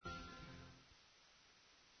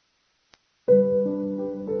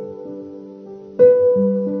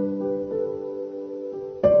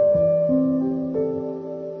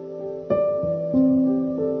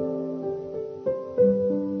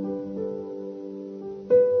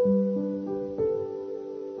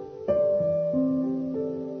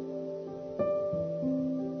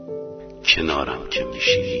کنارم که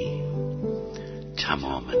میشینی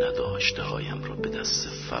تمام نداشته هایم رو به دست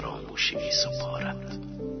فراموشی میسپارد.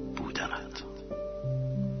 بودنت،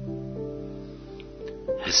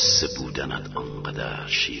 حس بودنت آنقدر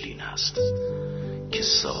شیرین است که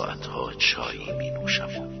ساعتها چایی می نوشم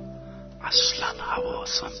و اصلا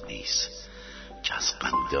حواسم نیست که از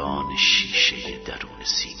قندان شیشه درون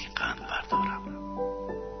سینی قند بردارم.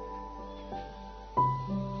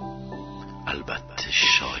 البته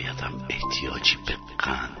شایدم احتیاجی به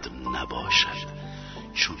قند نباشد،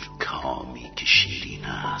 چون کامی که شیرین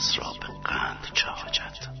است را به قند چه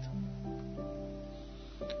حاجت.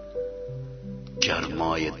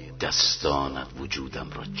 گرمای دستانت وجودم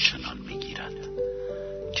را چنان میگیرد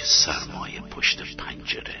که سرمای پشت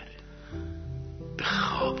پنجره به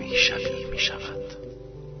خوابی شبیه می شود.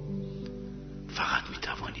 فقط می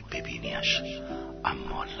توانی ببینیش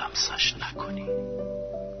اما لمسش نکنی.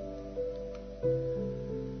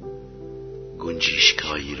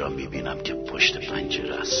 گنجیشکایی را می بینم که پشت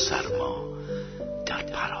پنجره از سرما در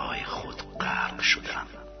پرهای خود غرق شدن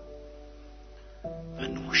و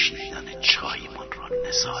نوشیدن چایمان را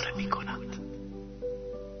نظاره می کنند.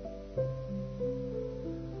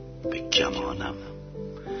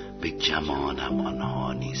 به گمانم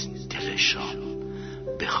آنها نیز دلشان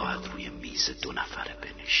بخواهد روی میز دو نفره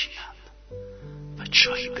بنشینند و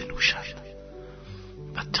چای بنوشند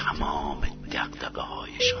و تمام دغدغه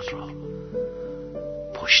هایشان را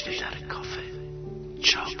پشت در کافه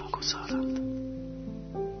جا بگذارند.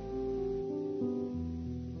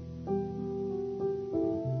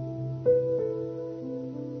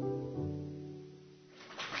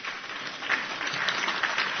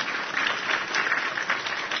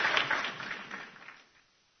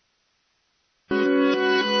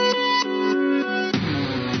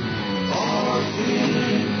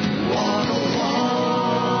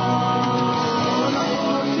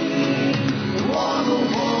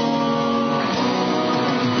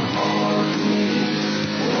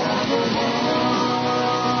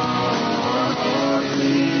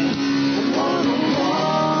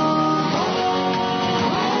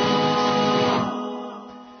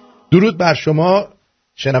 درود بر شما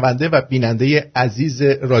شنونده و بیننده عزیز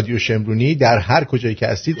رادیو شمرونی در هر کجایی که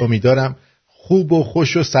هستید. امیدوارم خوب و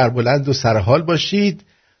خوش و سربلند و سرحال باشید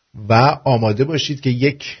و آماده باشید که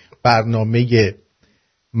یک برنامه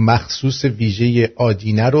مخصوص ویژه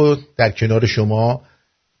آدینه رو در کنار شما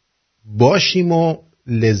باشیم و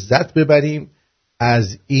لذت ببریم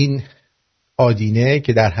از این آدینه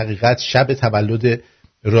که در حقیقت شب تولد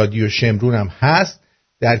رادیو شمرون هم هست،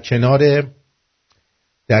 در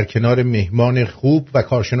کنار مهمان خوب و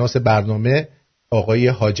کارشناس برنامه آقای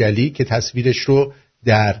حاجلی که تصویرش رو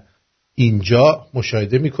در اینجا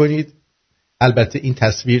مشاهده می‌کنید. البته این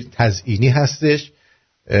تصویر تزیینی هستش.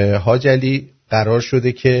 حاجلی قرار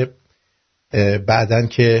شده که بعدن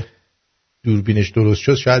که دوربینش درست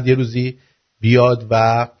شد شاید یه روزی بیاد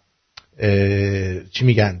و چی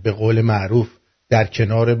میگن به قول معروف در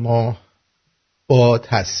کنار ما با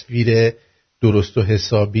تصویر درست و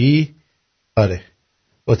حسابی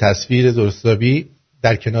با تصویر درستابی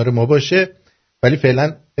در کنار ما باشه، ولی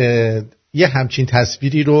فعلا یه همچین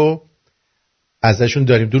تصویری رو ازشون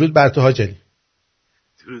داریم. درود بر تو حاجلی.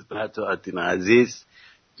 درود بر تو آرتین عزیز،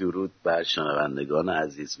 درود بر شنوندگان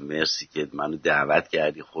عزیز. مرسی که منو دعوت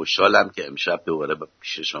کردی. خوشحالم که امشب دوباره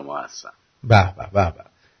پیش شما هستم. به به به به،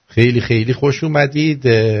 خیلی خیلی خوش اومدید.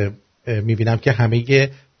 میبینم که همه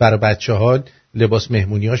برای بچه‌ها لباس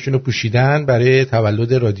مهمونی‌هاشون رو پوشیدن برای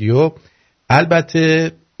تولد رادیو.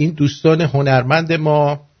 البته این دوستان هنرمند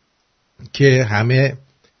ما که همه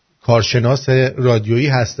کارشناس رادیویی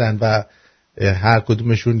هستن و هر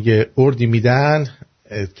کدومشون یه اردی میدن،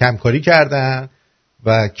 کمکاری کردن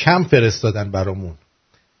و کم فرستادن برامون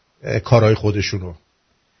کارهای خودشونو.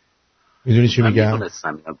 میدونی چی میگم؟ من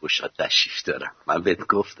میدونستم اینا گوشات تشریف دارم. من بهت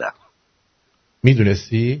گفتم.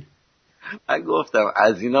 میدونستی؟ من گفتم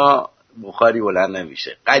از اینا بخاری بلند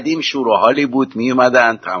نمیشه. قدیم شور و حالی بود،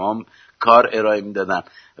 میومدن تمام کار ارائه میدادن،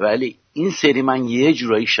 ولی این سری من یه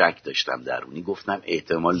جورایی شک داشتم درونی. گفتم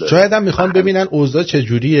احتمال داره شاید هم میخوان ببینن اوضاع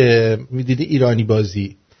چجوریه. میدیدی ایرانی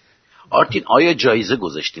بازی. آرتین آیا جایزه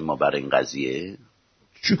گذاشتیم ما برای این قضیه؟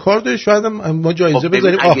 چی کار داری؟ شاید ما جایزه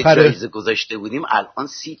بذاریم آخره. اگه جایزه گذاشته بودیم الان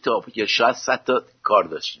 30 تا یا شاید 100 تا کار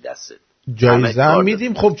داشتی دستت. جایزه هم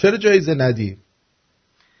میدیم. خب چرا جایزه ندیم؟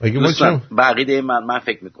 به عقیده من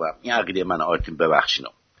فکر میکنم، این عقیده من آرتین ببخشینا،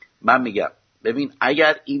 من میگم ببین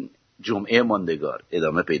اگر این جمعه ماندگار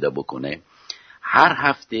ادامه پیدا بکنه هر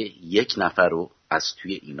هفته یک نفر رو از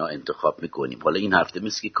توی اینا انتخاب میکنیم. حالا این هفته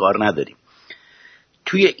مثل که کار نداریم،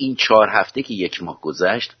 توی این 4 هفته که یک ماه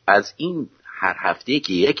گذشت از این هر هفته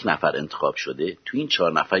که یک نفر انتخاب شده، تو این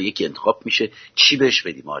 4 نفر یکی انتخاب میشه. چی بهش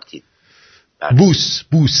بدیم آرتین؟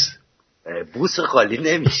 بوس خالی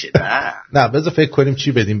نمیشه. نه بذار فکر کنیم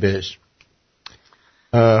چی بدیم بهش.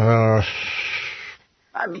 من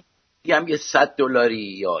میگم یه $100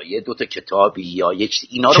 یا یه 2 تا کتابی یا یک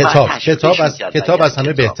اینا رو کتاب از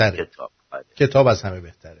همه بهتره. کتاب از همه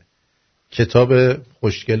بهتره. کتاب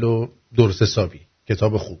خوشگل و درست حسابی،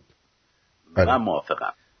 کتاب خوب. من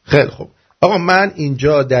موافقم. خیلی خوب. آقا من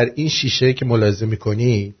اینجا در این شیشه که ملاحظه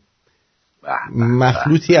میکنی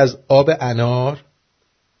مخلوطی از آب انار،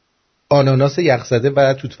 آناناس یخزده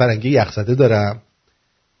و توت فرنگی یخزده دارم.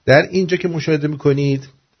 در اینجا که مشاهده میکنید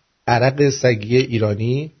عرق سگی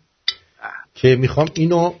ایرانی که میخوام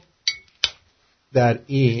اینو در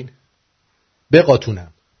این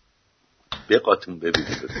بقاتونم. بقاتون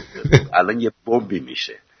ببینید الان یه بمبی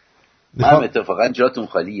میشه. من اتفاقا جاتون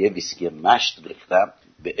خالی یه ویسکی مشت ریختم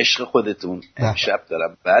به عشق خودتون. امشب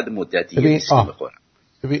دارم بعد مدتی یه ویسکی بخورم.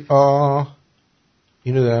 ببین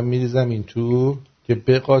اینو دارم میریزم این تو که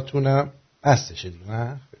بقاتونم. هستشه دیگه.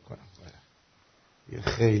 من فکر کنم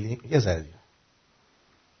خیلی یه ذره دیگه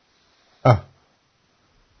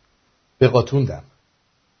بقاتوندم.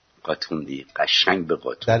 قاتوندی قشنگ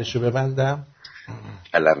بقاتون. درشو ببندم.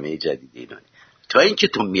 کلمه جدید ایرانی. تا اینکه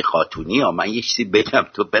تو میخاتونی یا من یه چیزی بگم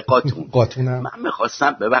تو بقاتون. قاتونم. من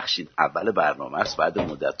میخواستم ببخشید اول برنامه است بعد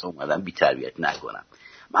مدت اومدم بی تربیت نکنم.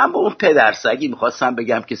 من با اون پدرسگی میخواستم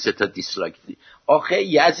بگم که 3 تا دیسلایک آخه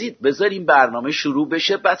یزید بذار این برنامه شروع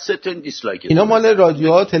بشه بعد 3 تا دیسلایک. اینا مال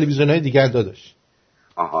رادیوها تلویزیون‌های دیگر داداش.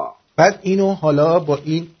 آها. بعد اینو حالا با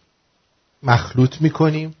این مخلوط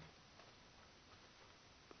میکنیم.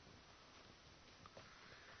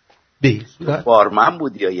 بارمن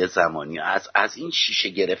بودی یا یه زمانی از این شیشه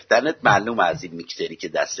گرفتنت معلوم از این میکسری که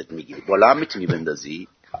دستت میگیری بالا هم میتونی بندازی؟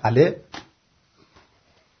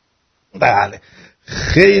 بله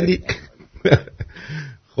خیلی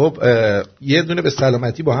خب یه دونه به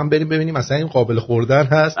سلامتی با هم بریم ببینیم مثلا این قابل خوردن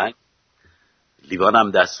هست.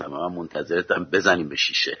 لیوانم دستم من منتظرتم بزنیم به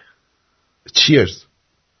شیشه. چیرز.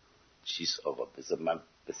 چیز آقا بذار من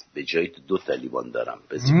به جای 2 تا لیوان دارم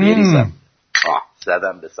بذار بریزم.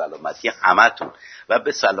 زدم به سلامتی همتون و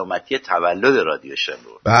به سلامتی تولد رادیو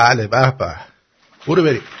شنور. بله به برو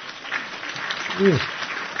بریم.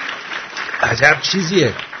 عجب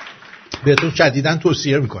چیزیه بهتون شدیداً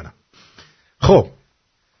توصیه میکنم. خب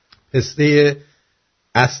پسته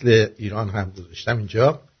اصل ایران هم گذاشتم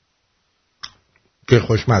اینجا که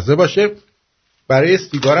خوشمزه باشه. برای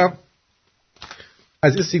سیگارم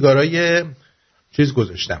از این سیگارای چیز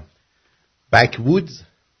گذاشتم بک‌وودز.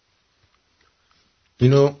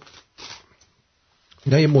 اینا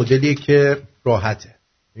یه مدلیه که راحته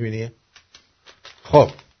میبینی.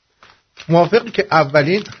 خب موافقی که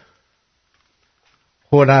اولین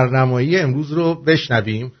هنرنمایی امروز رو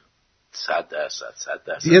بشنویم؟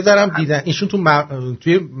 100%. یه ذرم دیدن ایشون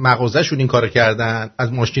توی مغازه‌شون این کارو کردن،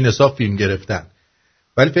 از ماشین حساب فیلم گرفتن،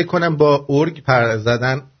 ولی فکر کنم با ارگ پر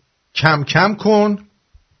زدن. کم کم کن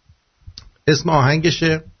اسم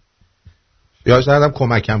آهنگشه یا شاید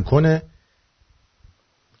کمکم کنه.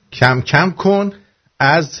 کم کم کن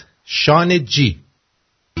از شان جی.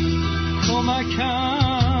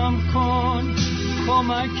 کمکم کن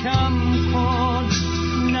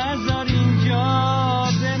نذار اینجا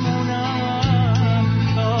بمونم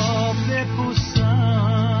تا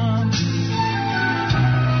بپوسم.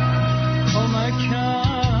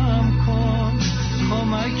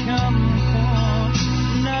 کمکم کن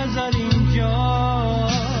نذار اینجا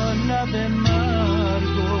لب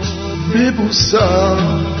مرگو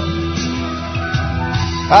ببوسم.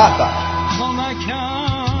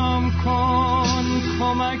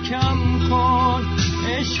 کمکم کن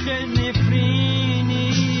عشق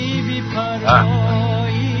نفرینی بی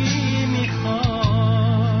پرایی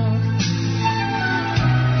میخواد.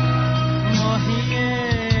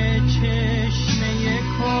 ماهی چشمه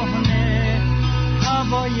کهنه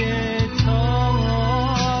هوای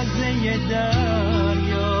تازه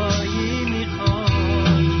دریایی میخواد.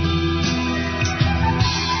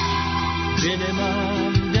 دل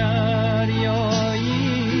من دریاییه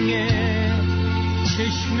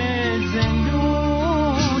چشم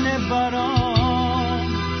زندون برام.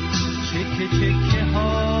 چکه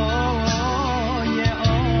های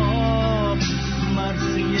آب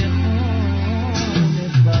مرسی خون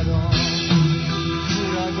برام. تو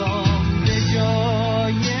رگام به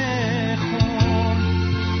جای خون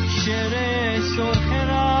شعر سرخ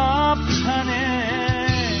رفتنه.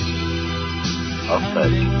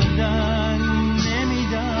 موندن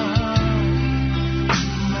نمیدن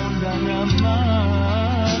موندنم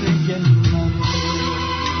مرگ من.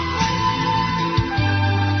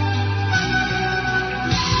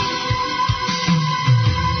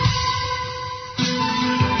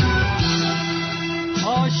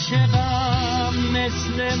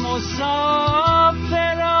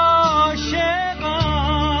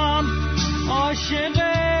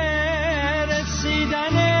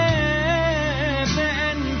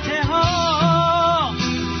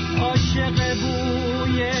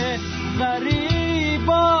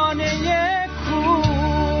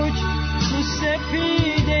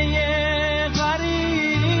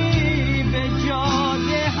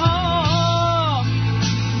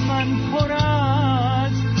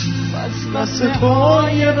 واسه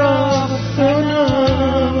پای رفتنم،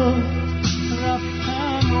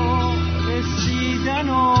 رفتن و رسیدن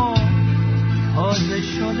و تازه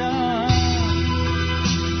شدن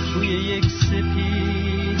توی یک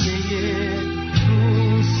سپیده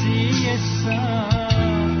روسی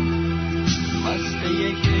سر، مست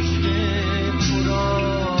یک عشق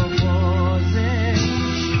پرآوازه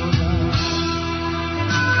شدن.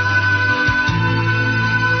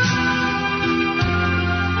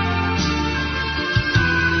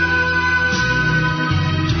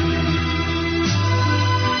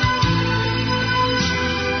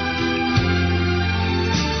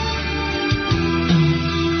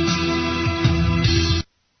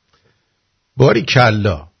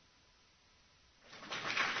 باریکلا.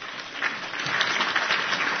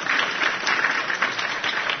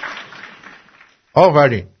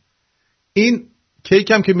 آفرین. این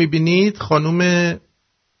کیک هم که میبینید خانوم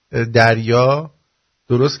دریا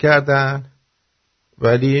درست کردن،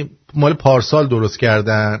 ولی مال پارسال درست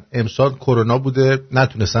کردن، امسال کرونا بوده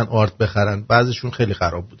نتونستن آرت بخرن، بعضیشون خیلی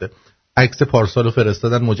خراب بوده. عکس پارسال رو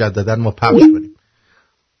فرستادن مجددا ما پخش کنیم.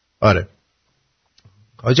 آره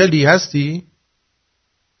آجلی هستی؟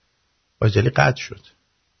 آجلی قطع شد.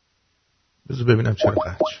 بذار ببینم چرا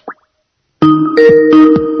قطع شد.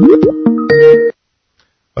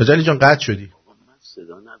 آجلی جان قطع شدی. من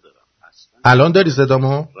صدا ندارم اصلا. الان داری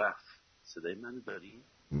صدامو؟ رفت. صدای منو داری؟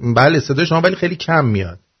 بله صدای شما ولی خیلی کم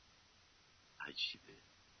میاد. عجیبه.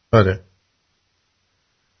 آره.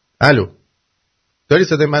 الو. داری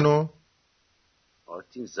صدای منو؟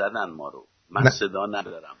 آرتین زدن ما رو. من صدا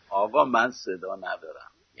ندارم. آقا من صدا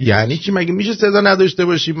ندارم. یعنی چی؟ مگه میشه صدا نداشته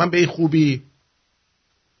باشی؟ من به این خوبی.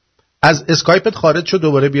 از اسکایپت خارج شو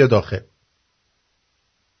دوباره بیا داخل.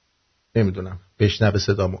 نمیدونم بشنوه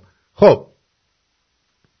صدامو. خب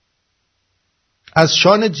از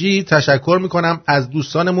شان جی تشکر میکنم، از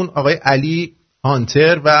دوستانمون آقای علی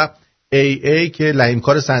هانتر و ای که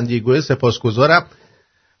لایمکار سندیگو سپاسگزارم.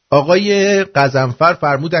 آقای قزنفر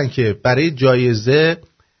فرمودن که برای جایزه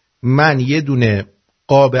من یه دونه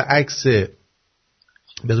قاب عکس،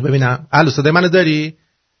 بذار ببینم. الو صدای منو داری؟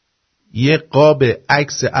 یه قاب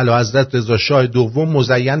عکس اعلیحضرت رضا شاه دوم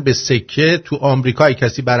مزین به سکه تو آمریکا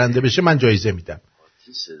کسی برنده بشه من جایزه میدم.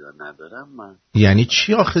 صدا ندارم من. یعنی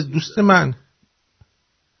چی آخه دوست من؟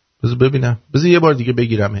 بذار ببینم، بذار یه بار دیگه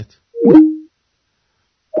بگیرمت.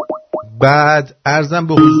 بعد عرضم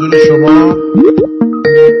به حضور شما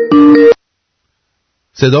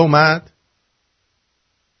صدا اومد؟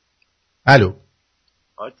 الو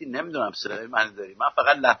آرتین نمیدونم صدای من داری، من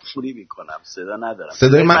فقط لفظی میکنم، صدا ندارم.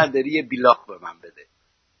 صدای من داری یه بیلاخ به من بده.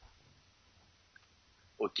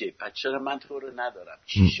 اوکی پس چرا من تو رو ندارم؟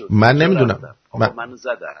 چی شد؟ من نمیدونم. منو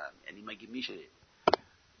زدن یعنی مگه میشه؟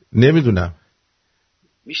 نمیدونم.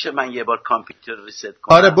 میشه من یه بار کامپیوتر ریست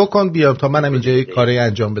کنم؟ آره بکن بیام تا منم اینجا یه کاری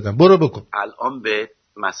انجام بدم. برو بکن. الان به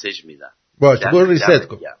مسیج میدم. باشه برو ریست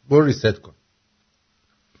کن. برو ریست کن.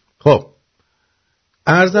 خب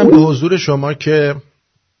عرضم به حضور شما که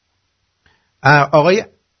آقای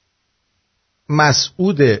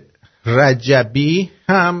مسعود رجبی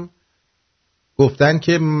هم گفتن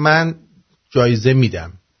که من جایزه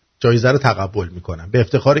میدم، جایزه رو تقبل میکنم. به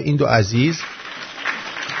افتخار این دو عزیز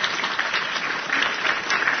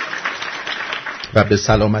و به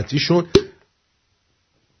سلامتیشون.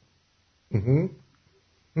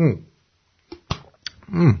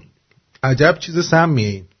 عجب چیز سمیه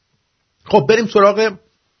این. خب بریم سراغ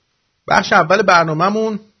بخش اول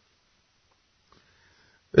برنامه‌مون.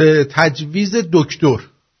 تجویز دکتر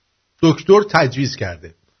تجویز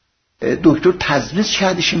کرده. دکتر تجویز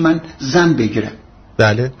کردش من زن بگیرم.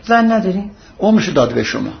 بله. زن نداری؟ عمرشو داده به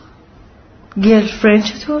شما. گرلفرند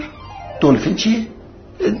چطور؟ دولفین چیه؟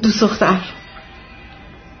 دوست دختر.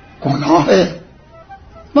 گناهه.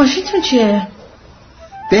 ماشینتون چیه؟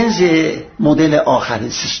 بنز مدل آخر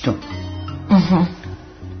سیستم.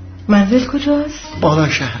 منزل کجاست؟ بالا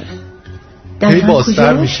شهره. خیلی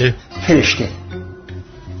بازتر میشه. فرشته.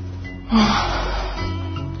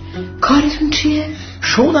 کارتون چیه؟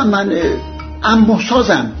 شغلم من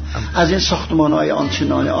انبوه‌سازم. از این ساختمان‌های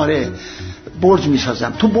آنچنانی. آره برج میسازم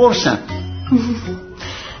تو بورسم.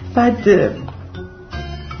 بعد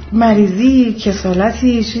مریضی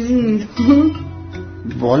کسالتی چیزی؟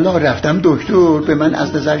 والا رفتم دکتر به من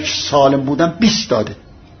از نظر سالم بودم 20 داده.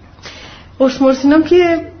 قرص مرسینام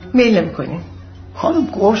که میل نمی‌کنیم. خانم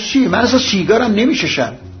قرص چی؟ من اصلا سیگارم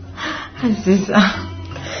نمی‌کشم. عزیزم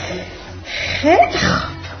خیلی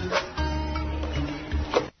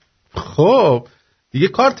خب دیگه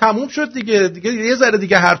کار تموم شد دیگه یه ذره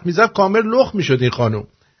دیگه حرف میزد کامل لخ میشد این خانم.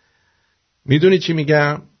 میدونی چی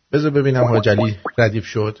میگم؟ بذار ببینم حاج علی ردیف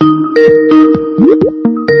شد.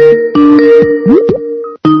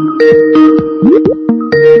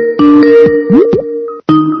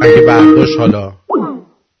 اگه برداشت حالا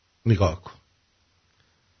نگاه کن.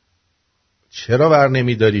 چرا بر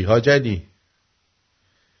نمیداری حاجلی؟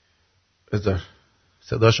 بذار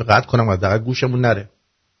صداشو قطع کنم و دقیق گوشمون نره.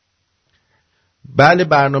 بله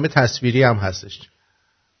برنامه تصویری هم هستش.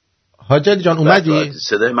 حاجلی جان اومدی؟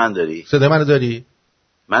 صدای من داری؟ صدای منو داری؟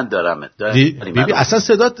 من دارم. بیبی اصلا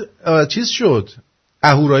صدات چیز شد،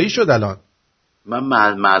 اهورایی شد الان.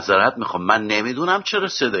 من معذرت میخوام، من نمیدونم چرا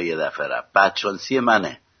صدای یه دفعه رفت، بدشانسی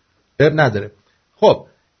منه. نداره. خب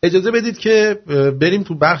اجازه بدید که بریم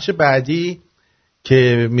تو بخش بعدی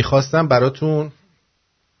که میخواستم براتون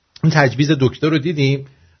این تجویز دکتر رو دیدیم.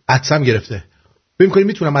 عطسم گرفته. فکر کنید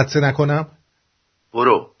میتونم عطسه نکنم؟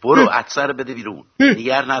 برو عطسه رو بده بیرون.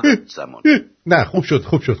 دیگر ندار زمان. نه خوب شد.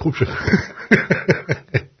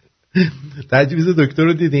 تجویز دکتر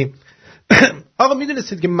رو دیدیم. آقا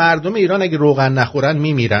میدونستید که مردم ایران اگه روغن نخورن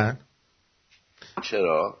میمیرن؟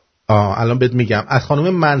 چرا؟ الان بهت میگم. از خانم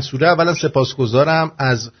منصوره اولا سپاسگزارم،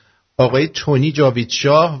 از آقای تونی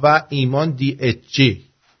جاویدشاه و ایمان دی اچ جی.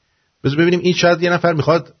 بذار ببینیم این شاید یه نفر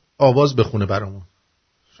میخواد آواز بخونه برامون.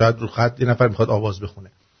 شاید رو خط یه نفر میخواد آواز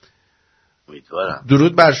بخونه. امیدوارم.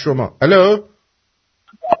 درود بر شما. الو.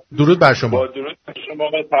 درود بر شما. با درود بر شما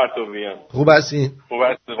آقای پرتویان. خوب هستین؟ خوب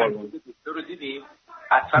هستید. رو دیدیم؟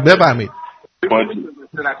 بفرمایید.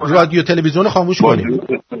 رادیو تلویزیون خاموش کنید.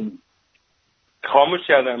 خاموش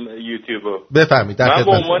کردم یوتیوبو. بفرمایید. من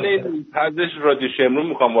به عنوان پزشک رادیو شمرون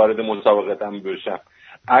میخوام وارد مسابقتم بشم.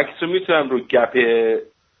 عکسو میتونم رو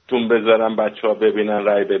گپتون بذارم بچه‌ها ببینن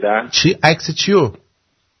رای بدن؟ چی عکس چیو؟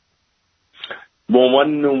 به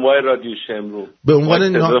عنوان نونوای رادیو شمرون. به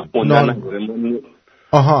عنوان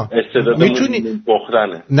آها میتونی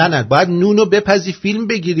بخورنه. نه باید نونو بپزی فیلم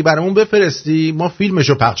بگیری برامون بفرستی، ما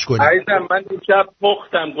فیلمشو پخش کنیم. عزیزم من دیشب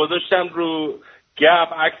پختم گذاشتم رو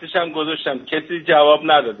گپ، عکسشم گذاشتم، کسی جواب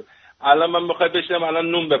نداد. الان من میخوام بشینم الان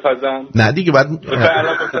نون بپزم؟ نه دیگه بعد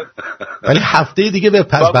ولی هفته دیگه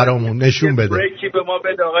بپز برامون نشون بده. بریکی به ما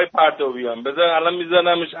بده آقای پرتویان. بذار الان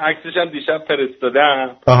میذارمش، عکسشم دیشب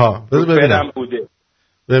فرستادم. آها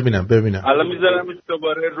ببینم. ببینم الان میذارمش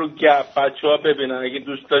دوباره رو گپ، بچه‌ها ببینن اگه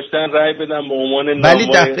دوست داشتن رای بدن به عنوان نام. ولی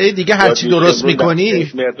دفعه دیگه هرچی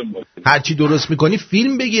درست میکنی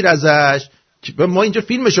فیلم بگیر ازش که ما اینجا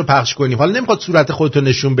فیلمشو پخش کنیم. حالا نمیخواد صورت خودتو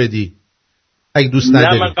نشون بدی اگه دوست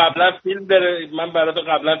نداری. نه من برات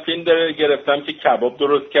قبلا فیلم گرفتم که کباب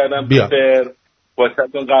درست کردم.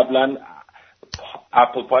 واسهتون قبلا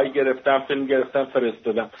اپل پای گرفتم، فیلم گرفتم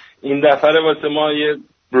فرستادم. این دفعه واسه ما یه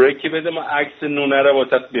بریکی بده، ما عکس نونه رو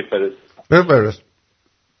واسه بفرست.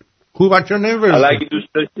 خوب بچه نمیفرستی؟ حالا اگه دوست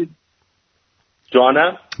داشتید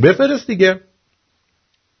جانم بفرست دیگه.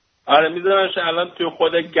 آره میذارمش الان توی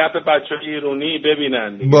خود گپ بچه ایرانی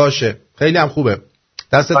ببینن دیگه. باشه خیلی هم خوبه.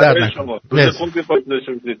 دست درد نکنه. خوبی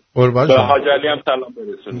پاسداشتید. قربان شما. به حاجلی هم سلام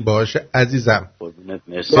برسونید. باشه عزیزم.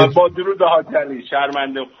 با درود به حاجلی.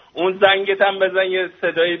 شرمنده اون زنگت هم بزن، یه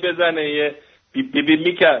صدایی بزنه، یه بیب بیب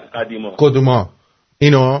میکرد قدیما. کدوما؟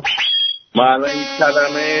 اینو؟ ما الان این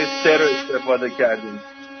کلمه سه رو استفاده کردیم.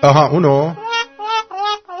 آها اونو؟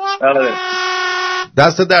 آره.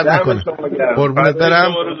 دست درد نکنه. قربونت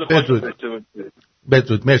برم.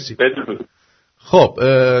 بدرود. مرسی. بدرود. خب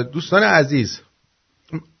دوستان عزیز،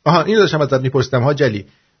 این داشتم ازت میپرسیدم حاجلی،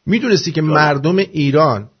 میدونستی که مردم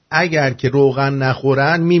ایران اگر که روغن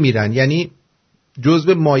نخورن میمیرن؟ یعنی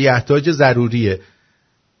جزو مایحتاج ضروریه.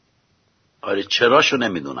 آره چراشو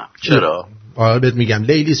نمیدونم. چرا؟ آره بهت میگم.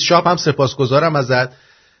 لیلیس شاپ هم سپاسگزارم ازت.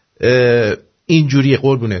 اینجوریه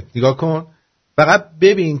قربونت. نگاه کن فقط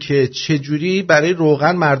ببین که چجوری برای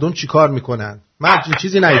روغن مردم چی کار میکنن. من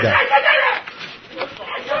چیزی ندیدم.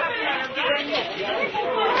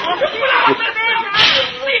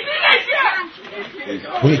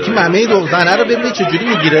 اون یکی ممه روغنه رو ببینی چجوری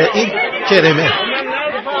میگیره. این کرمه.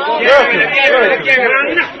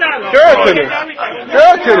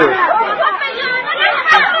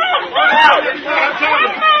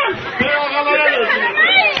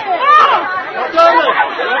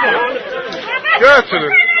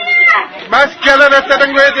 Götürün. Maskeler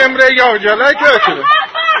etlerin ve demre yavcalar götürün.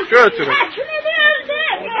 Götürün.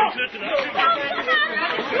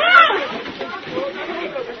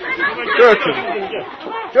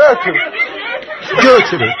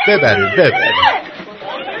 Götürün. Beberin.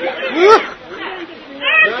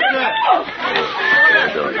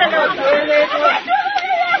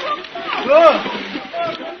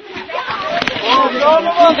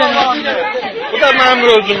 خدا من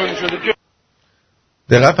روزمون شده.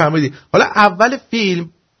 دقیقا فهمیدی. حالا اول فیلم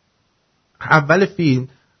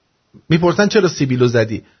میپرسن چرا سیبیلو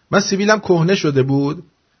زدی. من سیبیلم کهنه شده بود،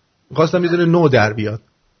 خواستم یه دونه نو در بیاد.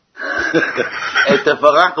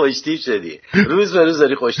 اتفاقا خوشتیپ شدی، روز به روز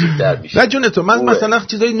داری خوشتیپ تر میشی. نه جون تو، من مثلا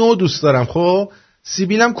چیزای نو دوست دارم. خب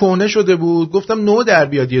سیبیلم کهنه شده بود، گفتم نو در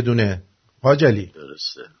بیاد یه دونه. حاجلی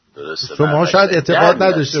درسته. شما شاید اعتقاد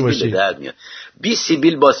نداشته باشید. بی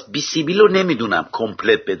سیبیل بی سیبیل رو نمیدونم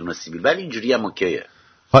کمپلت بدون سیبیل، ولی اینجوری هم اوکیه.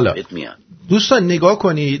 حالا دوستان نگاه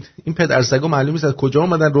کنید، این پدرسگا معلوم نیست از کجا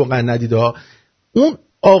اومدن روغن ندیده. اون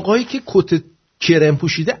آقایی که کت کرم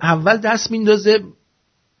پوشیده اول دست میندازه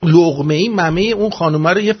لقمه‌ای ممه اون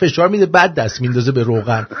خانومه رو یه فشار میده، بعد دست میندازه به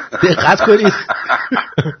روغن. دقت کنید.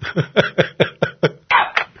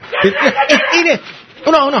 اینه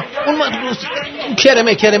اون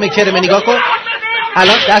کرمه نگاه کن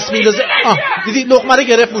الان دست میندازه. دیدی لقمه رو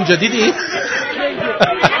گرفت اونجا، دیدی؟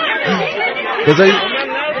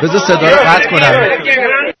 بذار صدا رو قطع کنم.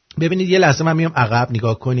 ببینید یه لحظه من میام عقب،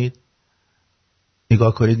 نگاه کنید.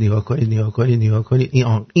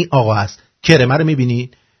 این آقا هست، کرمه رو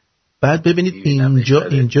میبینید؟ بعد ببینید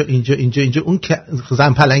اینجا اون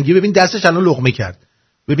زن پلنگی، ببین دستش الان لقمه کرد،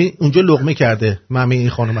 ببین اونجا لقمه کرده مامه این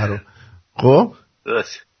خانومه رو. خب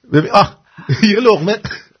ببین یه لقمه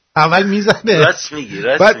اول میزنه، راست میگی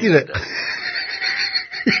بعد میره.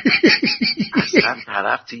 اصلا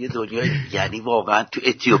طرف توی دنیا، یعنی واقعا تو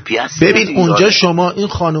اتیوپی هست. ببین اونجا شما این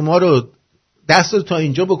خانوما رو دست رو تا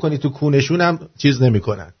اینجا بکنی تو کونشون هم چیز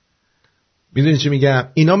نمیکنن. میدونی چی میگم؟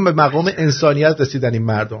 اینا به مقام انسانیت رسیدن این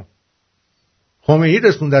مردم. خمینی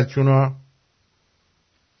رسوندن چونا.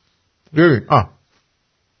 ببین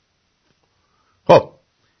خب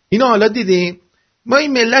اینا حالا دیدیم ما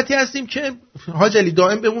این ملتی هستیم که حاج علی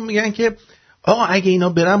دائم بهمون میگن که آقا اگه اینا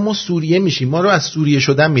برن ما سوریه میشیم، ما رو از سوریه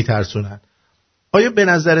شدن میترسونن. آیا به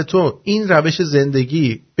نظر تو این روش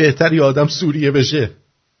زندگی بهتر یا آدم سوریه بشه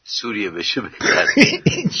بهتر؟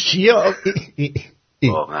 چیه؟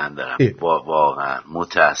 واقعا دارم واقعا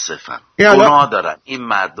متاسفم، گناه دارن این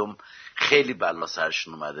مردم، خیلی بلا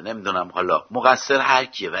سرشون اومده. نمیدونم حالا مقصر هر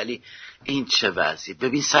کیه، ولی این چه وضعی.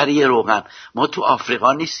 ببین سر یه روغن، ما تو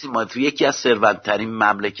آفریقا نیستیم، ما تو یکی از ثروت‌ترین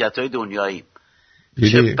مملکت‌های دنیاییم.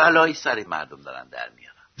 چه بلایی سر مردم دارن در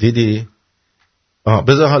میارن. دیدی؟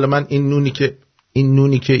 بذار حالا من این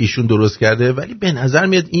نونی که ایشون درست کرده، ولی به نظر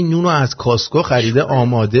میاد این نونو از کاسکو خریده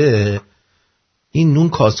آماده. این نون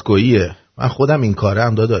کاسکوییه، من خودم این کاره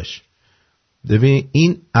هم داداش. ببین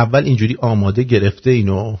این اول اینجوری آماده گرفته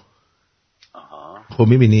اینو. خب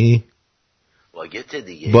میبینی؟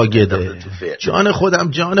 باگته.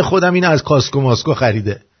 جان خودم اینو از کاسکو ماسکو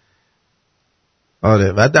خریده.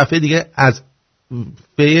 آره و دفعه دیگه از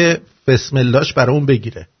بسم اللهش برای اون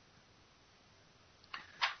بگیره.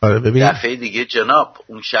 آره ببین دفعه دیگه جناب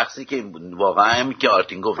اون شخصی که واقعا هم که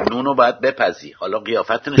آرتین گفت نونو باید بپزی، حالا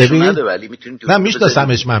قیافت نشون نده ولی میتونی تو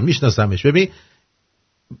من میشناسمش. ببین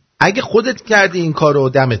اگه خودت کردی این کارو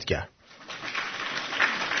دمت گرم،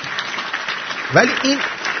 ولی این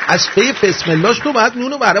از بسم اللهش تو باید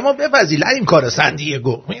نونو برای ما بپزی. این کار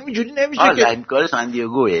سندیگو اینجوری نمیشه که. این کار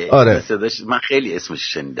سندیگوه. آره. من خیلی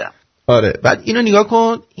اسمش شنیدم. آره بعد اینو نگاه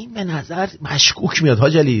کن، این به نظر مشکوک میاد.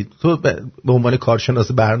 حاج علی تو به عنوان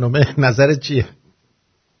کارشناس برنامه نظرت چیه؟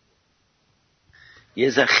 یه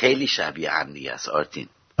ذره خیلی شبیه هم دیگه است آرتین.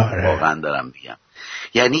 آره. واقعا دارم میگم،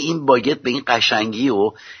 یعنی این باگت به این قشنگی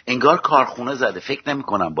و انگار کارخونه زده، فکر نمی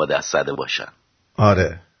کنم با دست زده باشن.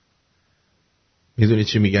 آره میدونی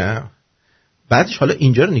چی میگم؟ بعدش حالا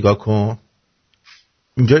اینجا رو نگاه کن،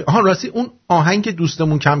 اینجا راستی اون آهنگ که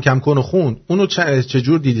دوستمون کم کم کن و خوند، اونو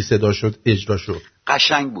چجور دیدی صدا شد اجرا شد؟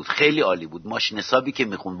 قشنگ بود، خیلی عالی بود. ماشین حسابی که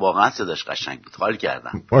میخوند واقعا صداش قشنگ بود، حال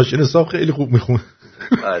کردم. ماشین حساب خیلی خوب میخوند.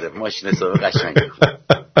 آره ماشین حساب قشنگ میخوند.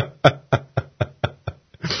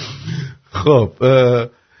 خب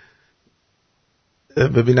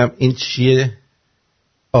ببینم این چیه؟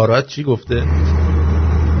 آراد چی گفته؟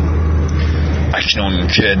 اکنون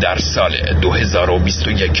که در سال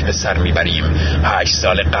 2021 به سر میبریم، 8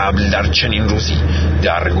 سال قبل در چنین روزی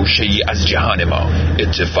در گوشه‌ای از جهان ما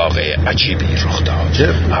اتفاق عجیبی رخ داد.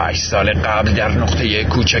 8 سال قبل در نقطه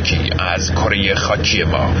کوچکی از کره خاکی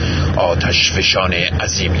ما آتش فشان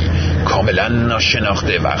عظیمی کاملا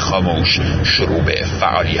ناشناخته و خاموش شروع به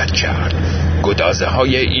فعالیت کرد. گدازه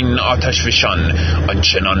های این آتش فشان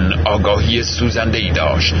آنچنان آگاهی سوزنده‌ای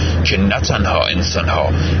داشت که نه تنها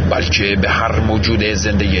انسان‌ها بلکه به هر موجود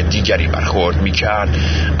زنده دیگری برخورد می‌کرد.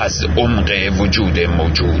 از عمق وجود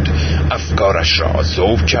موجود افکارش را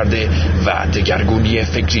ذوب کرده و دگرگونی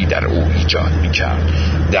فکری در او ایجاد می‌کرد.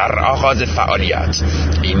 در آغاز فعالیت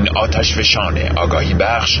این آتش فشان آگاهی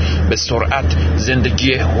بخش به سرعت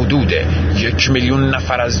زندگی حدود 1 میلیون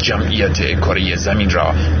نفر از جمعیت کره زمین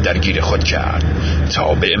را درگیر خود کرد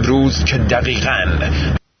تا به امروز که دقیقاً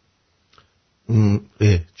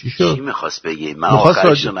چی شد؟ چی میخواست بگی؟ من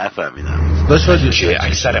آخرشو نفهمیدم. که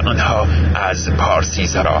اکثر آنها از پارسی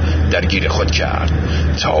زرا درگیر خود کرد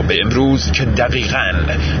تا به امروز که دقیقاً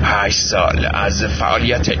 8 سال از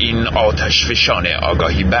فعالیت این آتشفشان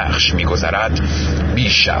آگاهی بخش می‌گذرد،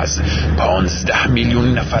 بیش از 15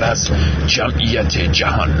 میلیون نفر از جمعیت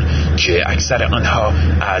جهان که اکثر آنها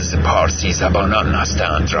از پارسی زبانان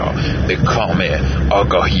هستند را به کام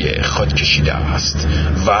آگاهی خود کشیده است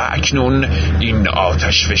و اکنون این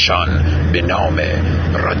آتشفشان به نام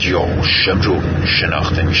رادیو شمرون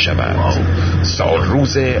شناخته می شود. سال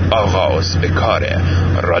روز آغاز به کار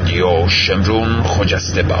رادیو شمرون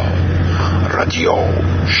خجسته باد. رادیو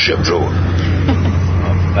شمرون.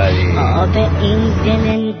 آب این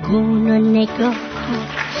دلنگون و نگاه کن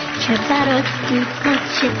که برات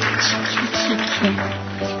میپاچه چیکه چیکه.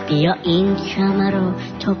 بیا این کمر رو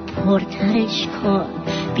تو پرترش کن.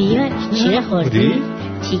 بیا چیه خوردی؟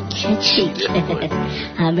 تیکه تیکه.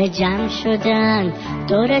 همه جمع شدن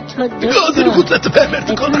دور تو به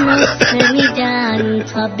تو نسخه میدن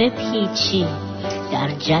تا بپیچی در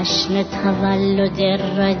جشن تولد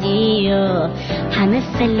رادیو. همه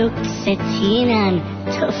فلوکستینن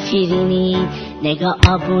تو فیرینی. نگاه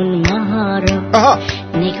آبون ماها رو،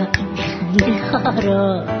 نگاه خنده ها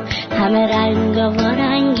رو. همه رنگ و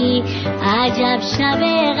رنگی، عجب شب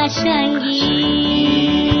قشنگی.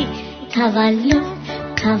 تولد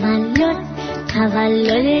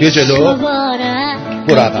مبارک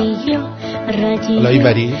رادیو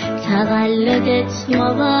تولدت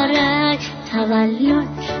مبارک.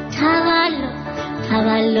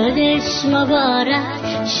 تولدش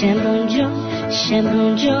مبارک.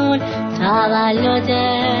 شمرون جون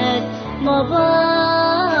تولدت مبارک.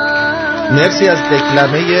 مرسی از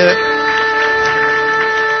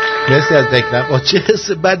دکلمه. چه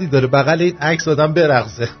حس بدی داره بغل این عکس آدم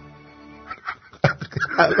برقصه.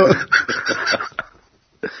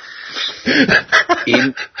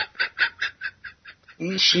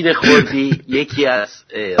 این شیر خوردی یکی از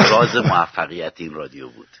راز موفقیت این رادیو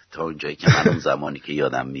بود تا اونجایی که من اون زمانی که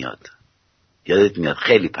یادت میاد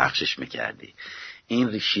خیلی پخشش میکردی.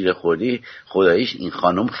 این شیر خوردی خداییش این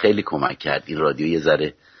خانم خیلی کمک کرد این رادیو یه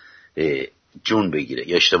ذره جون بگیره.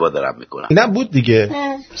 یا اشتباه دارم میکنم؟ نه بود دیگه.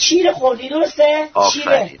 شیر خوردی درسته؟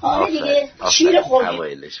 شیر خوردی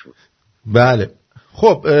اوایلش بود. بله.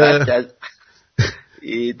 خب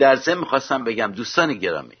در ضمن میخواستم بگم دوستان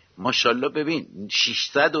گرامی، ماشاءالله ببین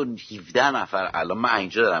 617 نفر الان من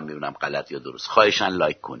اینجا دارم میبینم، غلط یا درست، خواهشاً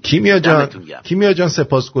لایک کنید. کیمیا جان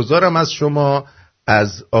سپاسگزارم از شما.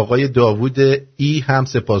 از آقای داوود ای هم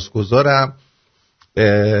سپاسگزارم.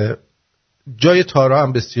 جای تارا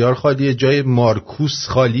هم بسیار خالیه، جای مارکوس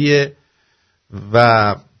خالیه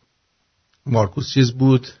و مارکوس چیز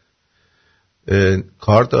بود،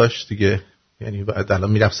 کار داشت دیگه، یعنی بعد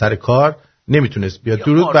الان میرفت سر کار نمیتونست بیاد.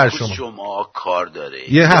 درود بر شما کار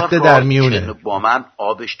داره یه هفته در میونه با من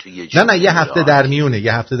آبش توی یه نه یه هفته در میونه،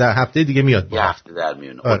 هفته دیگه میاد. یه هفته در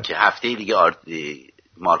میونه. آره. اوکی هفته دیگه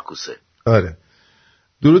مارکوسه. آره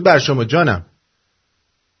درود بر شما جانم.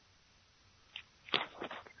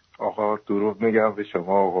 آقا درود میگم به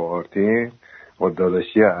شما آقا آرتین و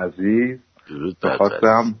داداشی عزیز. درود بر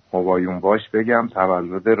خواستم هوایون باش بگم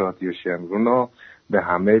تولد رادیو شمرون رو به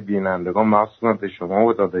همه بینندگان مخصوصا به شما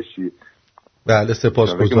و داداشی بله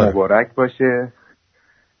سپاسگزارم. مبارک باشه.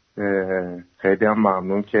 خیلی هم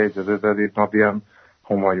ممنون که اجازه دادید ما بیام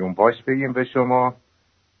همایون باش بگیم به شما.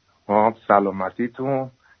 ما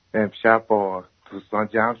سلامتیتون. امشب با دوستان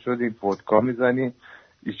جمع شدیم ودکا میزنیم،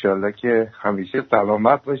 ایشالله که همیشه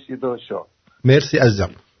سلامت باشید و شاد. مرسی عزیزم.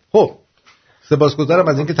 خب سپاسگزارم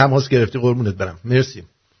از اینکه تماس گرفتی، قربونت برم. مرسی.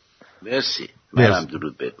 منم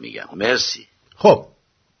درود بهت میگم. مرسی. خب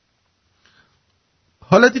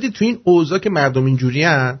حالا دیدی تو این اوضاع که مردم اینجوری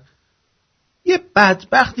هن، یه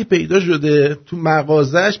بدبختی پیدا شده تو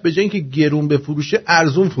مغازش به جای اینکه گرون بفروشه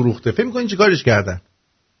ارزون فروخته. فکر می‌کنین چی کارش کردن؟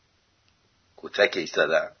 کتکش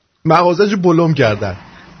زدن، مغازه‌شو بلوم کردن.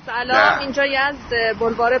 سلام، اینجا یزد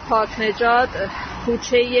بلوار پاک نجات،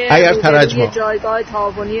 کوچه روبروی جایگاه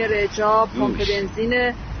تعاونی رجا، پمپ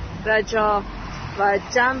بنزین رجا و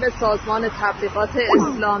جنب سازمان تبلیغات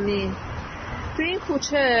اسلامی. تو این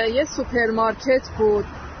کوچه یه سوپرمارکت بود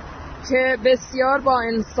که بسیار با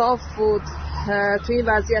انصاف بود توی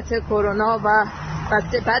وضعیت کرونا و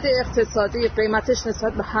بعد اقتصادی قیمتش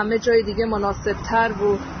نسبت به همه جای دیگه مناسب‌تر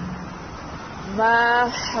بود و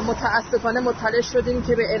متاسفانه مطلع شدیم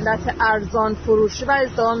که به علت ارزان فروشی و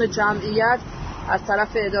ازدحام جمعیت از طرف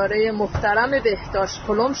اداره محترم بهداشت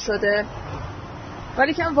پلم شده.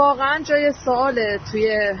 ولی که واقعا جای سواله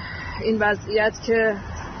توی این وضعیت که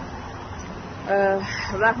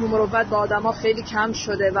رحم و مروت با آدما خیلی کم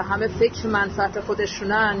شده و همه فکر منفعت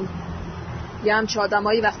خودشونن. یه همچه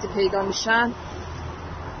آدمایی وقتی پیدا میشن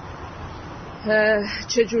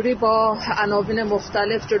چجوری با عناوین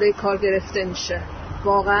مختلف جلوی کار گرفته میشه،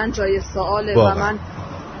 واقعا جای سواله. و من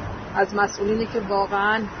از مسئولینی که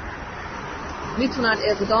واقعا میتونن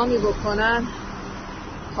اقدامی بکنن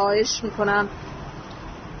خواهش میکنم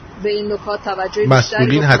به این نکات توجه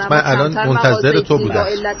بیشتری بکنم. حتما الان منتظر تو بودن. با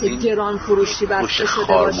علت گران فروشی بسته شده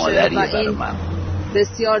باشه و این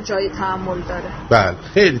بسیار جای تأمل داره. بله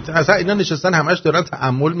خیلی اصلا اینا نشستن همش دارن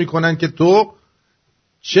تأمل میکنن که تو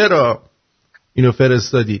چرا اینو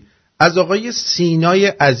فرستادی. از آقای سینای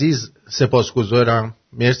عزیز سپاسگزارم.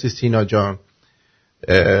 مرسی سینا جان،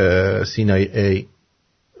 سینای ای.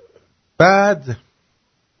 بعد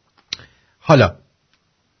حالا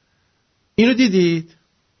اینو دیدید؟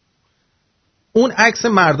 اون عکس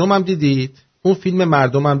مردم هم دیدید؟ اون فیلم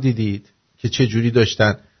مردم هم دیدید که چه جوری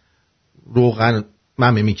داشتن روغن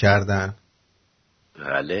ممه میکردن؟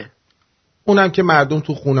 بله. اونم که مردم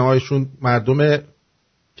تو خونه هایشون، مردم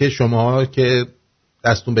که شما که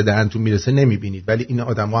دستون به دهنتون میرسه نمیبینید ولی این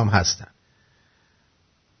آدم هم هستن.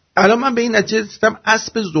 الان من به این نتیجه رسیدم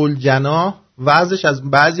اسب ذوالجناح وضعش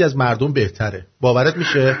از بعضی از مردم بهتره. باورت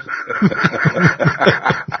میشه؟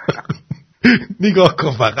 نگاه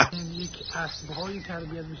کن فقط. یک اسب‌هایی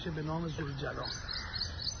تربیت میشه به نام ذوالجلال.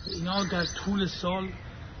 اینا در طول سال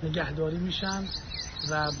نگهداری میشن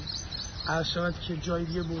و هر شود که جای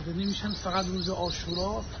دیگه برده نمیشن، فقط روز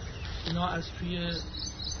عاشورا اینا از توی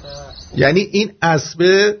یعنی این اسب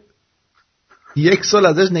یک سال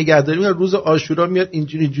ازش نگهداری میاد، روز عاشورا میاد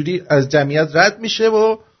اینجوری از جمعیت رد میشه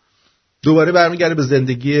و دوباره برمیگرده به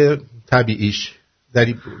زندگی طبیعیش در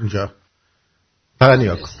اینجا. فقط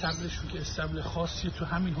نگاه کن. استبل خاصی تو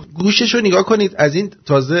همین گوششو نگاه کنید. از این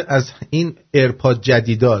تازه از این ایرپاد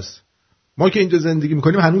جدیداست. ما که اینجا زندگی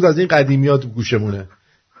میکنیم هنوز از این قدیمیات گوشمونه.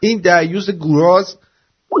 این دعیوس گراز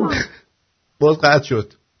باز قطع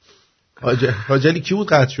شد. حاجلی کی بود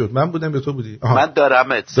قطع شد؟ من بودم یا تو بودی؟ من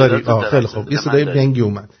دارمت. خیلی خوب. یه صدای بنگی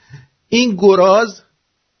اومد. این گراز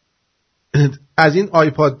از این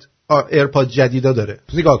آیپاد ایرپاد جدیدا داره.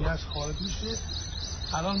 نگاه کن.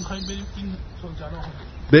 الان می‌خوایم بریم این ذوالجلال.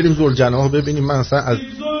 بریم ذوالجلال ببینیم. من اصلا از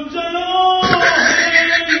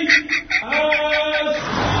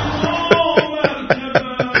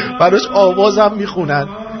براش آوازم میخونن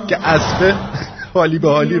که اسب حالی به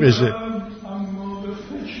حالی بشه.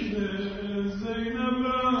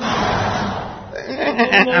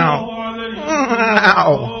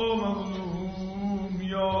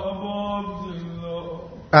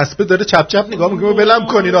 اسب داره چپ چپ نگاه میکنه. بلم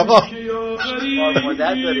کنید آقا.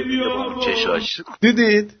 مادر داره میده با چشاش.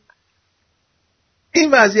 دیدید؟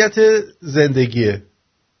 این وضعیت زندگیه.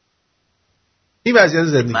 این وضعیت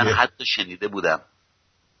زندگیه. من حتی شنیده بودم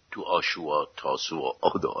تو آشوا تاسوعا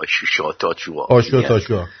آشوا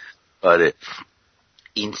تاشوا. آره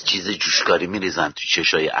این چیز جوشکاری میریزن تو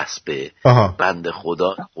چشای اسبه. بنده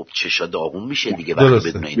خدا خب چشا داغون میشه دیگه وقتی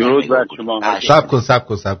بدون اینا. درود بر شما.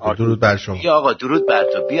 سب کن. درود بر شما. یا آقا درود بر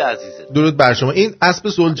تو. بیا عزیزم. درود بر شما. این اسب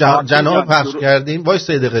ذوالجناح پخش کردیم. وایس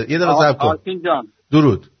یه دقیقه سب کن. آرتین جان.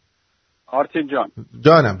 درود. آرتین جان.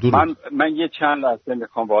 جانم درود. من یه چند لحظه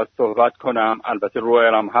میخوام باهات صحبت کنم. البته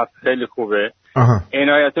رویرم هست خیلی خوبه.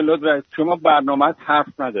 عنایت لطف شما برنامه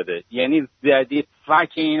حرف نداده، یعنی زدید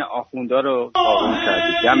فک این آخوندا رو آروم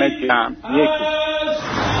کردید. دمت گرم.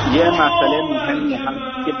 یه مسئله مهمی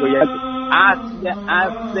هست که باید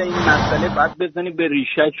اصل این مسئله باید بزنی به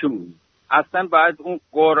ریشه شون. اصلا باید اون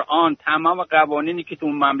قرآن، تمام قوانینی که تو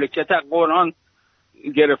مملکت قرآن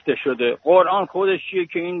گرفته شده، قرآن خودش چیه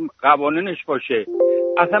که این قوانینش باشه؟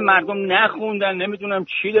 اصلا مردم نخوندن، نمیدونم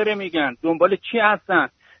چی داره میگن، دنبال چی هستن.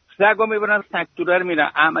 سگا میبرن سکتوره رو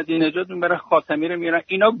میرن، احمدی نژاد میبرن خاتمی رو میرن.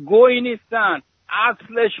 اینا گوی نیستن،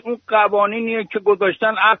 اصلش اون قوانینیه که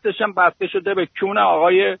گذاشتن. اصلش هم بسته شده به کون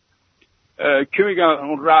آقای کی میگن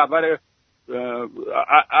اون رهبر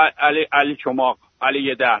علی چماق، علی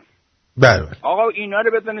یه دست. بله. آقا اینا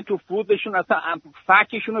رو بزنید تو فوزشون، اصلا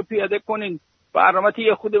فکشون رو پیاده کنین. برنامه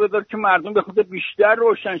یه خود بذار که مردم به خود بیشتر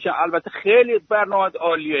روشن شه. البته خیلی برنامه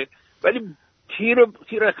عالیه ولی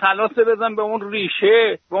تیر خلاص بزن به اون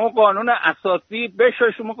ریشه، به اون قانون اساسی.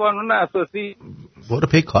 بشاش قانون اساسی. برو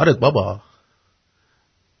پی کارت بابا.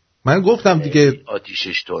 من گفتم دیگه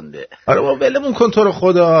آتیشش تنده. آره بابا ولمون کن تو رو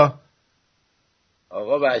خدا.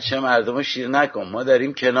 آقا بچه مردمو شیر نکن. ما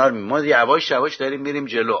داریم کنار ما یواش یواش داریم میریم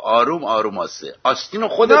جلو. آروم آستینو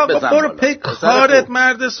خودت بزن. برو پی کارت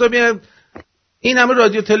مرد حسابی. این همه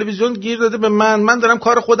رادیو تلویزیون گیر داده به من دارم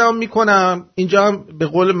کار خودم میکنم. اینجا هم به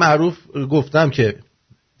قول معروف گفتم که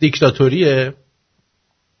دیکتاتوریه.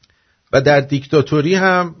 و در دیکتاتوری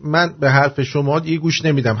هم من به حرف شما دیگه گوش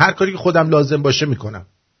نمیدم. هر کاری که خودم لازم باشه میکنم.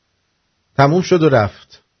 تموم شد و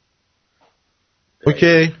رفت.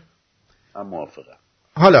 اوکی؟ من موافقم.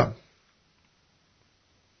 حالا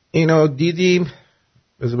اینو دیدیم.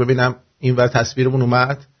 بذار ببینم اینور تصویرمون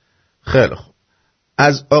اومد. خیلی خوب.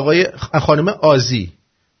 از خانم آزی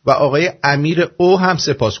و آقای امیر او هم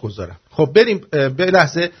سپاسگزارم. خب بریم به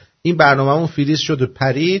لحظه. این برنامه‌مون فریز شد و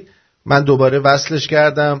پرید. من دوباره وصلش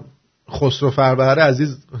کردم. خسرو فربهر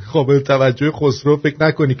عزیز، قابل توجه خسرو فکر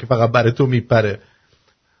نکنی که فقط برای تو میپره.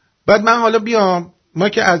 بعد من حالا بیام، ما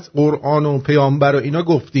که از قرآن و پیامبر و اینا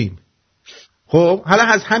گفتیم، خب حالا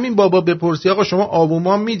از همین بابا بپرسی آقا شما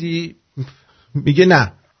آبومان میدی؟ میگه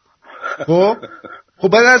نه. خب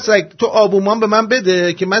بعد از تو آبومان به من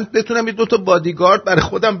بده که من بتونم یه 2 بادیگارد برای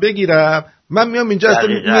خودم بگیرم. من میام اینجا از تو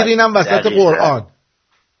میرینم وسط قرآن.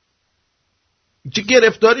 چه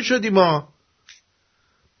گرفتاری شدی؟ ما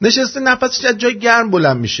نشسته نفسش از جای گرم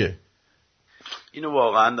بلند میشه. اینو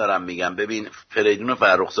واقعا دارم میگم. ببین فریدون و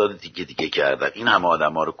فرخزاد تیکه تیکه کردن، این همه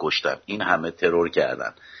آدما رو کشتن، این همه ترور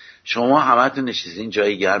کردن. شما همتون نشستین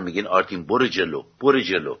جای گرم میگین آرتین برو جلو برو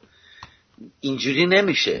جلو. اینجوری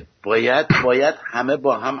نمیشه. باید همه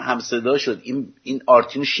با هم همصدا شد. این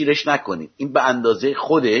آرتین رو شیرش نکنید. این به اندازه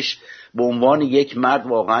خودش به عنوان یک مرد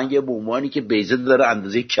واقعا، یه به عنوانی که بیضه داره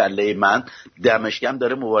اندازه کله من دمشقم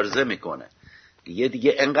داره مبارزه میکنه. یه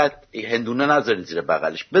دیگه انقدر هندونه نذارین زیر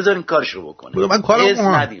بغلش، بذارین کارش رو بکنه. من کارو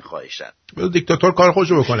میکنم. ندین خواهشن. دیکتاتور کار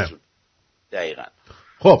خودشو بکنه. دقیقاً.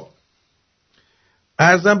 خب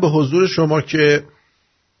عرضم به حضور شما که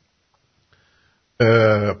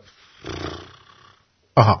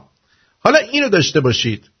حالا اینو داشته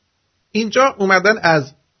باشید. اینجا اومدن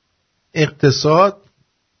از اقتصاد،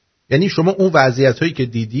 یعنی شما اون وضعیت هایی که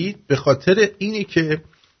دیدید به خاطر اینه که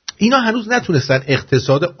اینا هنوز نتونستن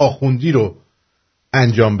اقتصاد آخوندی رو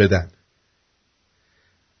انجام بدن.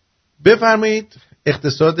 بفرمایید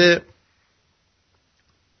اقتصاد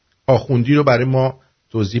آخوندی رو برای ما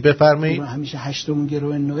توضیح بفرمایید. همیشه هشتمون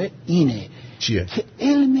گروه نوع اینه چیه؟ که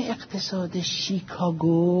علم اقتصاد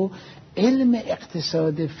شیکاگو، علم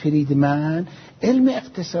اقتصاد فریدمن، علم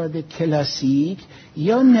اقتصاد کلاسیک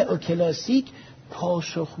یا نئوکلاسیک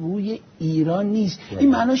پاسخگوی ایران نیست.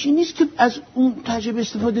 این معناش این نیست که از اون تجربه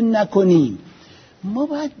استفاده نکنیم. ما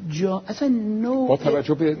باید اصلا با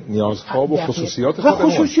توجه به نیازها و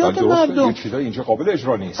خصوصیات مردم چیزای اینجا قابل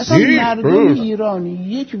اجرا نیست. اصلا مردم ایران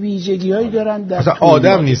یک ویژگی‌هایی دارن در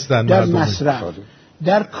آدم نیستن، در مصرف،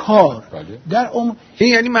 در کار، در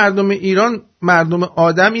این یعنی مردم ایران مردم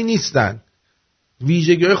آدمی نیستن.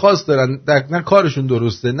 ویژگی‌های خاص دارن، نه کارشون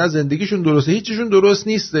درسته نه زندگیشون درسته، هیچیشون درست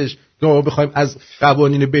نیستش که ما بخوایم از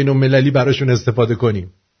قوانین بین‌المللی براشون استفاده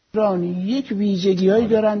کنیم. ایران یک ویژگی‌هایی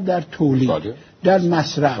دارن در تولید، در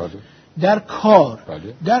مصرف، در کار،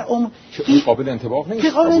 در که قابل انطباق نیست. که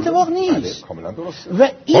قابل انطباق نیست. کاملا درست. و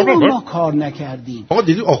اینو ما کار نکردیم. آقا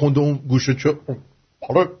دیدی آخونده اون گوشو چه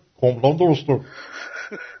حالا کاملا درسته.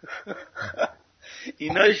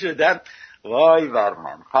 اینا شدن وای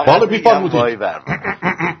برمن. بله میفرمودید. وای برمن.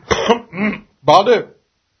 بله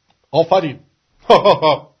آفرین.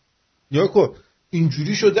 یاکو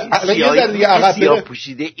اینجوری شده. الان یه ذره دیگه عقب بره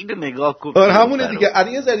پوشیده اینو نگاه کن. همونه دیگه.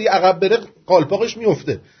 الان یه ذره عقب بره قالپاقش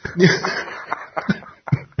میفته.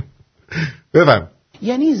 بفهم.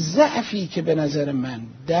 یعنی ضعفی که به نظر من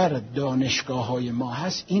در دانشگاه‌های ما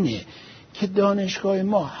هست اینه که دانشگاه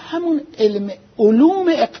ما همون علوم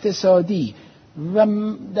اقتصادی و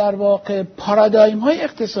در واقع پارادایم های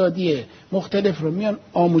اقتصادی مختلف رو میان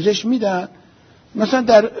آموزش میدن. مثلا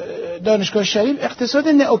در دانشگاه شریف اقتصاد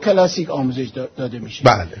نئوکلاسیک آموزش داده میشه.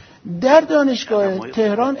 بله. در دانشگاه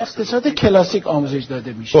تهران اقتصاد کلاسیک آموزش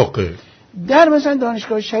داده میشه. اوکی. در مثلا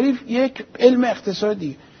دانشگاه شریف یک علم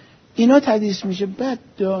اقتصادی اینا تدریس میشه. بعد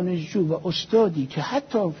دانشجو و استادی که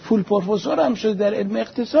حتی فول پروفسور هم شده در علم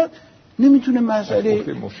اقتصاد نمیتونه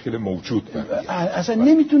مسئله مشکل موجود اصلا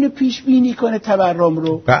نمیتونه پیش بینی کنه تورم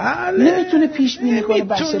رو. بله. نمیتونه پیش بینی کنه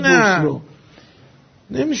بحث بورس رو.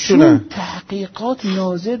 نمیتونه. چون تحقیقات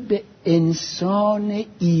ناظر به انسان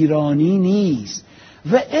ایرانی نیست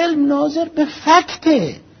و علم ناظر به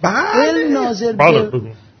فکته. علم ناظر به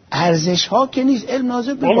ارزش ها که نیست. علم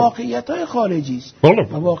ناظر به واقعیت های خارجی است.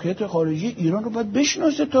 و واقعیت خارجی ایران رو باید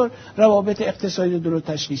بشناسه تا روابط اقتصادی رو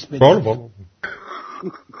تشخیص بده.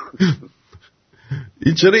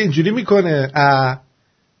 این چرا اینجوری میکنه؟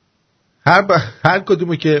 هر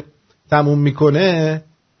کدومو که تموم میکنه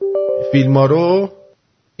فیلم ها رو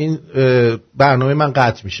این برنامه من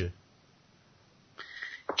قطع میشه.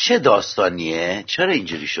 چه داستانیه؟ چرا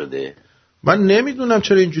اینجوری شده؟ من نمیدونم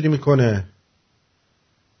چرا اینجوری میکنه.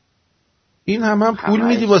 این هم پول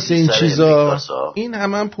میدی واسه این چیزا، این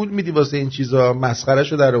هم پول میدی واسه این چیزا،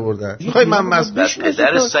 مسخرهشو در آوردن. میخوای من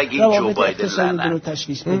پدر سگی جو بایدن لعنت.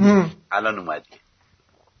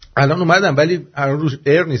 الان اومدم ولی الان روش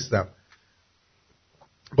ایر نیستم.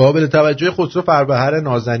 قابل توجه خسرو فربهر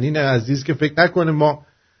نازنین عزیز که فکر نکنه ما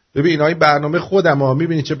ببین اینا این برنامه خودم ها،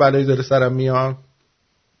 میبینی چه بلایی داره سرم میاد.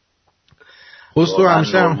 خسرو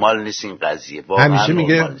همیشه نرمال نیست این قضیه، همیشه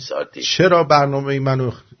میگه چرا برنامه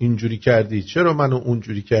منو اینجوری کردی، چرا منو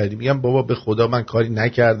اونجوری کردی. میگم بابا به خدا من کاری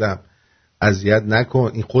نکردم، اذیت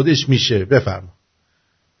نکن، این خودش میشه. بفرما.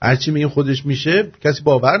 هرچی میگیم خودش میشه کسی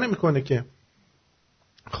باور نمیکنه که.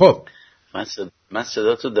 خب من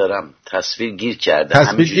صداتو دارم، تصویر گیر کرده،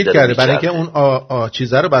 برای اینکه اون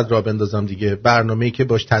چیزا رو بعد راه بندازم دیگه. برنامه‌ای که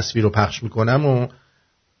باش تصویر رو پخش میکنم و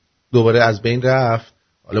دوباره از بین رفت،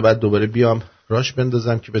 حالا بعد دوباره بیام راش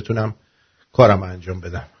بندازم که بتونم کارم انجام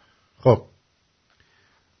بدم. خب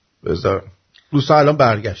بذار دوستان الان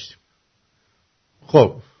برگشتیم.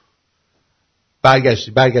 خب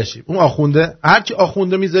برگشتیم. اون آخونده، هرچی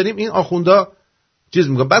آخونده میذاریم این آخوندا چیز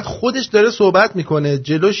میکنه، بعد خودش داره صحبت میکنه،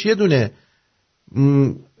 جلوش یه دونه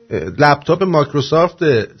لپتاپ مایکروسافت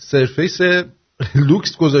سرفیس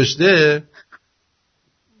لوکس گذاشته،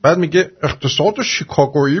 بعد میگه اقتصاد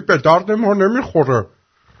شیکاگویی به درد ما نمیخوره،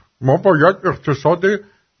 ما باید اقتصاد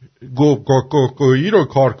گوگوگویی رو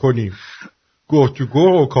کار کنیم، گو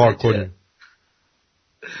رو کار کنیم.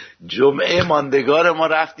 جمعه ماندگار ما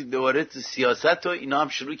رفتیم دوباره تو سیاست و اینا هم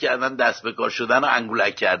شروع کردن دست به کار شدن و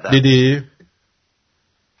انگولک کردن. دیدی؟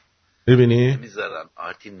 ببینی؟ نمیذارن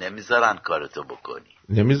آرتین، نمیذارن کارتو بکنی.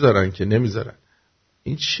 نمیذارن.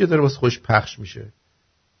 این چیه داره واسه خوش پخش میشه؟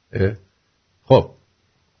 خب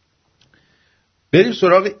بریم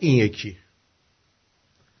سراغ این یکی.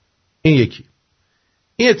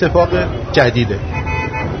 این اتفاق جدیده.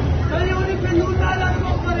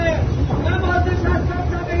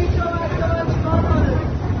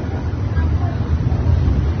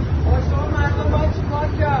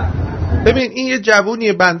 ببین این یه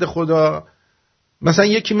جوونیه بنده خدا، مثلا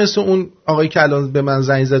یکی مثل اون آقایی که الان به من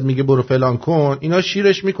زنگ زد میگه برو فلان کن، اینا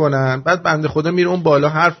شیرش میکنن، بعد بنده خدا میره اون بالا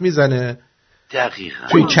حرف میزنه دقیقاً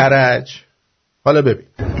توی کرج. حالا ببین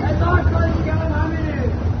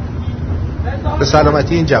به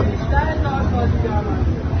سلامتی این جوون.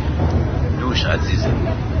 نوش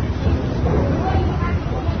عزیزم.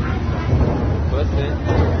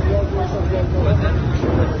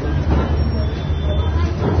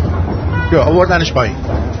 یا آوردنش پایین،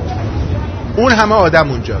 اون همه آدم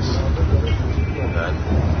اونجاست.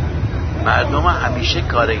 مردم همیشه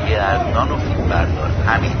کارگردان و فیلم بردار،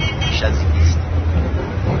 همین بیش از این نیست.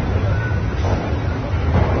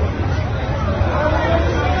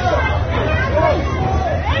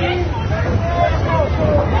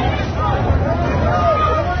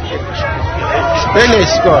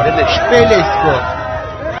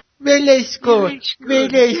 ولش کن.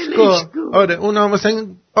 آره اونا مثلا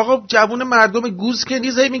آقا جوون مردم گوز که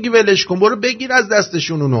نیست، میگی ولش کن، برو بگیر از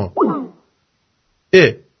دستشون اونو.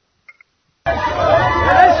 اینا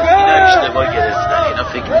اشتباه گرفتن، اینا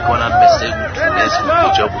فکر میکنن مثل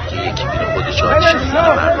کجا بود که یکی میره خودش آتیش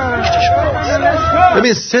میزنه مردم پشتش.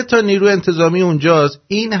 ببین 3 نیرو انتظامی اونجاست،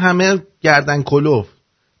 این همه گردن کلوف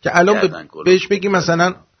که الان بهش بگی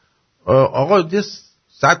مثلا آقا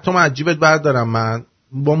 100 تومن از جیبت بردارم من،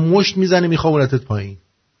 با مشت میزنه میخوابونتت پایین.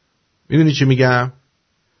 میدونی چی میگم؟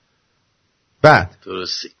 بعد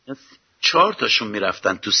درسته 4 تاشون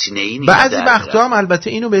میرفتن تو سینه این. بعضی وقتا هم البته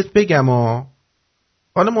اینو بهت بگم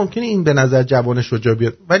حالا ممکنه این به نظر جوان شجاع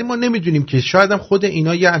بیاد، ولی ما نمیدونیم که شاید هم خود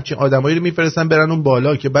اینا یه همچین آدمایی رو میفرستن برن اون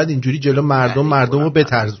بالا که بعد اینجوری جلو مردم رو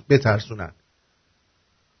بترسونن.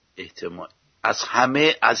 احتمال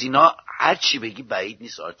از اینا هر چی بگی بعید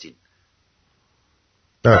نیست آرتین.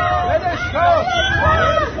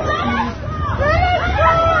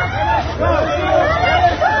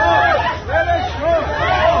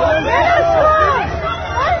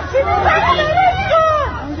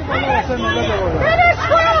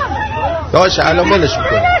 باشه الان ولش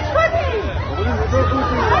میکنی.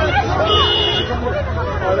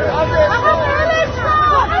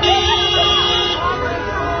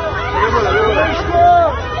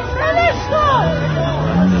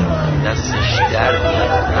 دستش در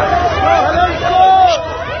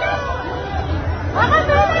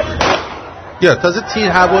یا تازه تیر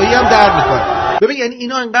هوایی هم در میکنه. ببین یعنی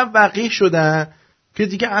اینا انقدر وقیح شدن که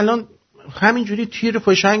دیگه الان همینجوری تیر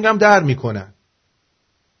فشنگ هم در میکنن.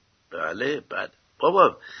 بله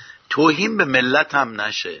بابا توهین به ملت هم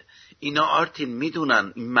نشه. اینا آرتین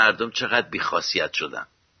میدونن این مردم چقدر بی‌خاصیت شدن.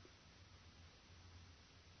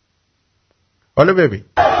 حالا ببین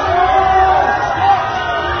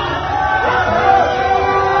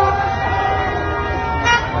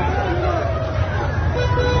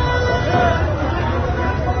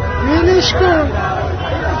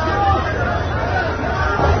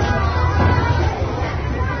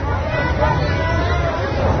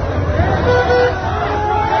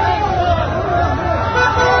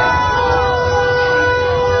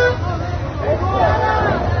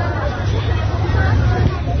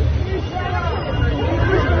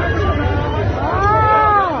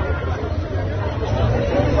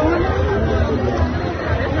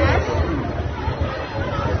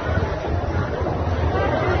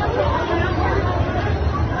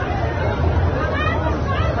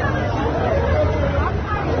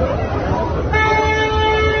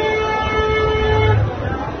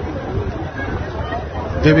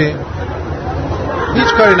ببین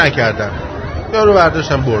هیچ کاری نکردم، یارو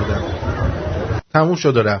برداشتم بردم، تموم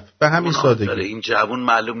شد و رفت. به همین سادگی. این جوون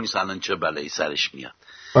معلوم نیست الان چه بلایی سرش میاد.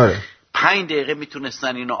 آره 5 دقیقه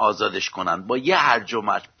میتونستن اینو آزادش کنن با یه هرج و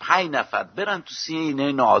مرج، 5 نفر برن تو سینه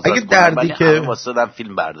اینو آزاد اگه کنن. دردی که واسه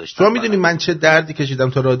فیلم برداشتن. تو میدونی من چه دردی کشیدم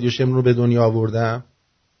تا رادیو شم رو به دنیا آوردم؟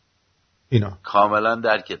 اینا کاملا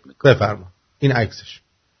درکت میکنم. بفرما این عکسش.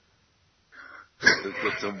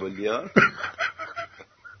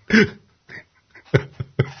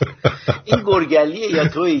 این گرگلیه یا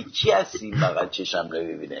توی چی هستی؟ فقط چشم رو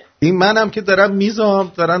ببینه. این منم که دارم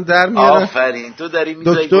میزام، دارم در میارم. آفرین تو داری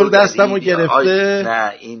میزای. دکتر دستمو گرفته.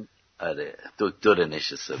 نه این آره دکتر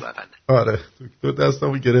نشسته بغله. آره دکتر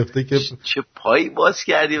دستمو گرفته که چه پایی باز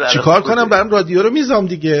کردی برام. چیکار کنم؟ برام رادیو رو میزام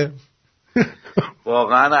دیگه.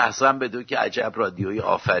 واقعا احسن بدو که عجب رادیویی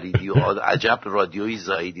آفریدی و عجب رادیویی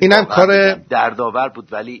زاییدی. اینم کار دردآور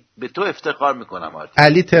بود ولی به تو افتخار میکنم آرتین.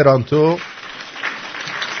 علی ترانتو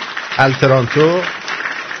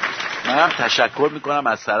منم تشکر میکنم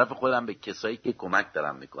از طرف خودم به کسایی که کمک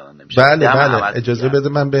دارم میکنن. بله اجازه بده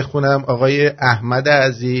من بخونم. آقای احمد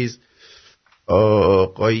عزیز،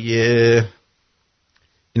 آقای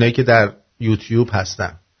اینایی که در یوتیوب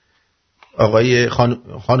هستن، آقای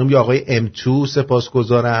خانم یا آقای M2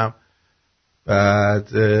 سپاسگزارم. بعد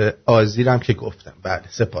آزیرم که گفتم بله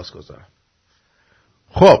سپاسگزارم.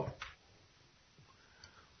 خب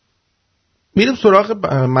میریم سراغ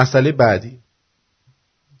مسئله بعدی.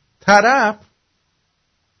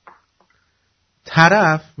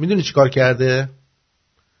 طرف میدونی چی کار کرده؟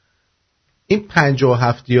 این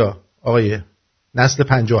 57یا آقای نسل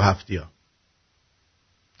 57یا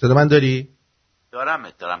صدا من داری؟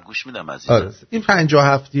 دارم گوش میدم عزیزم. آره. این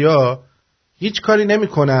 57یا هیچ کاری نمی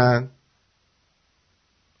کنن،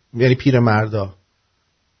 یعنی پیر مردا،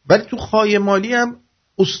 ولی تو خایمالی هم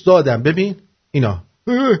استادم. ببین اینا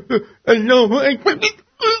الله اکبر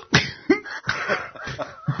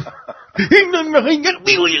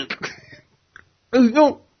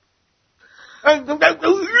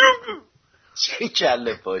چه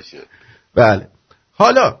کله پاشه. بله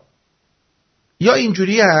حالا یا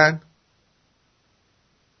اینجوری هن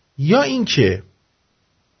یا این که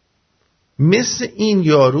مثل این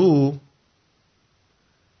یارو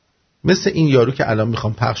که الان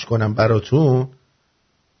میخوام پخش کنم براتون،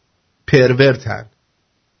 پرورتن.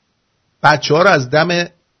 بچه ها رو از دم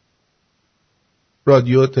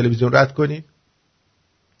رادیو تلویزیون رد کنید.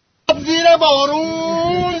 زیر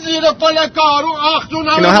بارون زیر پل کارون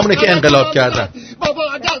اینا همونه که انقلاب کردن.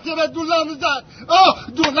 بابا دست به دولم زد.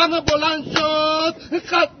 دولم بلند شد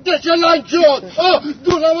خدش لنگ شد.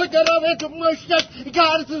 دولم گرامه تو مشتش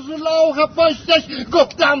گرد زلوه پشتش.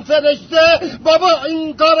 گفتم فرشته بابا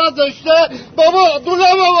این کارا داشته. بابا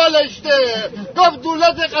دولم ولشته. گفت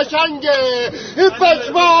دولت قشنگه این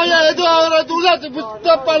پشمای داره دولت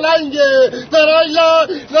بسته پلنگه. درای لا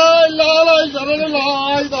لا لا لا لا.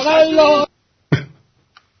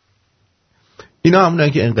 اینا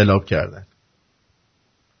همونایی که انقلاب کردن.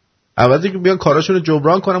 عوضی که بیان کاراشون رو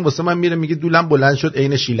جبران کنن واسه من میره میگه دولم بلند شد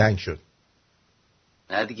عین شیلنگ شد.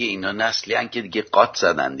 نه دیگه اینا نسلی هن که دیگه قات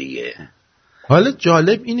زدن دیگه. حالا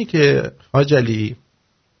جالب اینه که حاج علی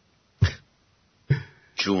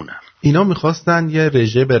جونم اینا میخواستن یه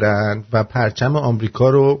رژه برن و پرچم آمریکا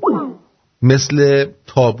رو مثل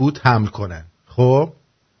تابوت حمل کنن. خب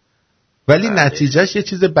ولی نتیجهش یه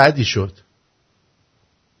چیز بدی شد.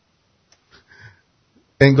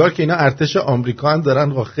 انگار که اینا ارتش آمریکا هم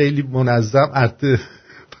دارن و خیلی منظم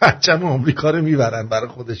پرچم آمریکا رو میبرن برای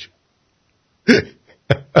خودشون.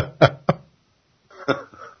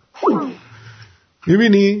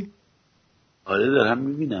 میبینی؟ آره دارم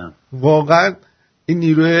میبینم. واقعا این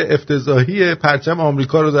نیروی افتضاحی پرچم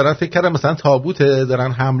آمریکا رو دارن، فکر کردم مثلا تابوته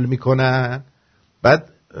دارن حمل میکنن، بعد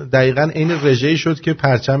دقیقاً این رژه‌ای شد که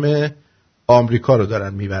پرچم آمریکا رو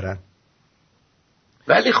دارن میبرن.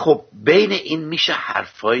 ولی خب بین این میشه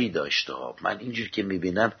حرفایی داشته ها. من اینجور که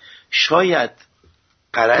میبینم شاید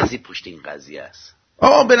غرضی پشت این قضیه است.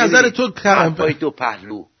 به نظر تو حرفای دو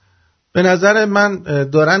پهلو. به نظر من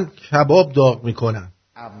دارن کباب داغ میکنن.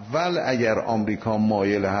 اول اگر آمریکا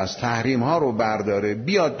مایل هست تحریم ها رو برداره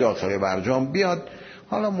بیاد داخل برجام بیاد،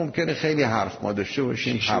 حالا ممکنه خیلی حرف ما داشته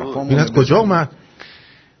باشیم حرفامون این از کجا اومد؟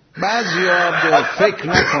 بعضیا فکر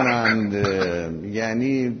نکنند،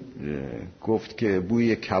 یعنی گفت که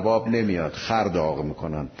بوی کباب نمیاد خر داغ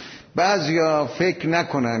میکنن. بعضیا فکر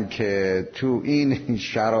نکنن که تو این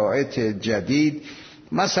شرایط جدید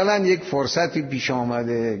مثلا یک فرصتی پیش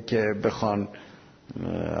آمده که بخوان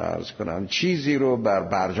عرض کنم چیزی رو بر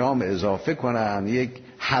برجام اضافه کنن، یک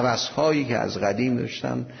هوس‌هایی که از قدیم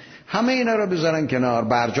داشتن، همه اینا رو بذارن کنار.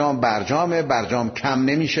 برجام کم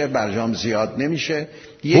نمیشه، برجام زیاد نمیشه،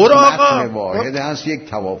 یک متن واحد هست، یک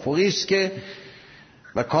توافقی است که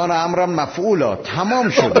و کان امرا مفعولا، تمام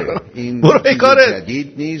شده. این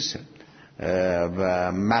جدید نیست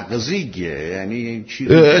و مغزیه، یعنی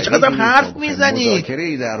چیزی چقدر حرف میزنی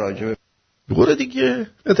مذاکره‌ای در راجع برو دیگه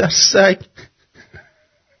در سگ.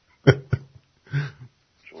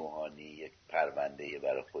 روحانی یک پرونده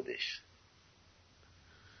برای خودش،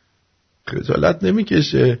 خجالت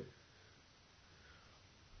نمیکشه.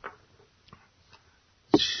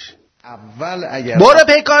 اول اگر برو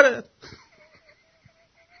پیکارت.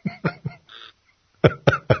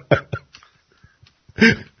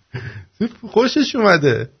 خوشش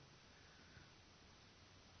اومده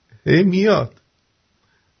هی میاد.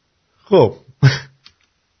 خب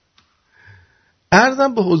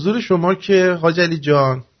عرضم به حضور شما که حاج علی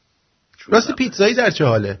جان راستی پیتزایی در چه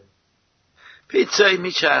حاله؟ پیتزایی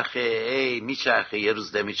میچرخه، یه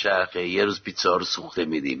روز نمیچرخه، یه روز پیتزا رو سوخته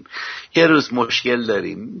میدیم، یه روز مشکل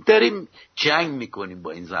داریم جنگ میکنیم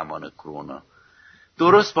با این زمان کرونا.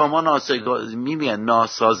 درست با ما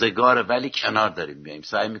ناسازگاره ولی کنار داریم میایم،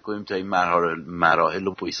 سعی میکنیم تا این مراحل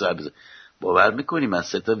رو پشت سر بذاریم. باور میکنیم من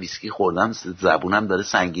 3 تا ویسکی خوردم زبونم داره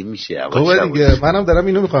سنگین میشه. خب دیگه منم دارم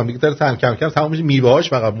اینو میخوام دیگه، داره کم کم تمام میشه، میوه‌هاش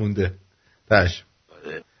فقط مونده تاش.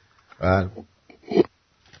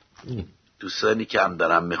 دوستانی که هم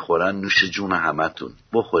دارن میخورن نوش جون همتون،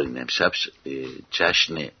 بخورین. امشب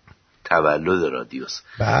جشن تولد رادیوست.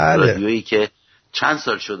 بله. رادیویی که چند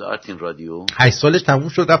سال شده آرتین رادیو؟ 8 سالش تموم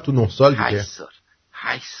شد، رفت تو 9 سال دیگه.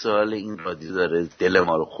 8 سال این رادیو داره دل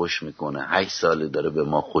ما رو خوش میکنه. 8 سال داره به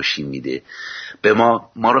ما خوشی میده، به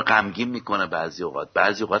ما رو غمگین میکنه. بعضی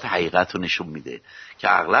اوقات حقیقت رو نشون میده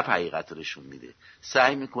که اغلب حقیقت رو نشون میده.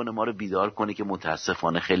 سعی میکنه ما رو بیدار کنه که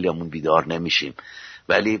متاسفانه خیلیامون بیدار نمیشیم.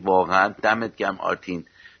 ولی واقعا دمت گرم آرتین.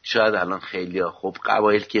 شاید الان خیلیا خب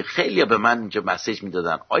قبایل که خیلیا به من اینجا مسیج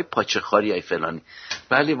میدادن آی پاچه خاری آی فلانی،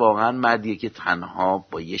 ولی واقعا مردیه که تنها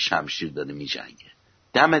با یه شمشیر داره میجنگه.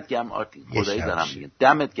 دمت گرم آرتین، خدایی دارم میگم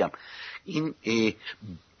دمت گرم. این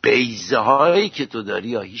بیزه هایی که تو داری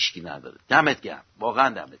یا هیچکی نداره. دمت گرم، واقعا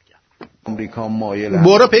دمت گرم. امریکا مایل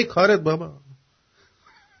برو پی کارت بابا.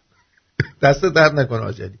 دست درد نکن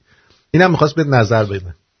آجلی. اینم میخواست به نظر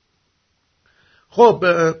بده. خب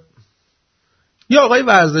یه آقای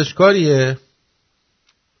ورزشکاریه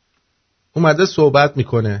اومده صحبت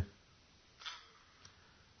میکنه،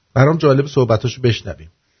 برام جالب صحبتاشو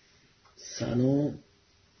بشنویم. سلام،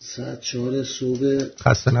 ساعت 4 صبح،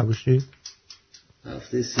 خسته نباشی.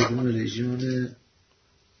 هفته 3 رژیمانه،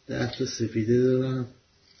 10 تا سفیده دارم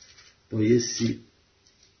با یه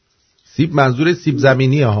سیب منظور سیب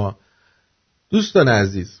زمینی ها. دوستان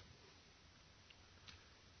عزیز،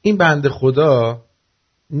 این بنده خدا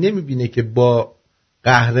نمیبینه که با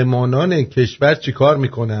قهرمانان کشور چی کار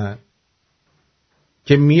میکنن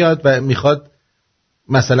که میاد و میخواد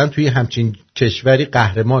مثلا توی همچین کشوری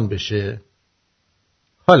قهرمان بشه.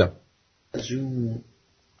 حالا جون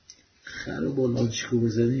خرو با لانچیکو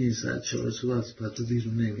بزنی ساعت 4 صبح از پتو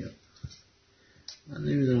بیرون نمیاد. من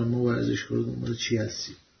نمیدونم ما ورزشکارا دنبال چی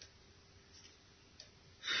هستیم.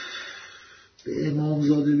 به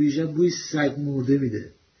امامزاده ویژه بوی سگ مرده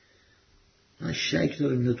میده. من شک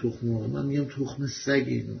دارم اینا تخم مرغ. من میگم تخم سگ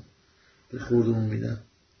اینو به خوردمون میدن.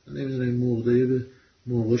 من نمیدونم این مرغداری به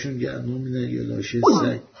مرغاشون گندم میدن یا لاشه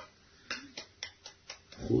سگ.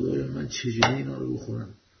 خدایا من چجوری اینا رو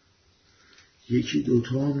بخورم؟ 1-2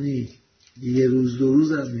 تا هم نی، یه روز 2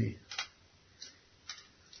 روز هم نی.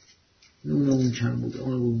 نونمون کم بود،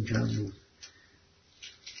 آنمون کم بود،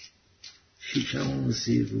 شیکمون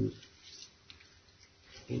سیر بود.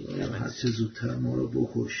 خدایا هر چه زودتر ما رو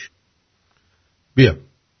بکش. بیا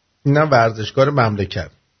اینم ورزشکار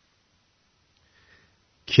مملکت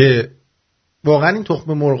که واقعا این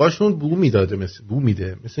تخم مرغاشون بو میداده،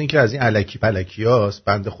 مثل اینکه از این الکی پلکی هاست.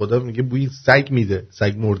 بنده خدا میگه بوی سگ میده،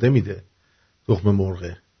 سگ مرده میده تخم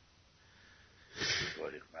مرغه.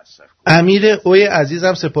 امیر اوی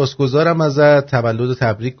عزیزم سپاسگزارم ازت، تولد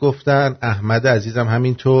تبریک گفتن. احمد عزیزم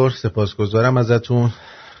همینطور سپاسگزارم ازتون.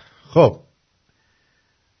 خب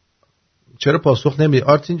چرا پاسخ نمیدی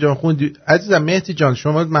آرتین جان؟ خوندی عزیزم. مهدی جان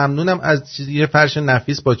شما ممنونم از یه فرش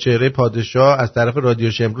نفیس با چهره پادشاه از طرف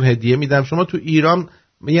رادیو شمرون هدیه میدم. شما تو ایران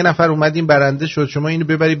یه نفر اومدین برنده شد، شما اینو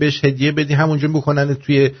ببری بهش هدیه بدی همونجا بکنن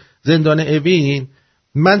توی زندان اوین.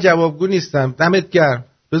 من جوابگو نیستم. دمت گرم.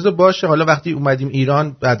 بذار باشه، حالا وقتی اومدیم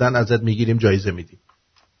ایران بعداً ازت میگیریم جایزه میدیم.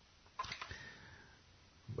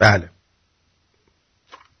 بله.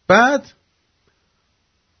 بعد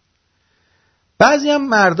بعضی هم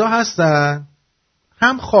مردا هستن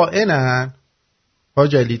هم خائنن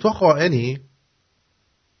حاجلی تو خائنی؟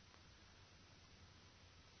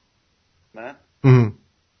 من؟ نه.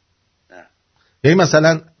 یعنی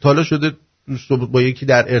مثلا تا شده دوست با یکی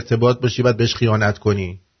در ارتباط باشی بعد بهش خیانت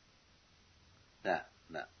کنی؟ نه.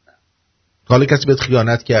 حالا کسی بهت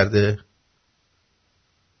خیانت کرده؟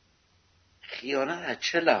 خیانت از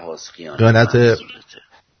چه لحاظ خیانت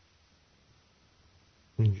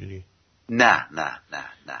اینجوری؟ نه.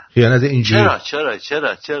 خیانت اینجوری؟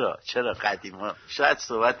 چرا قدیما شاید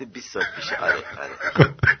صحبت 20 سال پیش. آره.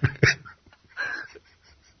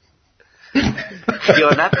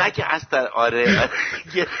 خیانت نه که از آره.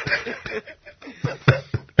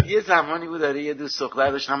 یه زمانی بود داره یه دوست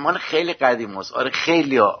دختر داشتم مال خیلی قدیم است. آره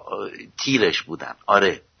خیلی تیرش بودن.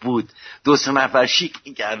 آره بود 2-3 نفر شیک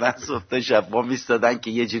می‌کردن صبح تا شب با میستادن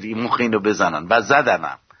که یه جوری مخ اینو بزنن و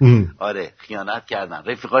زدنم. آره خیانت کردن.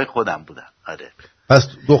 رفیقای خودم بودن. آره. پس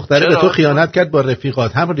دختره به تو خیانت کرد با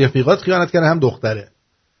رفیقات، هم رفیقات خیانت کردن هم دختره.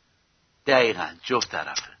 دقیقاً جفت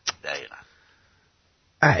طرفه. دقیقاً.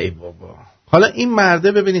 ای بابا. حالا این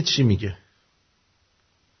مرده ببینید چی میگه.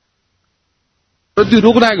 تو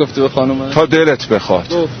دروغ نگفتی به خانومه؟ تا دلت بخواد.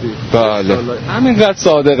 گفتی. بله. همینقدر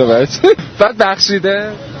صادقه بچه. بعد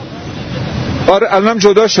بخشیده؟ آره الانم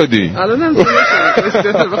جدا شدی. الانم جدا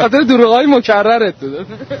شدی. به خاطر دروغای مکررت بود.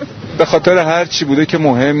 به خاطر هر چی بوده که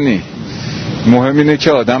مهم نی. مهم اینه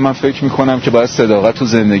که آدم، من فکر میکنم که باید صداقت تو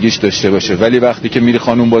زندگیش داشته باشه، ولی وقتی که میری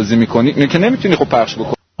خانوم بازی میکنی اینو که نمیتونی خب پخش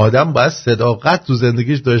بکنی. آدم باید صداقت تو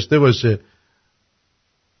زندگیش داشته باشه،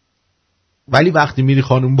 ولی وقتی میری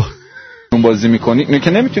خانوم بازی میکنی اینو که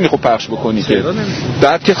نمیتونی خب پخش بکنی که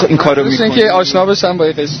بعد که این کارو میکنی که آشنا بشن با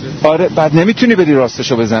قشر. آره بعد نمیتونی بری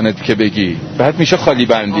راستشو بزنه که بگی، بعد میشه خالی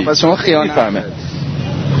بندی. پس شما خیانت میفهمه.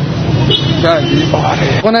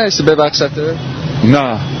 آره خونهش ببخشته؟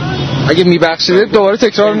 نه اگه میبخشیده دوباره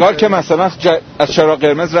تکرار میکنه که مثلا از چراغ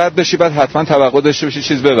قرمز رد بشی بعد حتما توقع داشته باشی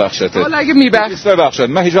چیز ببخشته. حالا اگه ببخشید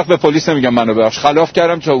من هیچ وقت به پلیس نمیگم منو ببخش، خلاف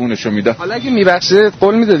کردم جوونشو میدم. حالا اگه میبخشیده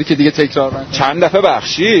قول میدادی که دیگه تکرار نکنی؟ چند دفعه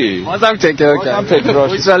بخشی بازم تکرار کردم.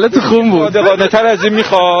 ان تو خون بود. صادقانه تر از این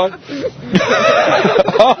میخواد.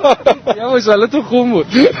 یا ان تو خون بود.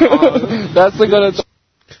 دست کارت.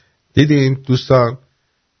 دیدین دوستان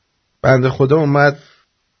بنده خدا اومد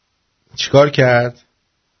چیکار کرد؟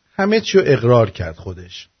 همه چی رو اقرار کرد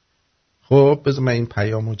خودش. خب بذار من این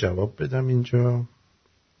پیامو جواب بدم اینجا.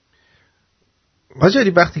 حاجری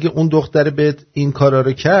وقتی که اون دختر بهت این کارا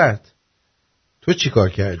رو کرد تو چیکار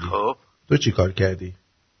کردی؟ خب تو چیکار کردی؟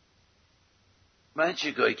 من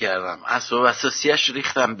چیکار کردم؟ اسباب اساسیش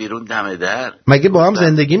ریختم بیرون دم در. مگه با هم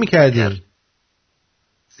زندگی میکردیم؟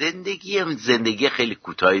 زندگی خیلی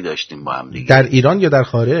کوتاهی داشتیم با هم دیگه. در ایران یا در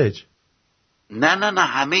خارج؟ نه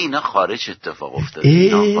همه اینا خارج اتفاق افتاد.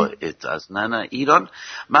 نه ایران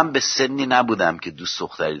من به سنی نبودم که دوست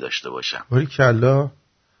دختری داشته باشم. باریکلا.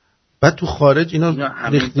 بعد تو خارج اینا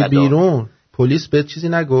ریختی بیرون، پلیس بهت چیزی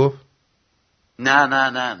نگفت؟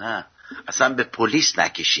 نه اصلا به پلیس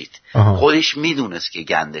نکشید. خودش میدونست که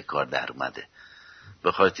گنده کار در اومده،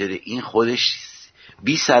 به خاطر این خودش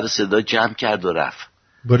بی سر صدا جمع کرد و رفت.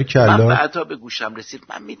 باریکلا. من بعدا به گوشم رسید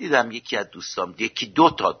من میدیدم یکی از دوستام یکی دو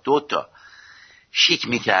تا شیک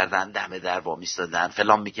میکردن، دم در وا میستادن،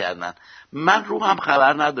 فلان میکردن، من رو هم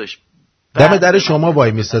خبر نداشت. دم در شما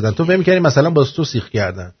وای میستادن، تو فکر می‌کردی مثلا باز تو سیخ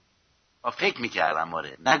کردن؟ فکر میکردم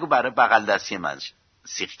آره، نگو برای بغل دستی من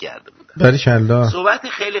سیخ کرده بودن. باریکلا. صحبت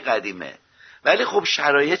خیلی قدیمه، ولی خب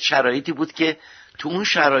شرایطی بود که تو اون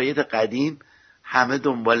شرایط قدیم همه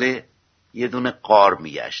دنبال یه دونه قار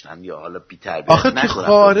میگشتن یا حالا بی تربیت. آخه تو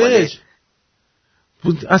خارج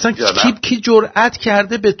اصلا کی جرأت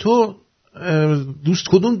کرده به تو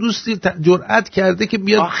کدوم دوستی جرأت کرده که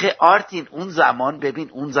بیاد؟ آخه آرتین اون زمان ببین،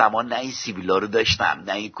 اون زمان نه این سیبیلا رو داشتم،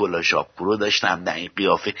 نه این کلاشاپو رو داشتم، نه این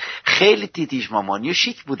قیافه، خیلی تیتیش مامانی و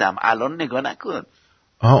شیک بودم. الان نگاه نکن.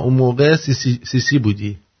 اون موقع سی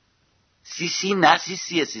بودی؟ سی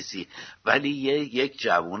ولی یک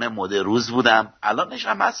جوون مدروز بودم. الانش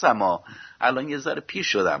هم هستم الان یه ذره پیر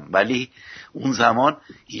شدم، ولی اون زمان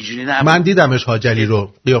اینجوری نبود. من دیدمش حاجلی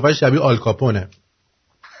رو، قیافش شبیه آلکاپونه.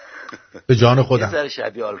 به جان خودم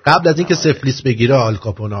قبل از اینکه سفلیس بگیره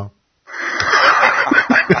آلکاپونا.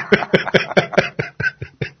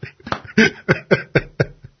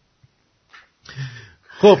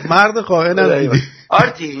 خب مرد خائنم دیدی.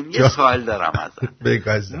 آرتین یه سوال دارم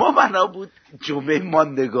ازت. ما بنا بود جمعه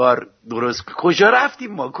ماندگار درست کجا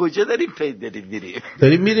رفتیم؟ ما کجا داریم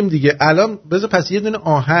داریم میریم دیگه. الان بذار پس یه دونه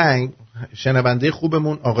آهنگ شنونده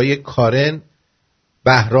خوبمون آقای کارن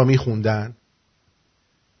بهرامی خوندن،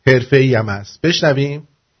 حرفه‌ای هم هست، بشنویم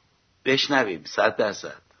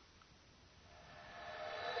 100%.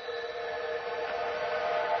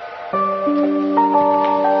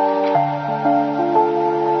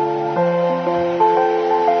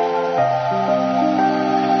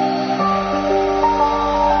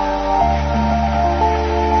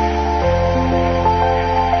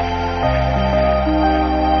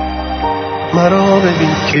 مرا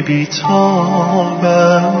ببین که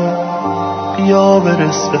بیتابم، بیا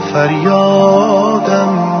برس به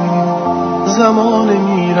فریادم. زمان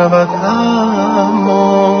می رود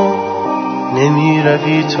اما نمی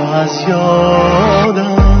روی تو از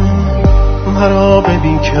یادم. مرا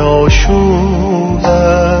ببین که آشودم،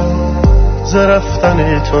 ز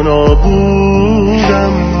رفتن تو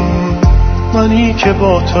نابودم. منی که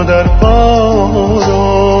با تو در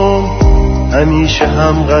باران همیشه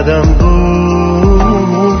هم قدم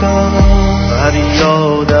بودم.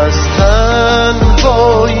 فریاد از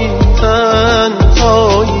تنهایی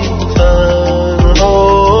تنهایی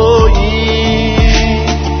تنهایی،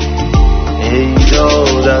 ای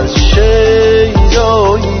یاد از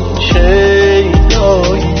شیدایی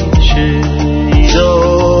شیدایی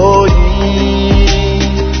شیدایی.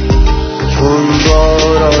 چون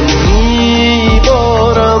باران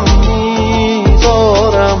میبارم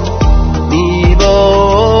میبارم میبارم،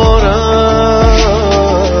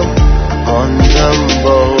 آندم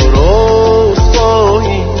با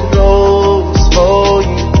رسوایی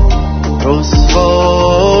رسوایی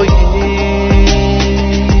رسوایی.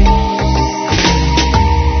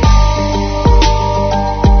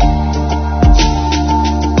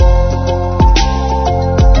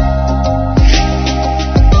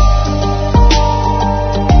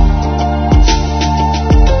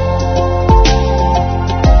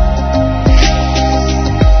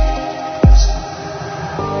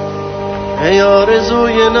 ای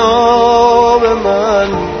آرزوی ناب من،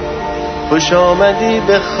 خوش آمدی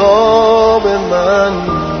به خواب من.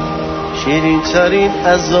 شیرین ترین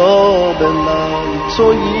عذاب من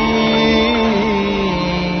تویی،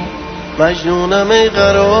 مجنونم ای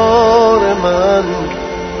قرار من.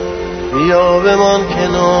 بیا بمان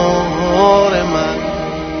کنار من،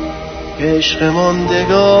 که عشق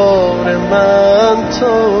ماندگار من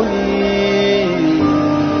تویی.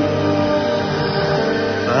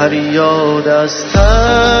 فریاد از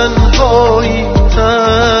تنهایی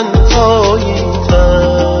تنهایی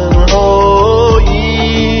تنهایی،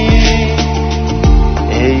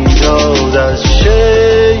 ای یاد از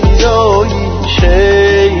شیدایی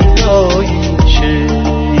شیدایی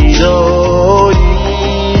شیدایی.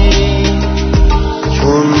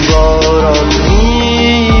 چون باران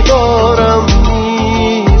میبارم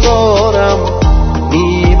میبارم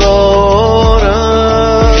میبارم،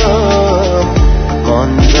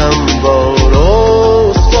 ماندم با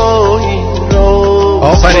رسوایی رسوایی.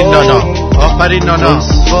 آفرین نانا، آفرین نانا.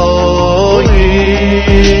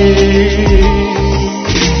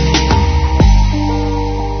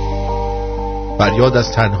 فریاد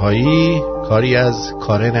از تنهایی، کاری از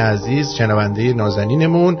کارن عزیز، شنونده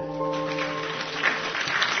نازنینمون.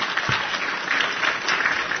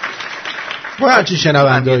 ما هرچی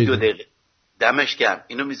شنونده دمش گرم.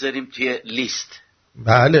 اینو میذاریم توی لیست.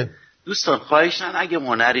 بله دوستان خواهشاً اگه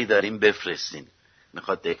هنری داریم بفرستین،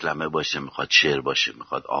 میخواد دکلمه باشه، میخواد شعر باشه،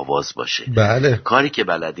 میخواد آواز باشه، بله کاری که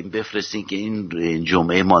بلدیم بفرستین که این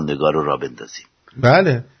جمعه ماندگار رو را بندازیم.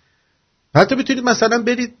 بله حتی بتونید مثلا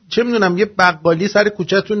برید چه میدونم یه بقالی سر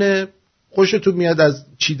کوچه‌تونه، خوشتون میاد از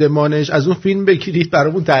چیدمانش، از اون فیلم بگیرید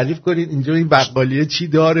برامون تعریف کنید اینجا این بقالیه چی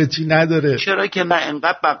داره چی نداره. چرا که نه،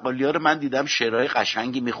 انقدر بقالیا رو من دیدم شعرهای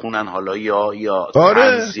قشنگی میخونن، حالا یا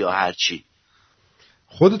طنز یا هر چی.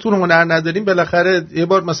 خودتون هنر ندارین بالاخره یه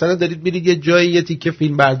بار مثلا دارید میرید یه جایی یه تیکه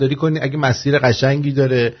فیلم برداری کنید، اگه مسیر قشنگی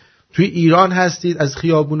داره. توی ایران هستید، از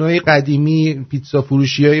خیابونای قدیمی پیتزا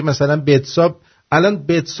فروشیای مثلا بتسا، الان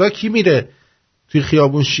بتسا کی میره توی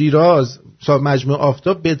خیابون شیراز مجموعه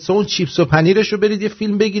آفتاب، بتسا اون چیپس و پنیرشو برید یه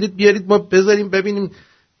فیلم بگیرید بیارید ما بذاریم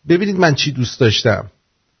ببینید من چی دوست داشتم.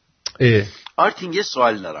 آرتین یه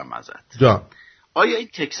سوال دارم ازت. جان آیا این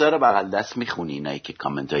تکسا رو بغل دست میخونی؟ اینایی که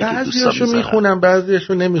کامنت هایی که دوستا میذارن. بعضیاشو میخونم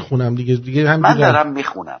بعضیاشو نمیخونم دیگه هم من دارم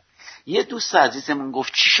میخونم. یه دوست عزیزمون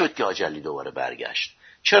گفت چی شد که حاجلی دوباره برگشت؟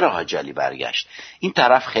 چرا حاجلی برگشت؟ این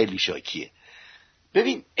طرف خیلی شاکیه.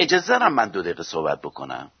 ببین اجازه دارم من 2 دقیقه صحبت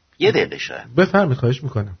بکنم؟ 1 دقیقه شاید. بفرمایید خواهش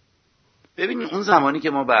میکنم. ببین اون زمانی که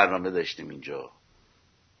ما برنامه داشتیم اینجا،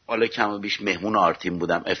 حالا کم و بیش مهمون آرتین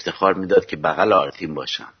بودم، افتخار میداد که بغل آرتین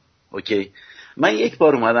باشم. اوکی؟ من یک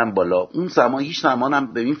بار اومدم بالا، اون زمان هیچ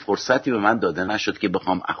زمانم ببین فرصتی به من داده نشد که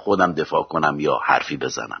بخوام خودم دفاع کنم یا حرفی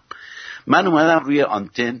بزنم. من اومدم روی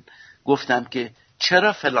آنتن گفتم که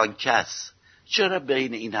چرا فلان کس، چرا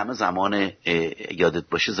بین این همه زمان یادت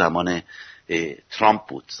باشه زمان ترامپ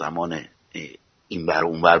بود، زمان این ور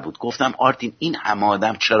اون ور بود، گفتم آرتین این همه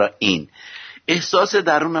آدم چرا این احساس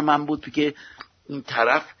درون من بود که این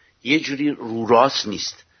طرف یه جوری رو راست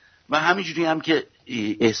نیست و همینجوری هم که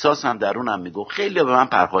احساس هم درونم میگفت. خیلی به من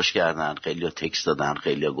پرخاش کردن، خیلی تکست دادن،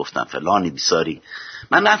 خیلی گفتن فلانی بیساری.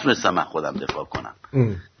 من نتونستم من خودم دفاع کنم.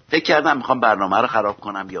 فکر کردم میخوام برنامه رو خراب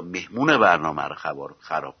کنم یا مهمون برنامه رو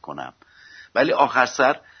خراب کنم، ولی آخر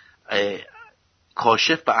سر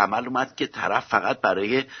کاشف به عمل اومد که طرف فقط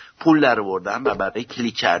برای پول درآوردن و برای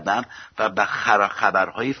کلیک کردن و به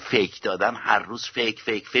خبرهای فیک دادن، هر روز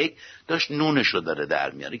فیک داشت نونشو داره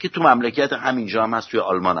در میاره، که تو مملکت همینجا هم هست، توی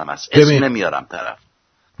آلمان هم هست، اسم نمیارم طرف.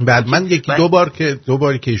 بعد من دو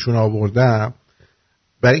بار که ایشون آوردم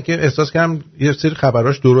برای اینکه احساس کردم یه سری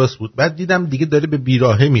خبراش درست بود، بعد دیدم دیگه داره به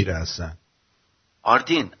بیراهه میره اصلا.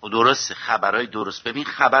 آرتین درسته، خبرهای درست. ببین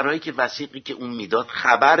خبرهایی که وثیقی که اون میداد،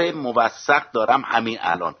 خبر موثق دارم همین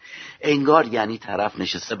الان، انگار یعنی طرف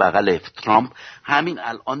نشسته بغل ترامپ همین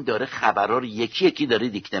الان داره خبرها رو یکی یکی داره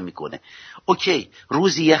دیکته میکنه. اوکی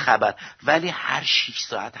روزی یه خبر، ولی هر 6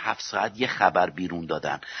 ساعت 7 ساعت یه خبر بیرون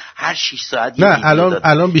دادن، هر 6 ساعت یه نه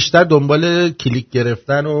الان بیشتر دنبال کلیک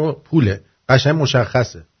گرفتن و پوله، قشنگ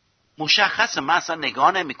مشخصه. من اصلا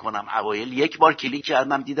نگاه نمی کنم. اوایل یک بار کلیک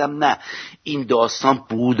کردم دیدم نه این داستان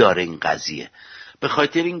بو داره این قضیه، به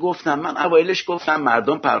خاطر این گفتم. من اوایلش گفتم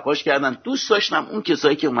مردم پرخاش کردن، دوست داشتم اون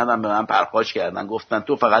کسایی که اومدن به من پرخاش کردن گفتن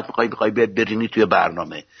تو فقط میخوای برینی توی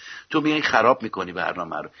برنامه، تو میای خراب میکنی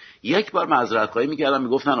برنامه رو. یک بار معذرت خواهی میکردم،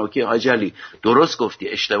 میگفتن اوکی حاج علی درست گفتی،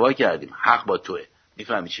 اشتباه کردیم، حق با توئه.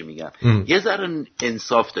 میفهمی چی میگم؟ یه ذره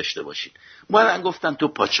انصاف داشته باشین. من گفتن تو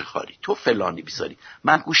پاچه خاری، تو فلانی بیساری،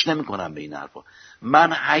 من گوش نمیکنم به این حرفا.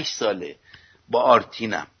 من 8 ساله با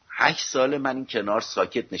آرتینم، 8 ساله من این کنار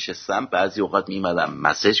ساکت نشستم، بعضی اوقات میمدم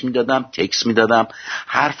مسیج میدادم، تکس میدادم،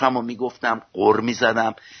 حرفمو میگفتم، قر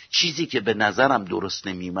میزدم، چیزی که به نظرم درست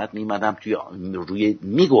نمیومد میمدم توی روی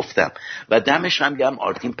میگفتم و دمش هم گرم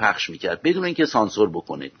آرتین پخش میکرد بدون اینکه سانسور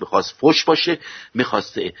بکنه. میخواست فحش باشه،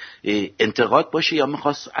 میخواست انتقاد باشه، یا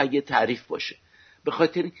میخواست اگه تعریف باشه. به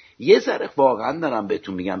خاطر یه ذره واقعا دارم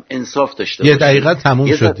بهتون میگم انصاف داشته باشید. یه دقیقه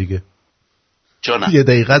تموم شد دیگه. جانم یه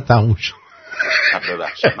دقیقه تموم شد.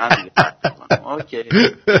 ببخشید من دیگه قطع میکنم. اوکی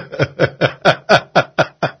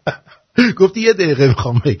گفتی یه دقیقه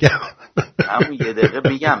میخوام بگم. همون یه دقیقه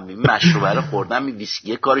میگم مشروبه رو خوردم،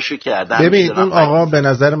 ویسکی کارشو کردم. ببین اون آقا به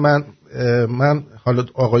نظر من حالا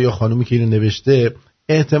آقا یا خانومی که اینو نوشته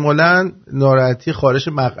احتمالاً ناراحتی خارش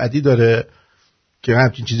مقعدی داره که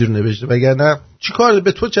همچین چیزی رو نوشته، وگرنه چی کار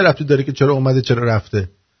به تو چه ربطی داره که چرا اومده چرا رفته؟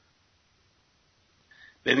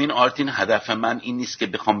 ببین آرتین، هدف من این نیست که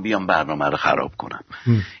بخوام بیام برنامه رو خراب کنم.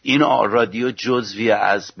 این رادیو جزوی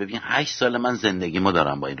از، ببین 8 سال من زندگیمو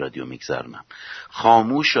دارم با این رادیو میگذرونم،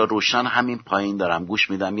 خاموش یا روشن همین پایین دارم گوش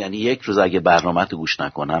میدم. یعنی یک روز اگه برنامه رو گوش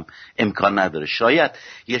نکنم امکان نداره، شاید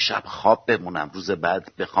یه شب خواب بمونم، روز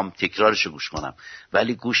بعد بخوام تکرارش گوش کنم،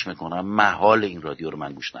 ولی گوش میکنم. محال این رادیو رو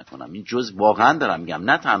من گوش نکنم. این جزء واقعا دارم میگم،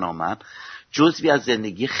 نه تنها من، جزوی از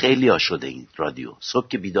زندگی خیلی ها شده این رادیو. صبح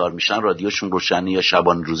که بیدار میشن رادیوشون روشنه یا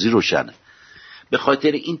شبان روزی روشنه. به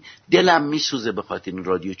خاطر این دلم میسوزه به خاطر این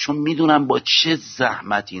رادیو، چون میدونم با چه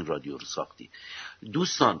زحمت این رادیو رو ساختی.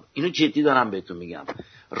 دوستان اینو جدی دارم بهتون میگم،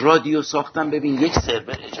 رادیو ساختن، ببین یک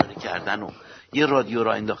سرور اجاره کردن و یه رادیو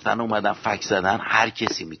را انداختن و اومدن فکس زدن هر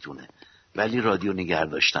کسی میتونه، ولی رادیو نگه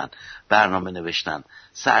داشتن، برنامه نوشتن،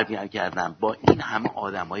 سرگرم کردن با این همه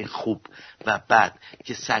آدمای خوب و بد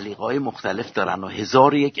که سلیقه‌های مختلف دارن و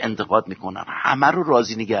 1001 انتقاد میکنن، همه رو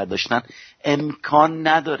راضی نگه داشتن، امکان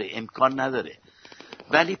نداره.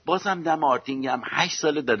 ولی بازم دم آرتینگم 8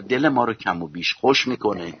 ساله داره دل ما رو کم و بیش خوش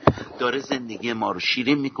میکنه، داره زندگی ما رو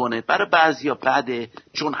شیرین میکنه. برای بعضیا بده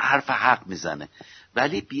چون حرف حق میزنه،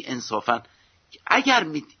 ولی بی انصافا اگر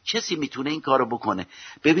کسی میتونه این کارو بکنه.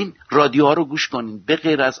 ببین رادیوها رو گوش کنین، به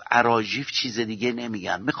غیر از اراجیف چیز دیگه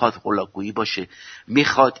نمیگن. میخواد خلاقویی باشه،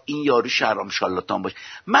 میخواد این یارو شهرام شالاتان باشه.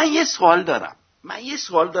 من یه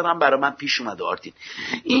سوال دارم برای من پیش اومده آرتین.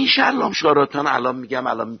 این شهرام شالاتان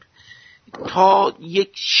الان تا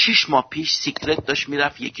 6 ماه پیش سیکرت داشت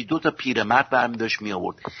میرفت 1-2 تا پیرمرد برمی داشت می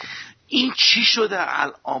آورد. این چی شده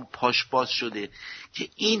الان پاش باز شده که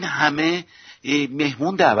این همه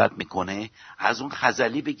مهمون دعوت میکنه، از اون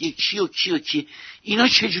خزلی بگه کی اینا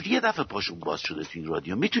چجوری یه دفعه پاشون باز شده تو این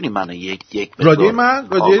رادیو؟ میتونی منو یک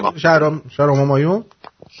رادیو شهرام همایون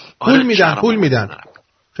پول میدن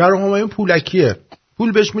شهرام همایون پولکیه،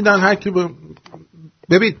 پول بهش میدن هر کی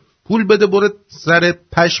ببین پول بده برو سر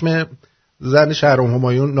پشم زن شهرام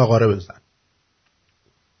همایون ناقاره بزن.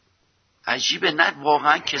 عجیبه نه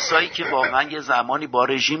واقعا، کسایی که واقعا یه زمانی با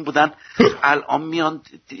رژیم بودن الان میان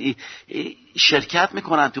شرکت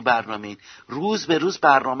میکنن تو برنامه. روز به روز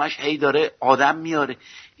برنامهش هی داره آدم میاره.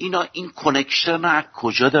 این کنکشن از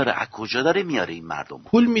کجا داره میاره این مردم؟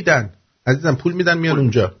 پول میدن عزیزم، پول میدن میان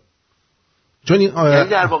اونجا. چون این یعنی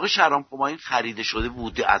در واقع شهرام همایون خریده شده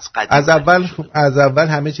بوده از قدیم، از اول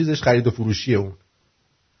همه چیزش خرید و فروشیه اون.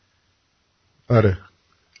 آره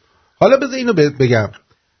حالا بذار اینو بگم،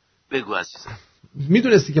 بگو عزیزم.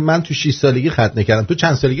 میدونستی که من تو 6 سالگی ختنه کردم؟ تو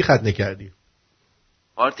چند سالگی ختنه کردی؟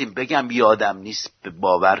 آرتین بگم یادم نیست،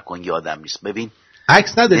 باور کن یادم نیست. ببین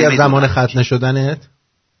عکس نداری از زمان ختنه شدنت؟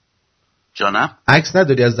 جانم؟ عکس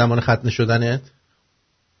نداری از زمان ختنه شدنت؟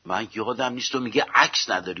 من یادم نیست. تو میگه عکس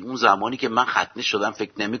نداری. اون زمانی که من ختنه شدم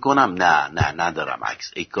فکر نمی کنم. نه ندارم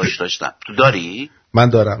عکس. ای کاش داشتم. تو داری؟ من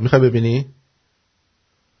دارم. میخوای ببینی؟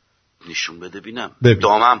 نشون بده ببینم. ببین.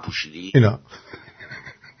 دامن پوشیدی؟ اینا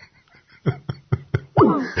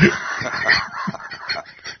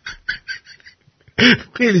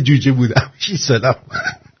خیلی جوجه بودم 6 سالم.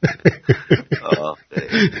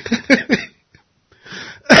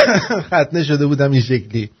 ختنه شده بودم این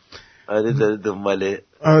شکلی. آره داره دنباله.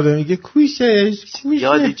 آره میگه کوشش.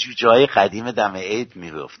 یاد جوجه‌های قدیم دم عید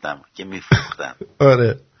میگفتم که میفروختم.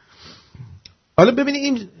 آره. حالا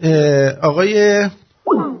ببینید این آقای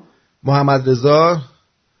محمد رضا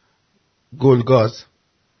گلگاز،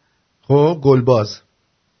 خب گلباز،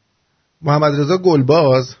 محمد رضا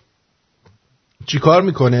گلباز چی کار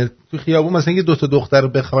میکنه تو خیابون؟ مثلا یه 2 تا دختر رو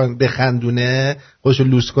بخندونه، خوشو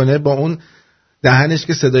لوس کنه با اون دهنش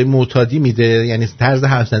که صدای معتادی میده، یعنی طرز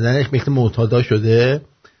حرف زدنش مثل معتادا شده.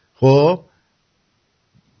 خب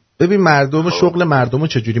ببین مردم، شغل مردم رو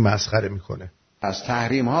چجوری مسخره میکنه. از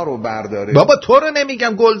تحریم ها رو برداره. بابا تو رو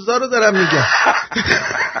نمیگم، گلزار رو دارم میگم.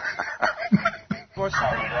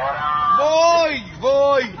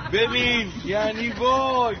 وای ببین، یعنی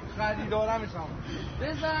وای خریدارم میشم.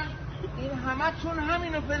 بزن این همه تون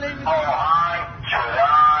همینو پلی میکنم. آهنگ،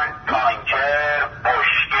 چلن، پانکر،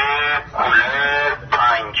 بشکه، کولر،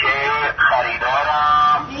 پنکه،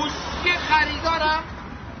 خریدارم. بشکه خریدارم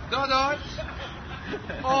داداش.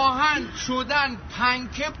 آهن شدن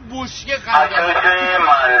پنکه بشکه خریدارم.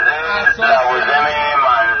 اساس منزل، لوازم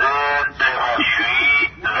منزل، لباسشویی،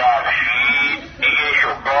 ظرفشویی، دیگه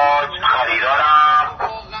شوکات خریدارم.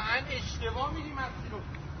 واقعا اشتباه میری مسیر رو.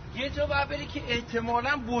 یه جا باید بری که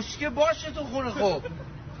احتمالاً بشکه باشه تو خونه. خب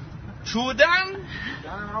شدن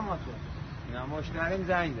جانم هم تو اینا مشتریم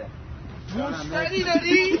زنگ زد. مشتری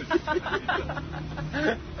داری؟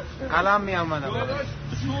 الان میام منم.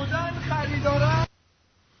 شدن خریدارم.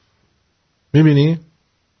 میبینی؟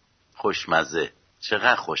 خوشمزه.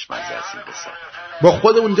 چقدر خوشمزه است این بسر. با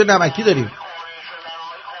خود اونجا نمکی داریم.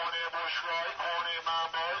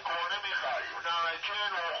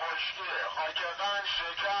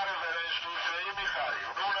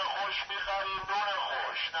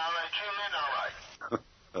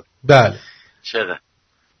 بله. چقدر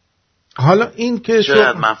حالا این که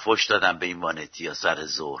چقدر من فوش دادم به این وانتی یا سر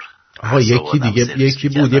زور. آها یکی دیگه، یکی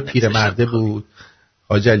بود، یه پیرمرده بود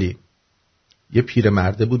حاجلی، یه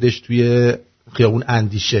پیرمرده بودش توی خیابون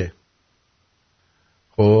اندیشه.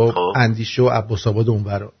 خب اندیشه و عباس آباد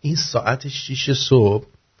اونورا. این ساعت 6 صبح،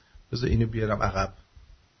 بذار اینو بیارم عقب،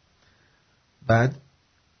 بعد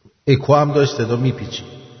اکو هم داشت، صدا میپیچی،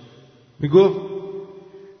 میگفت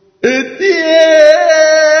ادیه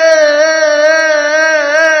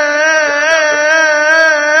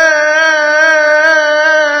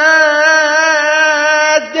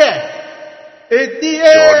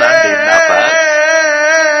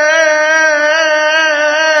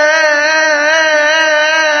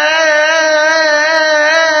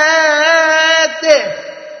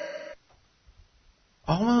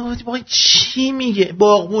چی میگه؟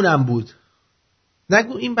 باغمونم بود.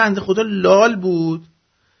 نگو این بنده خدا لال بود،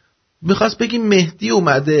 میخواست بگی مهدی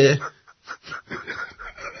اومده.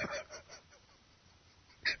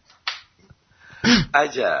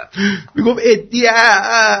 عجب. میگم ادی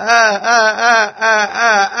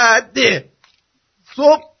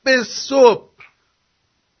صبح به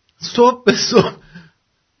صبح.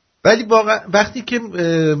 ولی واقعا وقتی که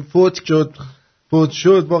فوت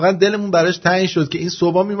شد واقعا دلمون براش تنگ شد که این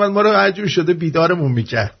صبح میومد ما رو هر جور شده بیدارمون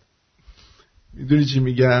میکرد. میدونی چی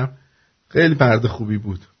میگم؟ خیلی مرد خوبی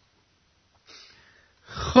بود.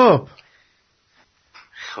 خب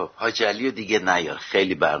حاج علی دیگه نیار،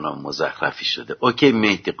 خیلی برنامه مزخرفی شده. اوکی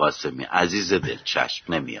مهدی قاسمی عزیز دل،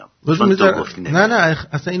 چشم نمیام. چون تو گفتی نمیام. نه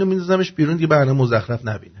اصلا اینو میذارمش بیرون دیگه، برنامه مزخرف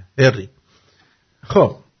نبینه. هری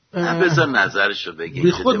خب بذار نظرشو بگی.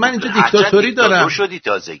 بی خود من اینجا دیکتاتوری دارم. دیکتاتور شدی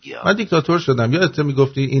تازگی ها. من دیکتاتور شدم. یادت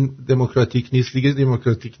میگفتی این دموکراتیک نیست، دیگه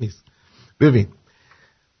دموکراتیک نیست. ببین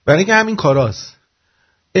برای اینکه همین کاراست.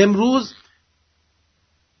 امروز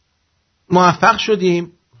موفق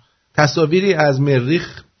شدیم تصاویری از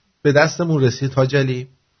مریخ به دستمون رسید حاج علی،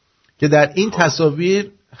 که در این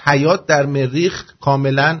تصاویر حیات در مریخ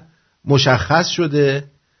کاملا مشخص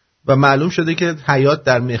شده و معلوم شده که حیات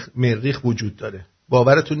در مریخ وجود داره.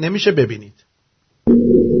 باورتون نمیشه ببینید.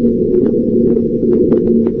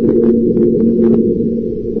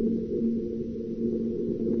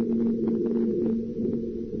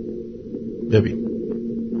 ببین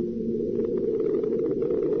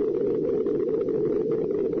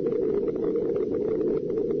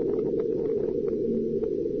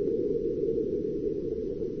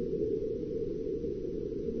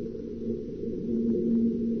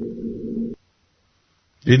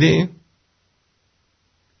دیدی؟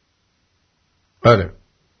 آره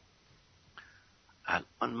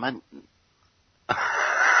الان من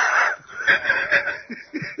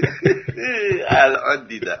الان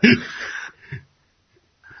دیدم.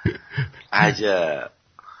 عجب.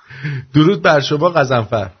 درود بر شما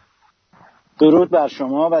قزنفر. درود بر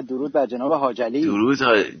شما و درود بر جناب حاجلی.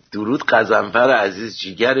 درود قزنفر عزیز،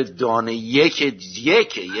 جیگر دانه یک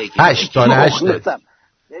 8 دانه 8.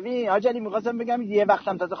 ببین حاجلی می‌خواستم بگم یه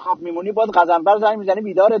وقتم تازه خواب میمونی باز قزنفر زنگ میزنه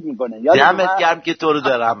بیدارت میکنه. دمت گرم که تو رو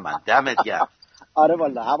دارم من. دمت گرم. آره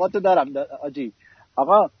والله هوا تو دارم آجی.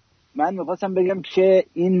 آقا من می‌خواستم بگم که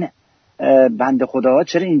این بنده خداها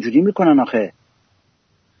چرا اینجوری میکنن آخه؟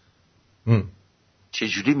 چه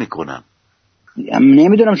جوری میکنن؟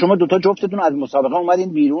 نمیدونم. شما دوتا جفتتون از مسابقه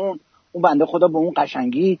اومدین بیرون، اون بنده خدا به اون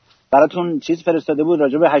قشنگی براتون چیز فرستاده بود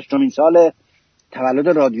راجع به 8مین سال تولد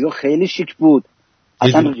رادیو، خیلی شیک بود.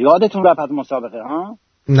 اصلا یادتون رفت از مسابقه ها؟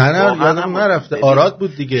 نه یادم نرفته. آراد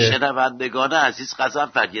بود دیگه. شنوندگان عزیز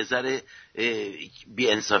قزنفر یه ذره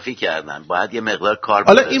بی انصافی کردن، باید یه مقدار کار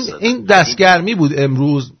بکنن. حالا این دستگرمی بود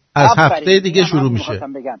امروز، از هفته دیگه شروع میشه.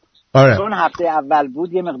 آره. چون هفته اول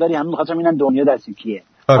بود یه مقداری هم می‌خواستم اینم دنیا دستی کیه.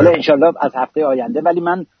 حالا انشالله از هفته آینده. ولی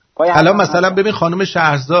من حالا مثلا ببین خانم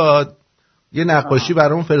شهرزاد یه نقاشی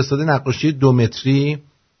برامون فرستاده، نقاشی 2 متری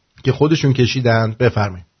که خودشون کشیدن.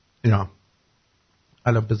 بفرمایید اینا.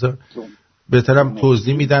 الان بذار بهترم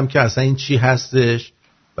توضیح میدم که اصلا این چی هستش.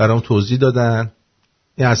 برام توضیح دادن.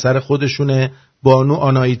 این اثر خودشونه. بانو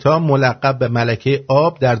آنایتا ملقب به ملکه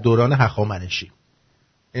آب در دوران هخامنشی.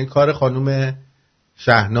 این کار خانم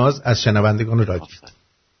شهناز از شنوندگان رادیو.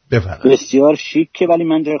 بفرمایید. بسیار شیکه، ولی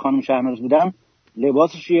من جای خانم شهناز بودم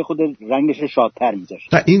لباسش یه خود رنگش شادتر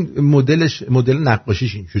میذاشت. این مدل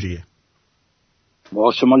نقاشیش اینجوریه.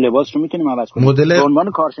 با شما لباس رو میتونیم عوض کنیم. به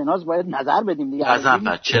عنوان کارشناس باید نظر بدیم دیگه.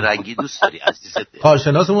 قزنفر چه رنگی دوست داری عزیزت؟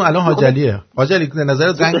 کارشناسمون الان حاجلیه. حاجلی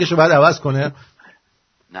نظرت رنگش رو باید عوض کنه؟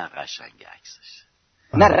 نه قشنگ عکسش.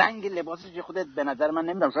 نه رنگ لباسش خودت به نظر من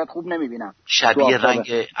نمیدونم، شاید خوب نمیبینم. شبیه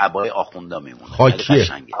رنگ عبای آخوندا میمونه. خاکیه.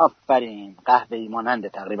 آفرین. قهوه‌ای ماننده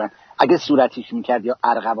تقریبا. اگه صورتیش میکرد یا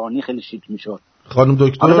ارغوانی خیلی شیک میشد. خانم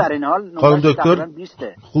دکتر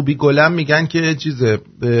خوبی گلم میگن که چیزه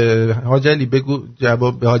حاجلی بگو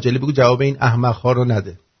جواب این احمق ها رو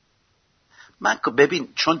نده. من ببین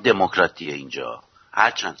چون دموکراتیه اینجا،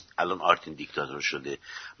 هرچند الان آرتین دیکتاتور شده،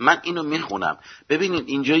 من اینو میخونم. ببینید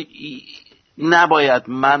اینجا نباید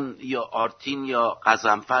من یا آرتین یا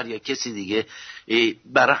قزنفر یا کسی دیگه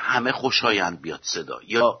برای همه خوشایند بیاد صدا،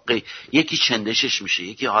 یا یکی چندشش میشه،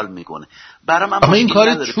 یکی حال میکنه. برای من اما این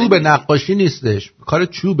کار چوبه، نقاشی نیستش، کار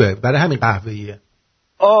چوبه، برای همین قهوه‌ایه.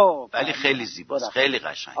 ولی خیلی زیباست، خیلی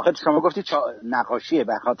قشنگ. آخه شما گفتی نقاشیه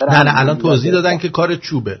به خاطر نه الان توضیح دادن که کار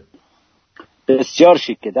چوبه. بسیار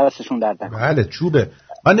شیکه، دستشون درد نکنه. بله چوبه.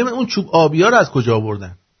 من نمیدونم اون چوب آبیا رو از کجا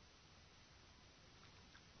آوردن.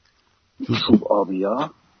 چوب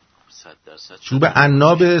آبیا؟ چوب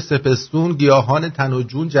عناب، سپستون، گیاهان تن و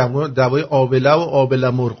جون، دوای آبله و آبله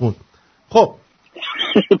مرغون. خب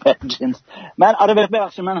من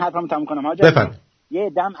ببخشید من حرفمو تموم کنم حاجی. بفرمایید. یه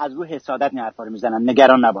دم از روی حسادت این حرفا رو میزنن،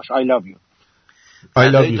 نگران نباش. I love you.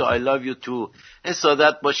 I love you too.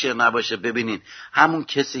 حسادت باشه نباشه، ببینین همون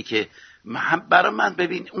کسی که برای من،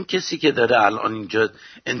 ببین اون کسی که داره الان اینجا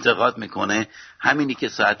انتقاد میکنه، همینی که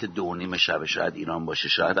ساعت 2:30 شب شاید ایران باشه،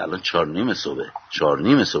 شاید الان 4:30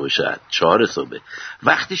 صبح، شاید 4 صبح،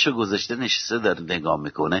 وقتیشو گذاشته نشسته داره نگاه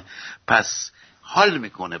میکنه، پس حال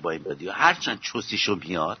میکنه با این رادیو. هرچند چوسیشو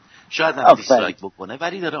میاد شاید هم دیسلایک بکنه،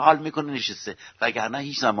 ولی داره حال میکنه نشسته، وگرنه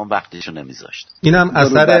هیچ زمان وقتیشو نمیذاشت. اینم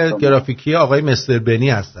اثر گرافیکی آقای مستر بنی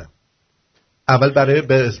هستن. اول برای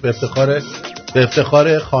به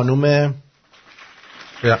افتخار خانوم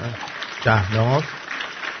شهناز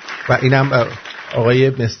و اینم آقای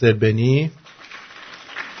مستر بنی.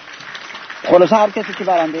 خلاصه هر کسی که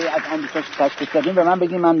برنده از آمریکا تشخیص دادیم به من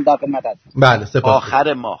بگیم، من در خدمت هستم. بله سپاس.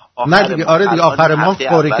 آخر ماه آره دیگه آخر ماه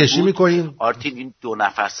قرعه کشی می‌کنیم. آرتین این 2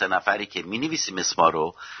 نفر 3 نفری که می‌نویسیم اسما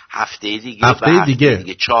رو هفته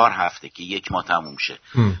دیگه 4 هفته که 1 ماه تموم شه،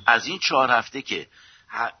 از این 4 هفته که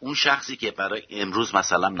اون شخصی که برای امروز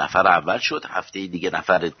مثلا نفر اول شد، هفته دیگه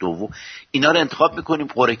نفر دوم، اینا رو انتخاب میکنیم،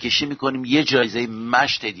 قرعه کشی میکنیم، یه جایزه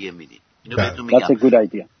مشت هدیه میدیم. اینو بهتون میگم. That's a good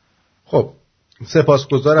idea. خب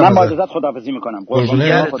سپاسگزارم. من با اجازهت خداحافظی میکنم.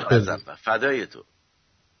 فدای تو.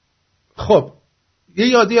 خب یه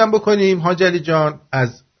یادی هم بکنیم حاجلی جان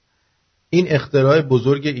از این اختراع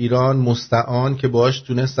بزرگ ایران مستعان که باهاش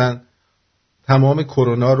تونستن تمام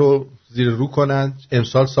کرونا رو زیر رو کنن.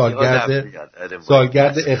 امسال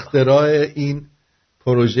سالگرد اختراع این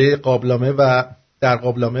پروژه قابلمه و در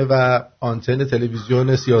قابلمه و آنتن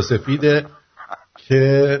تلویزیون سیاه‌سفیده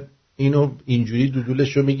که اینو اینجوری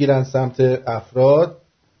دودولش رو میگیرن سمت افراد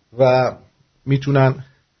و میتونن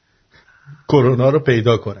کرونا رو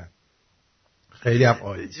پیدا کنن. خیلی هم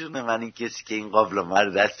عالی. جون من این کسی که این قابلمه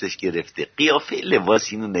رو دستش گرفته، قیافه لباس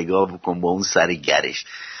اینو نگاه بکن با اون سر گرش،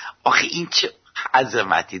 آخه این چه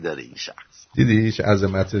عظمتی داره این شخص. دیدی چه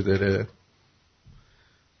عظمتی داره.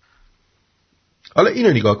 حالا اینو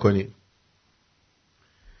نگاه کنید،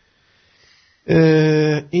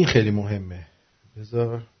 این خیلی مهمه.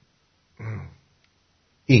 بذار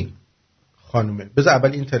این خانومه، بذار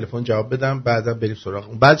اول این تلفن جواب بدم بعدم بریم سراغ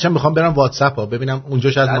اون. بعدش هم میخوام برم واتساپ ها ببینم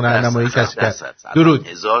اونجا شاید راهنمایی کسی کرد. درود.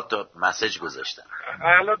 1000 تا مسیج گذاشتم.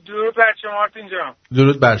 الو درود بر شما آرتین جان.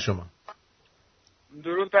 درود بر شما.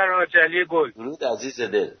 درود بر حاج علی گل. درود عزیز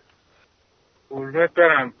دل. قربونت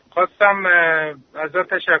برم. خواستم ازت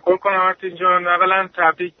تشکر کنم آرتین جان. اولا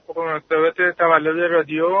تبریک به مناسبت تولد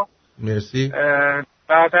رادیو. مرسی.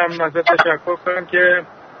 بعدم ازت تشکر کنم که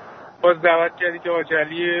باز دعوت کردی که حاج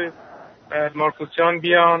علی مارکوس جان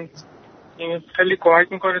بیان. این خیلی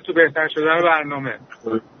کمک میکنه تو بهتر شدن برنامه.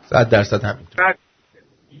 100% همینطور.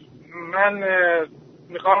 من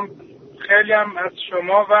میخوام خیلی هم از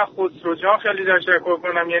شما و خسرو جان خیلی تشکر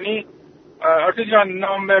کنم. یعنی آرتین جان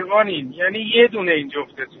نامبر وانین، یعنی یه دونه این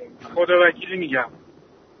جفتتون، خدا وکیلی میگم.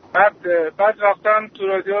 بعد رفتم تو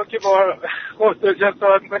رادیو که با خسرو جان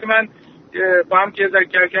صحبت میکنی، من با هم که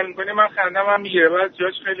ذکر میکنی من خندم هم میگیره، بعد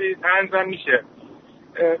جاش خیلی طنزم میشه.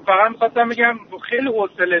 فقط میخواستم بگم خیلی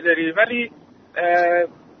حوصله داری، ولی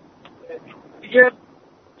دیگه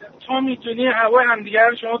تو میتونی هوای همدیگر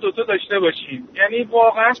رو شما دوتا داشته باشین. یعنی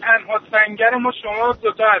واقعا تنها سنگر ما شما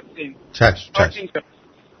دوتا هستین. چشم.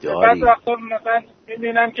 بعد وقتا مثلا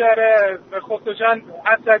میبینم که آره خسرو جان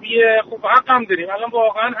عصبیه، خب حق هم داریم، الان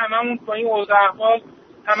واقعا هممون با این اوضاع احوال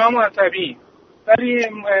هممون عصبییم، ولی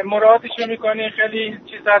مرادشو میکنی، خیلی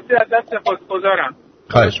چیز هستی، ازت سپاسگزارم.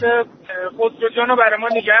 خسرو جان رو برای ما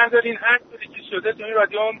نگه دارین، هر طوری که شده تو این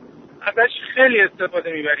رادیو ازش خیلی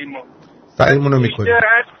استفاده میبریم ما. سعیمونو میکنیم.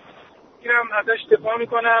 میرم ازش دفاع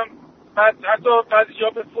میکنم، بعد حتی بعضی جا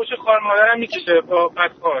به فوش خواهر مادرم میکشه با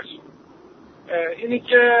پسپاش. اینی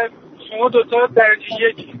که شما دوتا درجه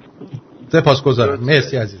یکی. سپاسگزارم.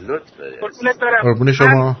 مرسی عزیز. قربون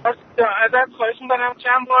شما. ازت خواهش میکنم،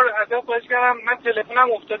 چند بار ازت خواهش کردم، من تلفنم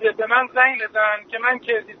افتاده، به من زنگ بزن که من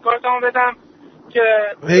کردیت کارتمو بدم که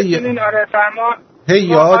بتونین. آره فرما.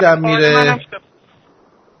 یادم میره.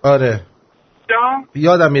 آره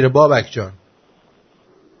یادم میره بابک جان.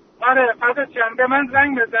 آره فقط چند به من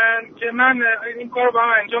زنگ بزن که من این کارو با هم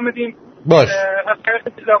انجام بدیم. باش. از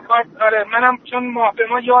طریق ویزا کارت. آره منم چون ماه به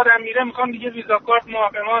ماه یادم میره، میخوام دیگه ویزا کارت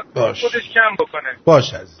ماه به ماه خودش کم بکنه.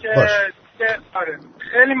 باش عزیز. باش. آره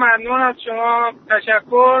خیلی ممنون از شما.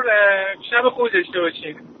 تشکر. شب خوب داشته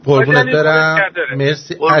باشین. قربونت برم.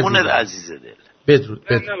 مرسی قربونت عزیز دل. بدرود.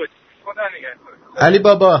 خدا نگهدار. علی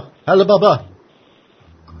بابا. هلا بابا.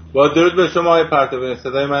 با درود به شما آقای پرتوین.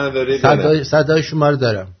 صدای منو دارید؟ صدای شما رو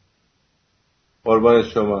دارم. قربان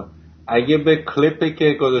شما. اگه به کلیپی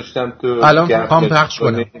که گذاشتم تو الان میخوام پخش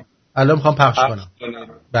کنم.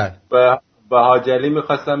 بله. به حاج علی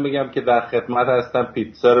میخواستم بگم که در خدمت هستم،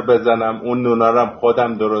 پیتزا رو بزنم، اون نونا رو هم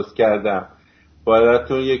خودم درست کردم،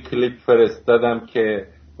 براتون یه کلیپ فرستادم که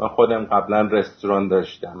من خودم قبلا رستوران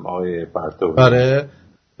داشتم آقای پرتوین. آره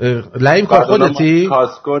لعیم کار خودتی؟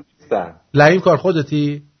 کاسکو نیستن. لعیم کار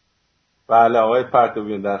خودتی؟ بله آقای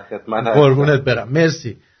پرتوین در خدمت هستم. قربونت برم.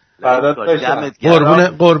 مرسی.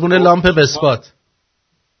 قربون لامپ بسپات.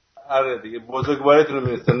 آره دیگه بزرگوارتون رو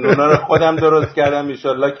میرسن. نونا رو خودم درست کردم،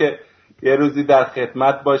 انشالله که یه روزی در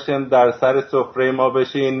خدمت باشن، در سر سفره ما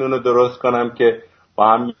بشه این نونو درست کنم که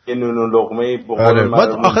با هم یه نون و لقمه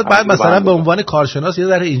آخه بعد مثلا به عنوان کارشناس یه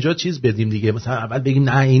ذره اینجا چیز بدیم دیگه، مثلا اول بگیم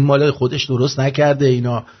نه این مال خودش درست نکرده،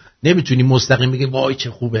 اینا نمیتونیم مستقیم بگیم وای چه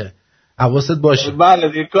خوبه. حواست باشه. بله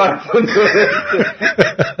دیگه کارتون درسته.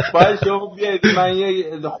 باید شما بیاید،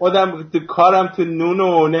 من خودم تو کارم تو نون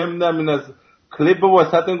و نمیدونم این از کلیپ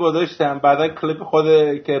واسهتون گذاشتم، بعدا کلیپ خود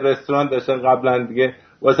که رستوران داشتن قبلا دیگه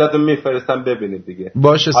واسهتون میفرستم ببینید دیگه.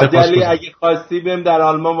 باشه سپاسگزارم. اگه خواستی بریم در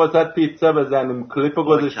آلمان واسهت پیتزا بزنیم، کلیپو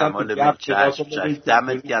گذاشتم تو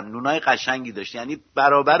دمت گرم. نونای قشنگی داشت، یعنی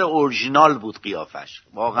برابر اورجینال بود قیافش.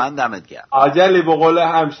 واقعا دمت گرم. عجلی به قول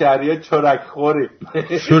همشهریه چرک خوری.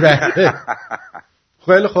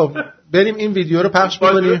 خیلی خوب بریم این ویدیو رو پخش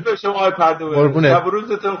بکنیم. با شما آقای پرتوین. شب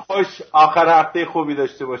روزتون خوش، آخر هفته خوبی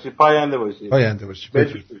داشته باشید. پاینده باشید.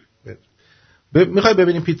 بدرود. میخوای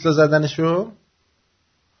ببینیم پیتزا زدنشو؟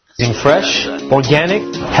 Using fresh, organic,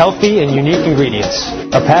 healthy, and unique ingredients.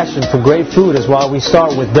 Our passion for great food is why we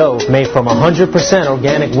start with dough made from 100%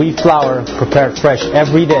 organic wheat flour, prepared fresh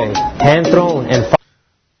every day, hand-thrown and...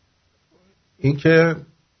 این که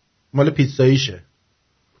مال پیتزاییشه.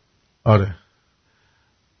 آره.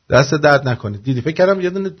 دست درد نکنه. دیدی فکر کردم یه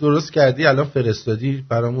دونه درست کردی الان فرستادی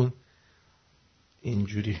برامون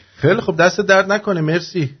اینجوری. خیلی خب دست درد نکنه.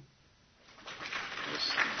 مرسی.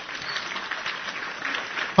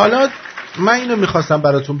 حالا من اینو میخواستم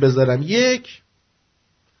براتون بذارم. یک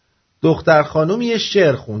دختر خانوم یه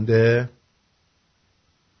شعر خونده،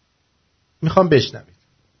 میخوام بشنوید.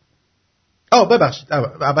 ببخشید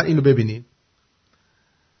اول اینو ببینید.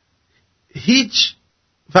 هیچ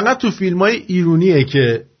فقط تو فیلم‌های ایرونیه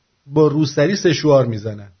که با روسری سشوار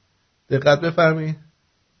میزنن. دقت بفرمایید.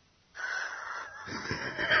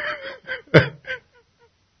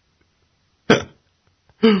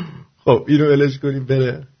 خب اینو ولش کنیم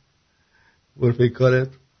بره برفه کارت.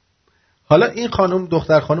 حالا این خانم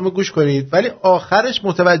دختر خانم رو گوش کنید، ولی آخرش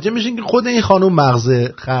متوجه میشین که خود این خانم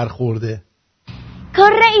مغز خر خورده.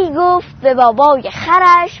 کره‌ای گفت به بابای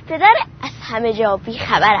خرش، پدر از همه جا بی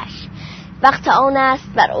خبرش. وقت آن است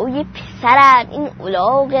برای پسرت، این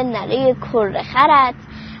الاغ نره کره خرت.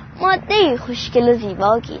 ماده خوشگل و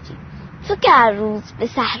زیبا گیری، تو که هر روز به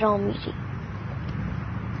صحرا میری.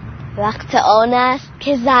 وقت آن است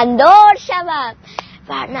که زندار شوم،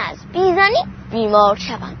 ورنه از بیزنی بیمار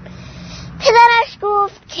شوم. پدرش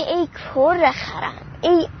گفت که ای کره خرم،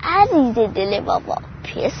 ای عزیز دل بابا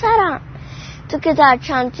پسرم. تو که در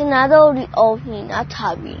چنته نداری آهی، نه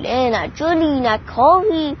طویله نه جلی نه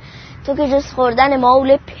کاهی. تو که جز خوردن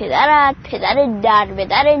مال پدرت، پدر در به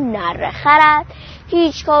در نره خرت.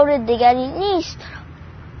 هیچ کار دیگری نیست،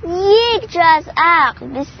 یک جا از عقل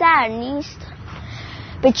به سر نیست.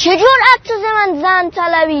 به چه جرأت تو ز من زن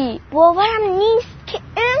طلبی، باورم نیست که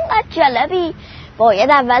اینقدر جلبی.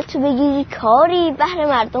 باید اول تو بگیری کاری، بهر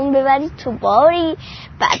مردم ببری تو باری.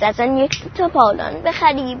 بعد از آن یک تو پالان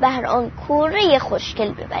بخری، بهر آن کوره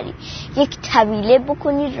خوشگل ببری. یک طویله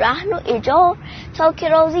بکنی رهن و اجار، تا که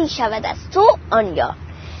راضی شود از تو آن یار.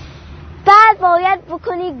 بعد باید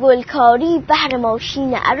بکنی گلکاری، بهر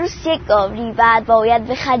ماشین عروس یک گاوری. بعد باید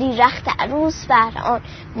بخری رخت عروس، بهر آن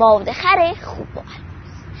ماده خر خوب و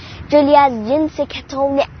جلی از جنس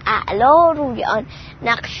کتان اعلا، روی آن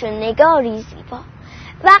نقش و نگاری زیبا.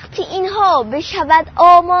 وقتی اینها بشود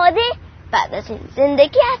آماده، بعد از این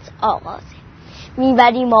زندگیت آغازه.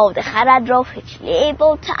 میبری ماده خرد را فجله،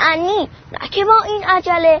 با تعنی نه که با این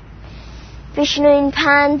عجله. بشنو این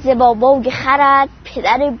پند ز بابای خرد،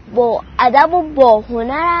 پدر با ادب و با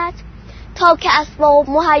هنرت. تا که اسباب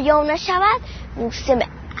مهیا نشود، موسم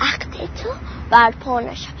عقد تو برپا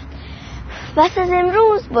نشود. بس از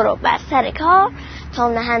امروز برو بر سر کار، تا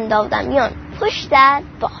نهند آدمیان پشتت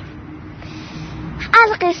بار.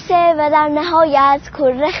 از قصه و در نهایت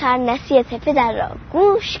کره خر نصیحت پدر را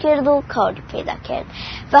گوش کرد و کاری پیدا کرد.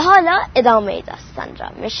 و حالا ادامه داستان را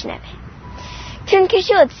میشنوه. چون که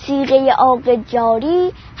شد صیغه عاق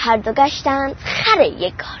جاری، هر دو گشتند خر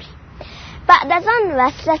یکاری. بعد از آن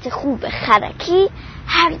وصلت خوب خرکی،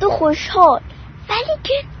 هر دو خوشحال ولی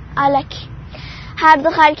که الکی. هر دو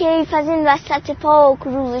خر کیف از این وصلت پاک،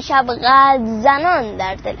 روز و شب قلب زنان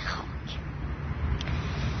در دل خاک.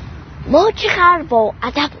 ماچ خر با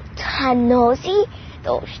ادب و طنازی،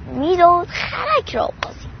 داشت میداد خرک را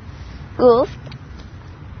بازی. گفت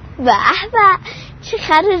به به چه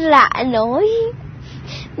خر رعنایی،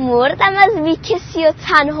 مردم از بی کسی و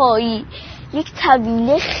تنهایی. یک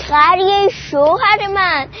طویله خریه شوهر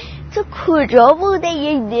من، تو کجا بوده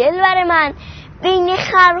یک دلبر من. بین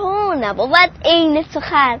خرها نبود عین تو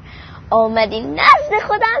خر، آمدی نزد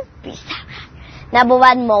خودم بی سرخر.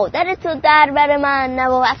 نبود مادر تو دربر من،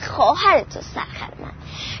 نبود خواهر تو سرخر من.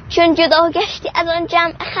 چون جدا گشتی از آن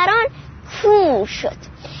جمع خران، کور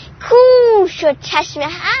شد چشم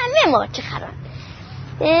همه ما چه خران.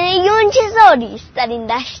 یون چه زاریست در این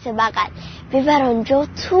دشت بغل، ببر آنجا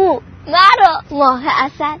تو مرا ماه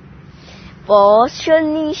عسل. باز شد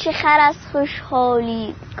نیش خر از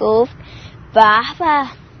خوشحالی، گفت به به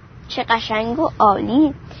چه قشنگ و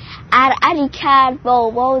عالی. ارعری کرد با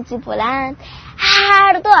آوازی بلند،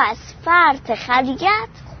 هر دو از فرط خریت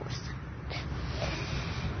خرسند.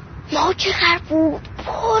 ما چه خر بود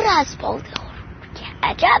پر از باده خورد، که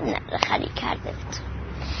عجب نره خری کرده به تو.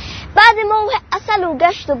 بعد ماه اصل و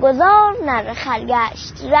گشت و گذار، نره خر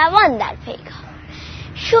گشت روان در پیکار.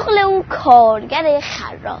 شغل او کارگر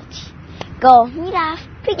خراتی، گاه می رفت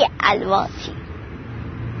پی الواتی.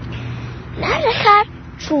 نره خر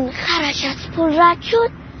چون خرش از پل رد شد،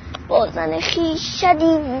 با زن خویش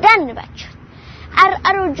شدیدن بد شد.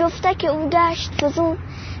 ارعر و جفتک او گشت فزون،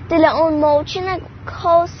 دل آن ماچه نگو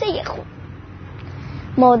کاسه خون.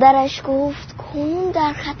 مادرش گفت کنون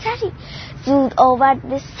در خطری، زود آورد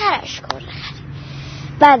به سرش کره خری.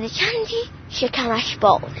 بعد چندی شکمش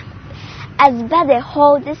باد نمود، از بد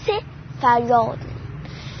حادثه فریاد نمود.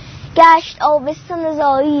 گشت آبستن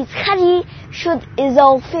زایید خری، شد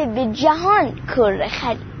اضافه به جهان کره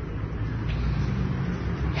خری.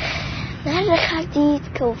 نره خر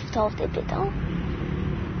دید که افتاده به دام،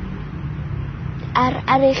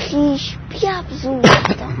 ارعر خویش بیفزود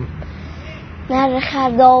بدان. نره خر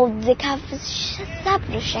داد ز کف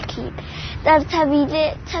صبر شکیب، در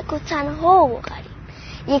طویله تک و تنها و غریب.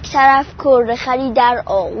 یک طرف کره خری در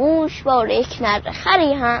آغوش، بار یک نره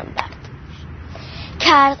خری هم برداشت.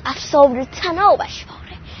 کرد افسار طنابش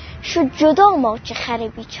پاره، شد جدا ماچه خر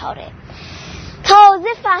بیچاره. تازه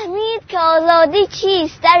فهمید که آزادی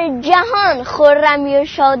چیست، در جهان خرمی و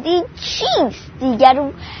شادی چیست. دیگر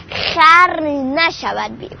او خر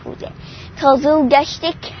نشود بیهوده، تازه او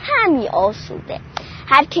گشته کمی آسوده.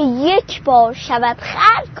 هر که یک بار شود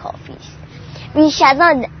خر کافیست، بیش از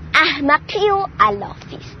آن احمقی و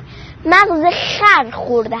علافیست. مغز خر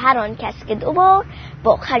خورده هر آن کس که دوبار،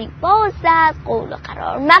 با خری باز زد قول و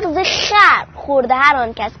قرار. مغز خر خورده هر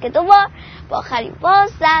آن کس که دوبار، با خری باز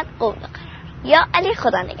زد قول و قرار. یا علی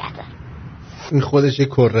خدا نگهدار. این خودش یک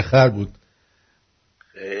کره خر بود،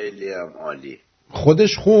 خیلی هم عالی.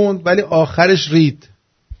 خودش خوند ولی آخرش رید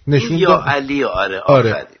نشون یا علی.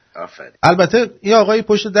 آره. البته این آقای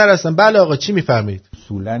پشت در هستن. بله آقا چی میفهمید؟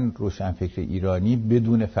 اصولاً روشنفکر ایرانی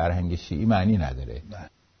بدون فرهنگ شیعی معنی نداره.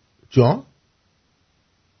 جان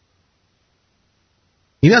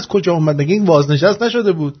این از کجا اومد؟ مگه این بازنشست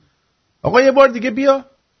نشده بود؟ آقا یه بار دیگه بیا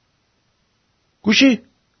گوشی.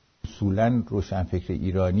 اصولاً روشنفکر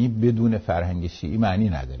ایرانی بدون فرهنگ شیعی معنی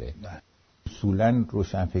نداره. اصولاً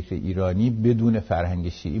روشنفکر ایرانی بدون فرهنگ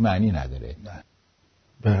شیعی معنی نداره.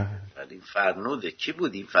 این فرنوده. کی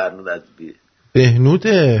بود این فرنود؟ از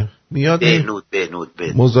بهنوده میاد. بهنود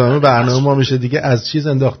مزاحم برنامه ما میشه دیگه. از چیز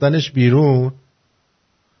انداختنش بیرون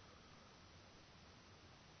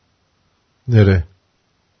داره،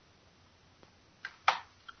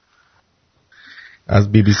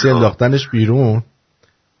 از بی بی سی انداختنش بیرون.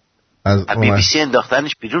 از بی بی سی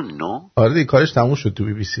انداختنش بیرون. نو آره دیگه کارش تموم شد تو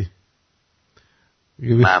بی بی سی.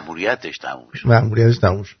 مأموریتش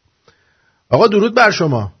تموم شد. آقا درود بر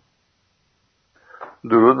شما.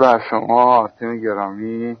 درود بر شما آرتین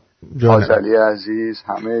گرامی، حاجلی عزیز،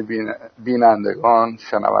 همه بینندگان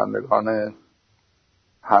شنوندگان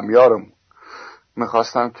همیارم.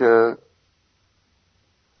 میخواستم که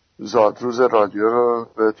زادروز رادیو رو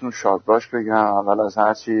بهتون شادباش بگم اول از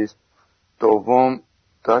هر چیز. دوم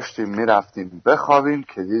داشتیم میرفتیم بخوابیم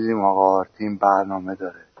که دیدیم آقا آرتین برنامه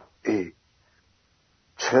داره.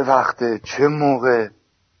 چه وقته چه موقع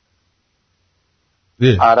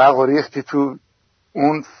عرق و ریختی تو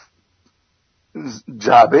اون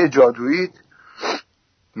جعبه جادوییت.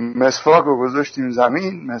 مسواک رو گذاشتیم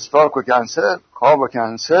زمین، مسواک رو کنسل، خواب رو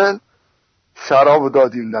کنسل، شراب رو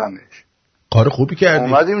دادیم دمش. کار خوبی کردی.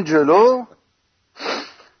 اومدیم جلو،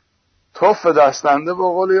 توف دستنده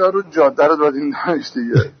با قول یارو جاده رو دادیم دمش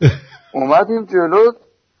دیگه. اومدیم جلو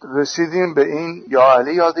رسیدیم به این یا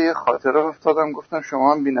علی. یاده خاطره افتادم، گفتم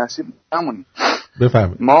شما هم بی نصیب نمونید.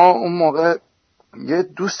 بفهمید. ما اون موقع یه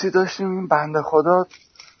دوستی داشتیم، این بنده خدا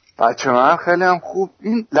بچه من خیلی هم خوب،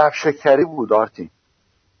 این لب شکری بود آرتین.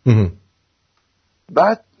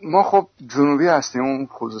 بعد ما خب جنوبی هستیم، اون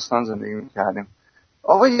خوزستان زندگی میکردیم.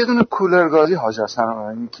 آقا یه دونه کولرگازی حاج حسن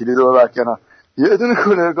این کلید رو ببر کنار، یه دونه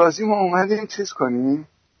کولرگازی ما اومدیم چیز کنیم،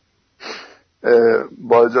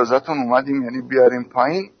 با اجازهتون اومدیم یعنی بیاریم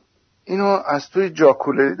پایین. اینو از توی جا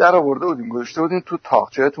کولری در آورده بودیم، گذاشته بودیم تو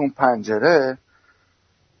تاقچه تو پنجره.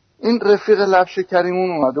 این رفیق لب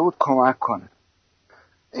شکریمون اومده بود کمک کنه.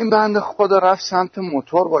 این بنده خدا رفت سمت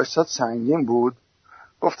موتور، وایساد سنگین بود.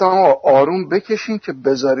 گفتم آقا آروم بکشین که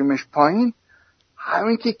بذاریمش پایین.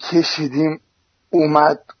 همین که کشیدیم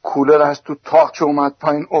اومد کولر از تو تاقچه اومد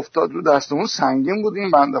پایین، افتاد رو دستمون، سنگین بود.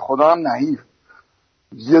 این بنده خدا هم نحیف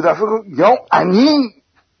یه دفعه گفت یا انی.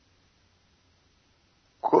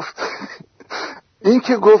 گفت این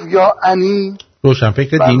که گفت یا انی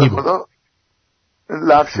روشنفکر دینی بود،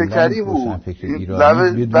 لب شکری بود.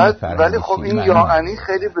 ولی خب این یا انی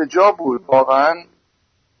خیلی به جا بود واقعا.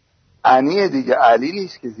 انی دیگه، علی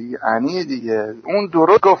نیست که دیگه، انی دیگه. اون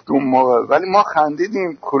درست گفت اون موقع، ولی ما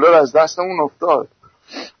خندیدیم، کولر از دستمون افتاد.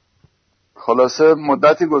 خلاصه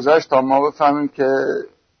مدتی گذشت تا ما بفهمیم که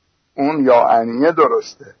اون یا انیه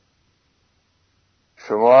درسته.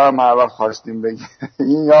 شما هم اول خواستیم بگید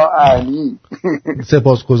این یا انی.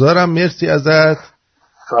 سپاسگزارم، مرسی ازت.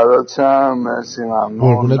 فدات شم، مرسی،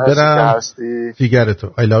 ممنون، مرسی که هستی. دیگرتو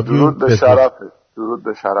I love you. درود به شرفت. درود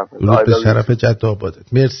به شرف جد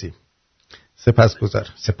آبادت. مرسی، سپاسگزار.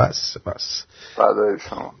 سپاس فدای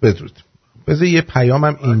شما. بدرود. بذار یه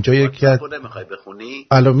پیامم اینجا یکی نمیخوای بخونی؟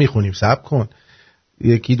 الان میخونیم، صبر کن.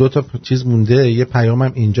 یکی دو تا چیز مونده. یه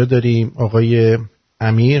پیامم اینجا داریم آقای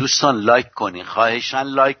امیر. دوستان لایک کنین، خواهشاً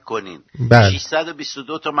لایک کنین. بله.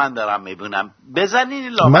 622 تا من دارم میبینم،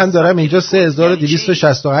 بزنین. من دارم اینجا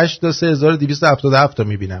 3268 تا 3277 تا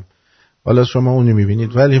میبینم. حالا شما اونی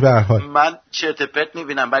میبینید، ولی به هر حال من چرت پرت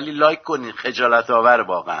میبینم. ولی لایک کنین، خجالت آور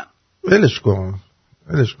واقعا. ولش کن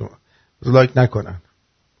لایک نکنن.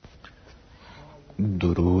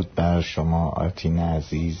 درود بر شما آرتین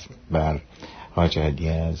عزیز، بر حاج علی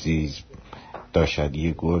عزیز،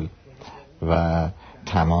 داشتی گل و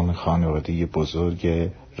تمام خانواده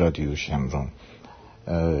بزرگ رادیو شمرون.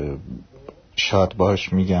 شاد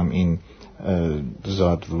باش میگم این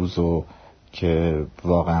زاد روزو که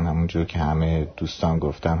واقعا همونجور که همه دوستان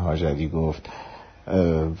گفتن، حاج علی گفت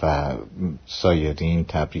و سایرین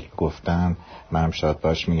تبریک گفتن، منم شاد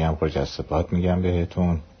باش میگم، خجسته میگم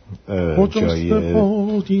بهتون. جای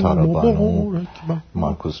تارابانو،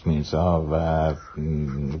 مارکوس میرزا و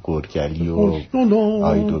گورگلی و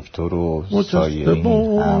آی دکتر و سایرین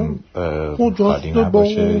هم خالی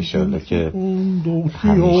نباشه. انشالله که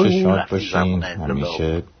همیشه شاد باشین،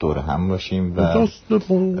 همیشه دور هم باشیم و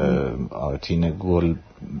آرتین گل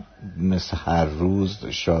مثل هر روز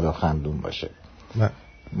شاد و خندون باشه.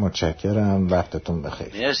 متشکرم، وقتتون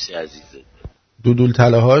بخیر. مرسی عزیزه. دودول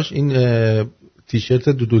طلاهاش، این تیشرت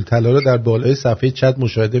دودول طلا رو در بالای صفحه چت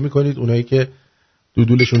مشاهده میکنید. اونایی که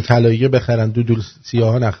دودولشون طلاییه بخرن، دودول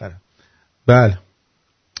سیاها نخرن. بله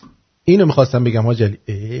اینو میخواستم بگم حاج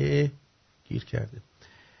علی. گیر کرده.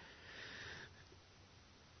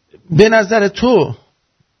 به نظر تو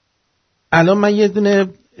الان من یه دونه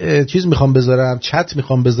چیز میخوام بذارم، چت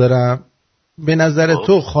میخوام بذارم. به نظر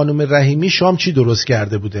تو خانم رحیمی شام چی درست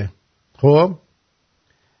کرده بوده؟ خب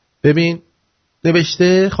ببین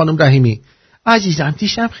نوشته خانم رحیمی: عزیزم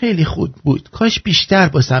دیشب خیلی خوب بود، کاش بیشتر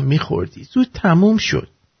باسم میخوردی، زود تموم شد.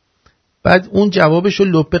 بعد اون جوابشو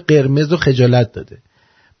لپ قرمز و خجالت داده.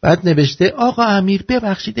 بعد نوشته: آقا امیر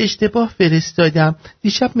ببخشید اشتباه فرستادم،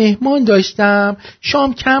 دیشب مهمان داشتم،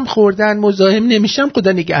 شام کم خوردن، مزاحم نمیشم،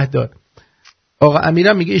 خدا نگهدار. آقا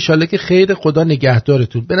امیرم میگه ایشالله که خیر، خدا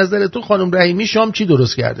نگهدارتون. به نظر تو خانم رحیمی شام چی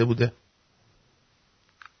درست کرده بوده؟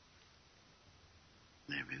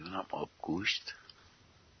 نمیدونم، آب گوشت.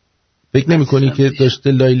 فکر نمی کنی که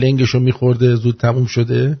داشته لایلنگشو میخورده زود تموم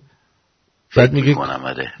شده؟ بعد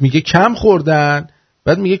میگه کم خوردن،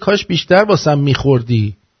 بعد میگه کاش بیشتر واسم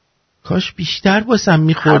میخوردی، کاش بیشتر واسم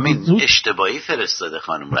میخوردی. همین زود اشتباهی فرستاده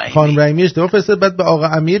خانم رحیمی. خانم رحیمی اشتباه فرستاد. بعد به آقا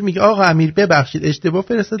امیر میگه آقا امیر ببخشید اشتباه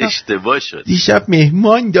فرستادم، اشتباه شد، دیشب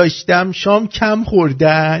مهمان داشتم، شام کم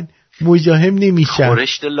خوردن، مزاحم نمیشم.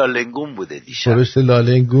 خورشت لالنگون بوده دیشب. خورشت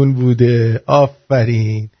لالنگون بوده.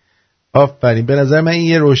 آفرین. به نظر من این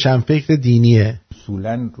یه روشنفکر دینیه.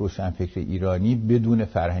 اصولا روشنفکر ایرانی بدون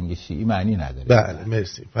فرهنگ شیعی معنی نداره. بله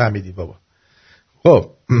مرسی، فهمیدی بابا. خب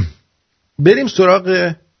بریم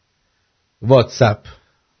سراغ واتساپ،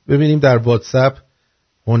 ببینیم در واتساپ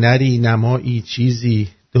هنری، نمایی، چیزی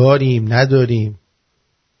داریم نداریم،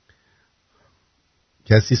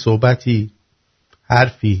 کسی صحبتی،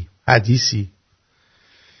 حرفی، حدیثی،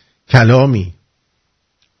 کلامی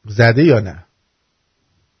زده یا نه.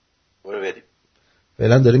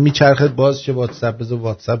 فعلا داره میچرخه. باز چه واتساپ، بذار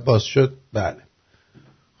واتساپ باز شد. بله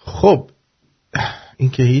خب این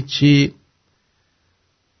که هیچی.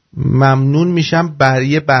 ممنون میشم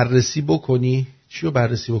برای بررسی بکنی. چی رو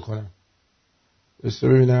بررسی بکنم؟ بسته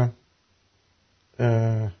ببینم.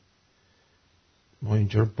 ما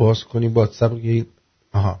اینجا رو باز کنیم واتساپ.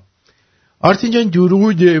 آها آرتین جان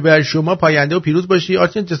درود بر شما، پاینده و پیروز باشی.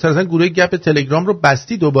 آرتین جسارتا گروه گپ تلگرام رو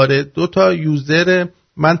بستی دوباره. 2 تا یوزر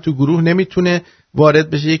من تو گروه نمیتونه وارد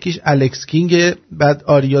بشه، یکیش الکس کینگ، بعد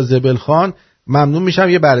آریا زبل خان. ممنون میشم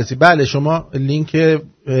یه بررسی. بله شما لینک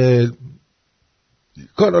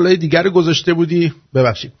کانالای دیگر رو گذاشته بودی،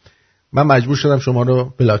 ببخشید من مجبور شدم شما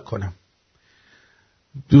رو بلاک کنم.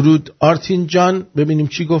 درود آرتین جان، ببینیم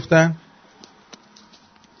چی گفتن.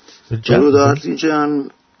 درود آرتین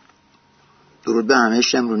جان، درود به همه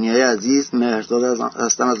شمرونیای عزیز. مهرداد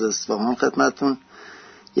هستم از اصفهان خدمتتون.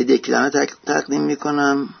 یه دکلمه تقدیم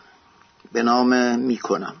میکنم به نام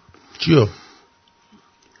میکنم. چیو؟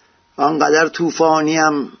 آنقدر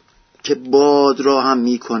طوفانیم که باد را هم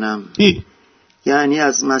میکنم، یعنی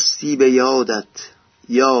از مستی به یادت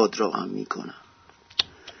یاد را هم میکنم.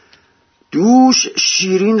 دوش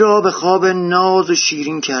شیرین را به خواب ناز و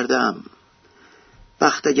شیرین کردم،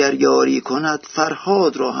 بخت اگر یاری کند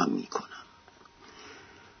فرهاد را هم می کنم.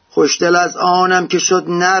 خوشدل از آنم که شد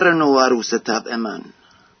نر نو عروس طبع من،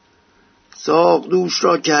 ساق دوش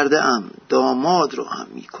را کرده ام داماد را هم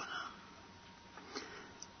می کنم.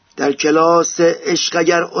 در کلاس عشق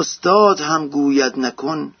اگر استاد هم گوید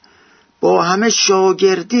نکن، با همه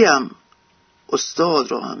شاگردیم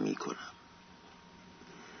استاد را هم می کنم.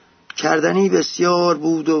 کردنی بسیار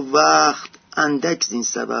بود و وقت اندک زین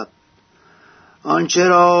سبب، آنچه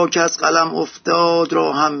را که از قلم افتاد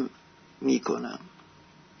را هم می کنم.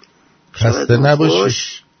 خسته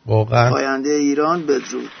نباشی. واقعا پاینده ایران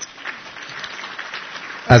بدرود.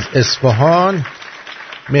 از اصفهان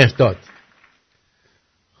مهداد.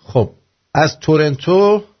 خب از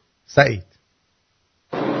تورنتو سعید.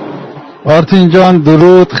 آرتین جان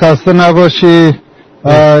درود، خسته نباشی.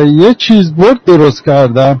 یه چیز برد درست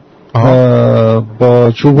کردم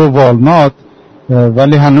با چوب و والنات،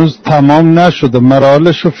 ولی هنوز تمام نشده.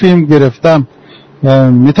 مراحلش رو فیلم گرفتم،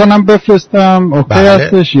 میتونم بفرستم اوکی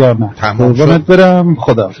هستش یا نه؟ تمام شد. برم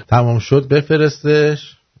خدا. تمام شد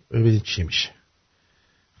بفرستش ببینید چی میشه.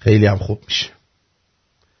 خیلی هم خوب میشه.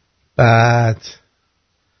 بعد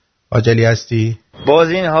حاجلی هستی؟ باز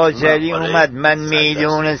این حاجلی اومد، من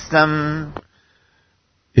میدونستم.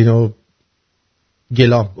 اینو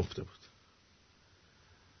گلام گفته بود.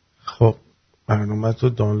 خب برنامه تو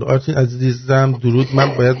دانلود. آرتین عزیزم درود،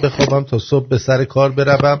 من باید بخوابم تا صبح به سر کار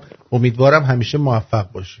بروم، امیدوارم همیشه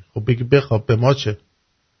موفق باشی. خب بگی بخواب، به ما چه؟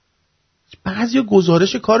 بعضیا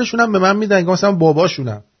گزارش کارشون هم به من میدن، مثلا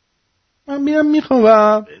باباشونم. من میرم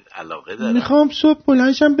میخوابم، علاقه دارم، میخوام صبح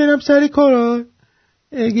بلندشم برم سر کار،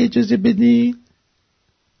 اگه اجازه بدی.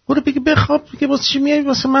 برو بگی بخواب که واسه چی میای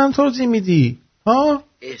واسه من توضیح میدی؟ ها؟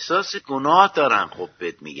 احساس گناه دارن. خب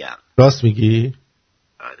بهت میگم. راست میگی؟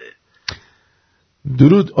 آره.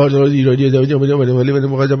 درود آراد ایرانی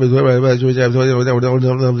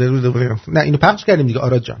نه اینو پخش کردیم دیگه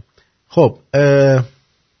آراد جان. خب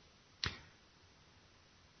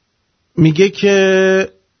میگه که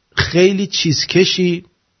خیلی چیزکشی.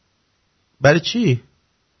 برای چی؟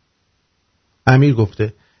 امیر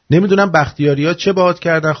گفته نمیدونم بختیاریا چه باهات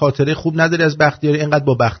کردن، خاطره خوب نداری از بختیاری، اینقدر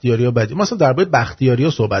با بختیاریا بدی. ما اصلا درباره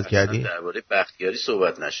بختیاریا صحبت کردیم. درباره بختیاری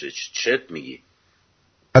صحبت نشده. چت میگی؟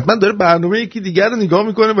 حتما داره برنامه یکی دیگر رو نگاه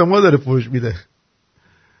میکنه به ما داره فحش میده.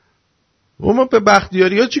 و ما به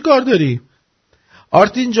بختیاریا چی کار داریم؟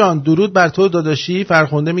 آرتین جان درود بر تو داداشی.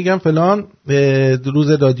 فرخنده میگم فلان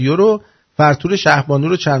روز رادیو رو فرتور شهبانو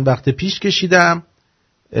رو چند وقت پیش کشیدم.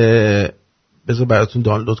 بذار براتون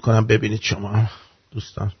دانلود کنم ببینید شما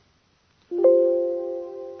دوستان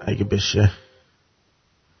اگه بشه.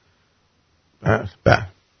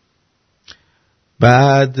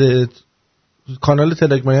 بعد کانال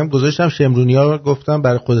تلگرامی هم گذاشتم، شمرونیا گفتم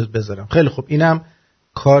برای خودت بذارم. خیلی خوب، اینم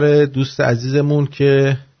کار دوست عزیزمون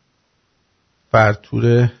که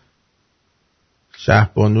فرتور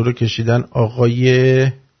شهبانو رو کشیدن،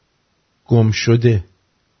 آقای گم شده.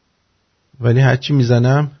 ولی هرچی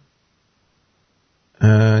میزنم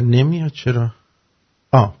نمیاد. چرا؟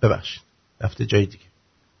 ببخشید رفته جای دیگه.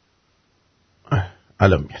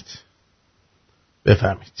 الان میاد.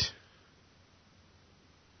 بفرمید.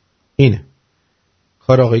 اینه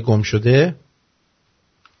کار آقای گم شده.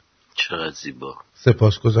 چقدر زیبا.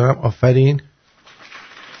 سپاسگزارم، آفرین.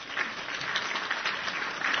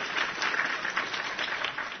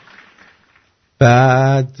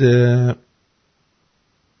 بعد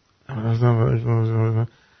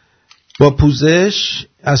با پوزش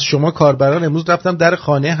از شما کاربران امروز رفتم در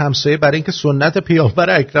خانه همسایه برای اینکه سنت پیامبر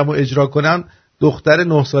اکرم رو اجرا کنم. دختر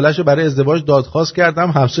 9 سالش رو برای ازدواج دادخواست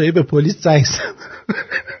کردم، همسایه به پلیس زنگ زد.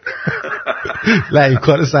 این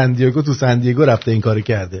کار سندیاگو، تو سندیاگو رفته این کار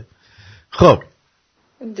کرده. خب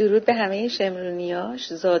درود به همه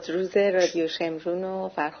شمرونیاش. زادروز رادیو شمرون و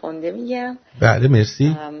فرخنده میگم. بله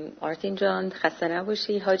مرسی. آرتین جان خسته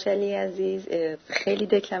نباشی. حاج علی عزیز خیلی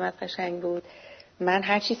دکلمت قشنگ بود. من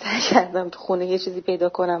هر چی سعی کردم تو خونه یه چیزی پیدا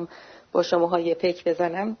کنم با شماها یه پیک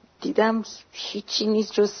بزنم، دیدم هیچی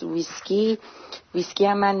نیست جز ویسکی. ویسکی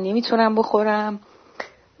هم من نمیتونم بخورم،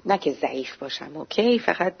 نه که ضعیف باشم اوکی،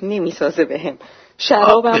 فقط نمیسازه بهم.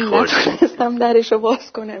 شرابم نتونستم درشو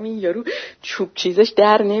باز کنم، این یارو چوب چیزش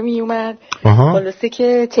در نمیومد. خلاصه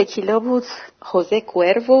که تکیلا بود، خوزه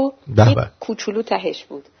کوئرو، یه کوچولو تهش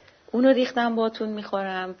بود، اونو ریختم باتون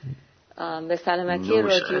میخورم. به سلامتی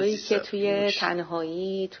رادیویی که توی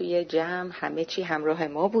تنهایی توی جمع همه چی همراه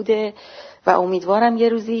ما بوده و امیدوارم یه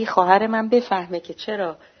روزی خواهر من بفهمه که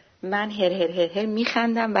چرا من هر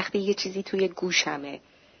میخندم وقتی یه چیزی توی گوشمه.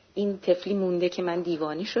 این طفلی مونده که من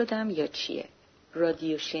دیوانی شدم یا چیه؟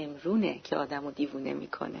 رادیو شمرونه که آدمو دیوونه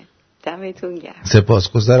میکنه. دمتون گرم.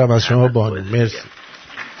 سپاسگزارم از شما بانو. مرسی.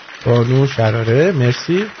 بانو شراره،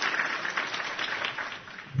 مرسی.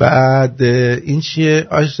 بعد این چیه؟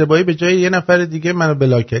 اشتباهی به جای یه نفر دیگه منو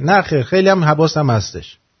بلاکه. نه خیر، خیلی هم حواسم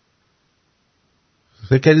هستش.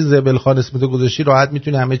 فکر کردی زبل خان اسمتو گذاشتی راحت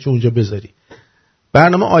میتونی همه چی اونجا بذاری.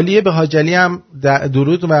 برنامه عالیه. به حاجلی هم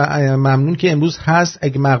درود و ممنون که امروز هست.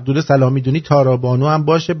 اگه مقدور سلام میدونی تارا بانو هم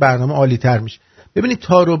باشه برنامه عالی تر میشه. ببینید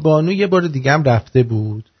تارا بانو یه بار دیگه هم رفته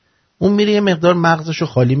بود، اون میره یه مقدار مغزشو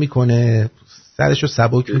خالی میکنه، سرشو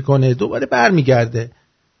سبک میکنه، دوباره برمیگرده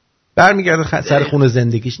سر خونه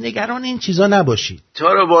زندگیش. نگران این چیزا نباشید.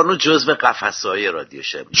 تارا بانو جزو قفسه‌های رادیو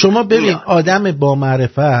شب. شما ببین آدم با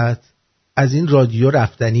معرفت از این رادیو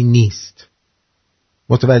رفتنی نیست.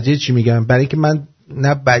 متوجه چی میگم؟ برای که من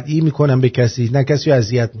نه بدی میکنم به کسی، نه کسی رو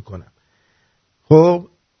اذیت میکنم. خب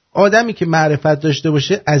آدمی که معرفت داشته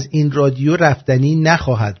باشه از این رادیو رفتنی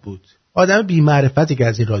نخواهد بود. آدم بی معرفتی که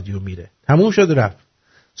از این رادیو میره تموم شد رفت.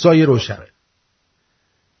 سایه روشن.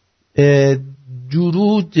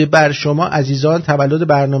 درود بر شما عزیزان. تولد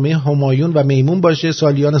برنامه همایون و میمون باشه،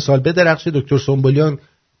 سالیان سال بدرخشه. دکتر سنبولیان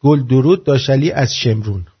گل درود داشلی از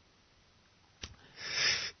شمرون.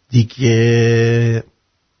 دیگه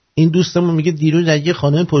این دوستمون میگه دیروز از یه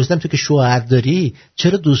خانم پرسیدم تو که شوهر داری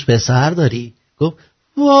چرا دوست پسر داری؟ گفت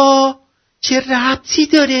وا چه ربطی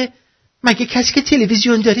داره، مگه کسی که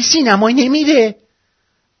تلویزیون داره سینمایی نمیره؟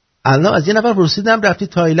 الان از یه نفر پرسیدم رفتی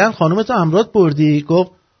تایلند خانومتو همراه بردی؟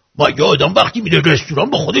 گفت مگه آدم وقتی میره رستوران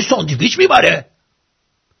با خودش ساندویچ میبره؟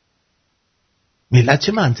 ملت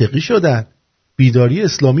چه منطقی شدن. بیداری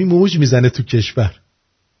اسلامی موج میزنه تو کشور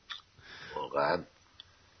واقعا.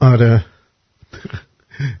 آره.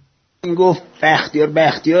 این گفت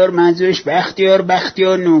بختیار منظورش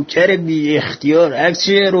بختیار نوکر بی اختیار. عکس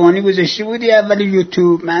روحانی گذاشته بودی اول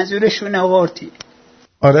یوتیوب، منظورشون آقارتی.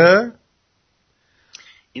 آره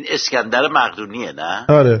این اسکندر مقدونیه نه؟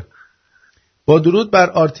 آره. با درود بر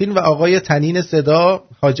آرتین و آقای تنین صدا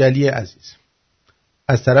حاجلی عزیز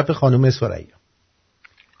از طرف خانم سریا.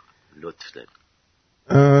 لطف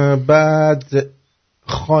دارید. بعد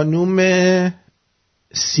خانم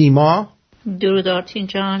سیما. درود آرتین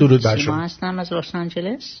جان. درود بر سیما شما. هستم از لس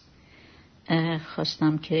آنجلس.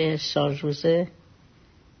 خواستم که سالروز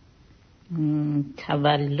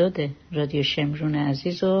تولد رادیو شمرون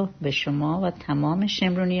عزیز رو به شما و تمام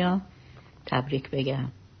شمرونیا تبریک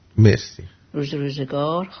بگم. مرسی.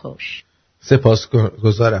 روزگار خوش.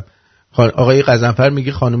 سپاسگزارم. آقای قزنفر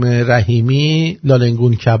میگه خانم رحیمی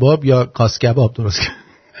لالنگون کباب یا کاس کباب درست کرد.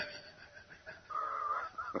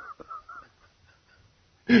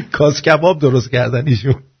 کاس کباب درست کردن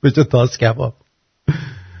ایشون به جای تاس کباب.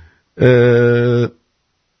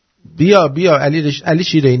 بیا علی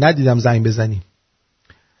شیره‌ای ندیدم زنگ بزنی.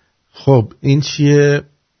 خب این چیه؟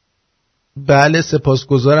 بله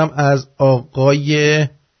سپاسگزارم از آقای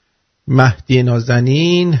مهدی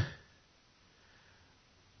نازنین.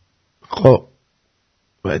 خب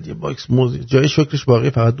باید یه باکس موزیک جای شکرش باقی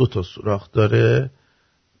فقط 2 سوراخ داره.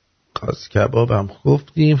 کاس کباب هم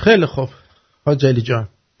گفتیم. خیلی خوب حاجلی جان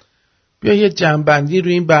بیا یه جمع‌بندی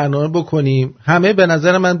روی این برنامه بکنیم. همه به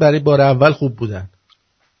نظر من برای بار اول خوب بودن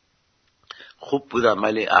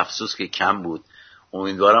ولی افسوس که کم بود.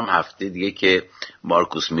 امیدوارم هفته دیگه که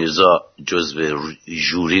مارکوس میرزا جزو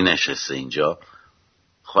ژوری نشسته اینجا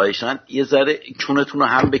خواهشاً یه ذره چونتون رو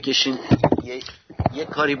هم بکشین یه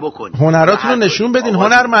کاری بکنین، هنراتون رو نشون بدین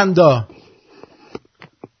هنرمندا.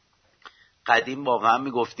 قدیم واقعا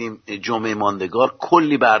میگفتیم جمعه ماندگار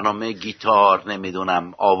کلی برنامه گیتار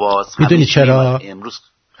نمیدونم آواز. میدونی چرا؟ امروز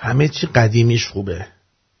همه چی قدیمیش خوبه.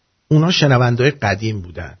 اونا شنونده‌های قدیم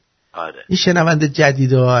بودن. آره. این شنونده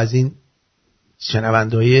جدیدا از این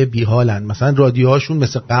شنونده‌های بیحالن. مثلا رادیوهاشون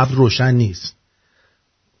مثل قبل روشن نیست.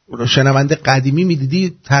 اونا شنونده قدیمی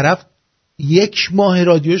میدیدی طرف 1 ماه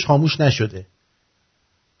رادیوش خاموش نشده.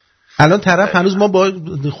 الان طرف هنوز ما با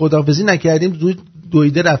خداحافظی نکردیم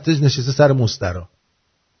دویده رفته نشسته سر مسترا.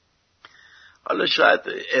 حالا شاید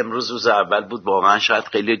امروز روز اول بود واقعا شاید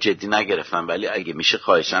خیلی جدی نگرفتن، ولی اگه میشه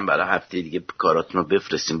خواهشاً برای هفته دیگه کاراتون رو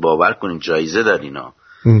بفرستین. باور کنین جایزه دارینا.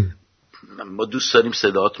 ما دوست داریم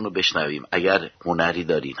صداهاتون رو بشنویم. اگر هنری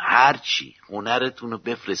دارین هر چی هنرتون رو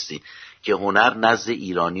بفرستین که هنر نزد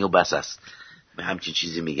ایرانی و بس است. به همچین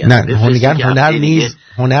چیزی میگن. نه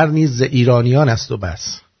هنر نیز ایرانیان است و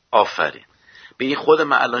بس. آفرین. به خود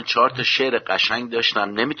من الان 4 شعر قشنگ داشتم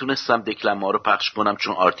نمیتونستم دکلمه ها رو پخش کنم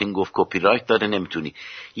چون آرتین گفت کپی رایت داره نمیتونی.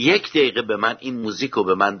 1 دقیقه به من این موزیک رو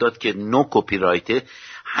به من داد که نو کپی رایته.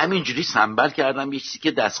 همینجوری سنبل کردم یه چیزی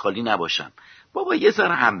که دست خالی نباشم. بابا یه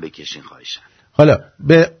ذره هم بکشین خواهشم. حالا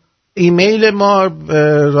به ایمیل ما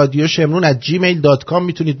رادیو شمرون @gmail.com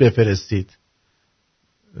میتونید بفرستید.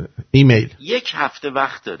 ایمیل. 1 هفته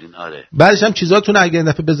وقت دارین. آره. بعدش هم چیزاتون اگه این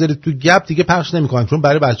دفعه بذارید تو گپ دیگه پخش نمی‌کنم، چون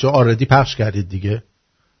برای بچه‌ها آردی پخش کردید دیگه.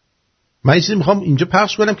 من این چیزی میخوام اینجا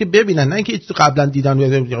پخش کنم که ببینن، نه اینکه قبلا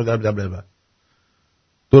دیدن.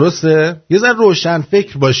 درسته؟ یه ذره روشن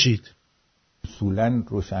فکر باشید. اصولا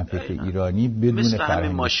روشن فکر ایرانی بدون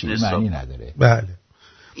فرهنگ معنی نداره. بله.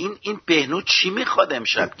 این بهنود چی میخواد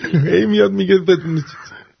امشب؟ هی میاد میگه بدون.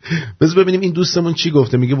 بذار ببینیم این دوستمون چی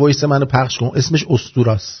گفته. میگه وایس منو پخش کن، اسمش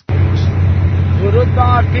اسطوراست. درود به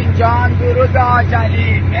آرتین جان، درود به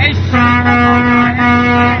آجلی. عشق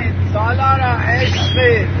سالارا، عشق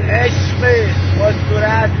اسطوره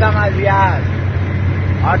هستم از یزد.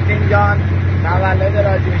 آرتین جان تولد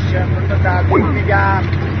رادیو شمرون رو تبریک میگم.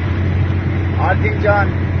 آرتین جان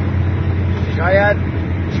شاید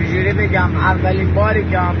چجوری بگم، اولین باری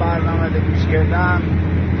که من برنامه رو گوش کردم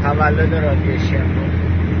تولد رادیو شمرون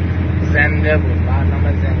زنده بود،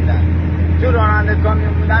 برنامه زنده. تو راننده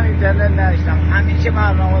کامیون بودم، اینترنت نداشتم، همیشه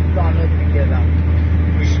برنامه رو دانلود میکردم،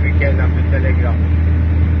 گوش میکردم تو تلگرام.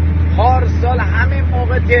 پارسال همین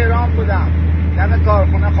موقع تهران بودم، دم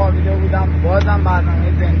کارخونه خوابیده بودم، بازم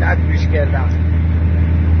برنامه زنده گوش کردم.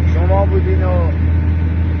 شما بودین و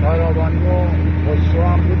کارابانی و خسرو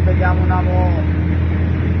هم بود بگمونم و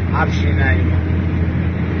افشین ایمان.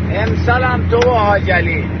 امسال هم تو و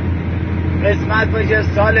حاجلی قسمت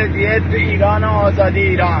باشه سال دیگه تو ایران و آزادی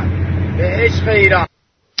ایران، به عشق ایران.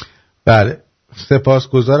 بله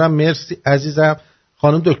سپاسگزارم، مرسی عزیزم.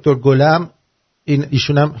 خانم دکتر گلم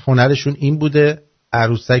ایشون هم هنرشون این بوده،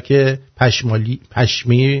 عروسک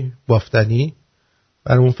پشمی بافتنی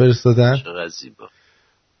برامون فرستادن. چقدر زیبا.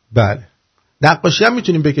 بله نقاشی هم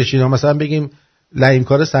میتونیم بکشیم، مثلا بگیم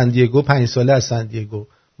لئیمکار سندیگو 5 ساله از سندیگو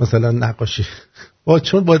مثلا نقاشی.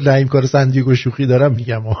 چون با لئیمکار سندیگو شوخی دارم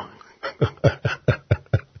میگم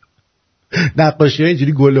نقاشی ها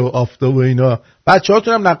اینجوری گل و آفتاب و اینا.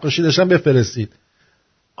 بچه‌هاتون هم نقاشی داشتن بفرستید.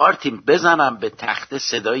 آرتین بزنم به تخته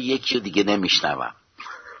صدای یکی دیگه نمیشنوم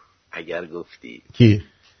اگر گفتی. کی؟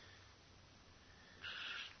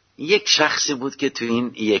 یک شخصی بود که تو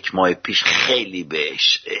این 1 ماه پیش خیلی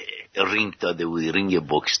بهش رینگ داده بودی، رینگ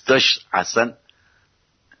بوکس داشت. اصلا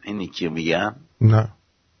اینی که میگم نه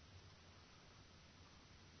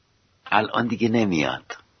الان دیگه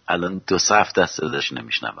نمیاد، الان 2 هفته صداش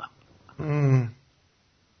نمیشنوم.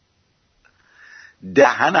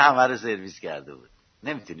 دهن همه رو سرویس کرده بود.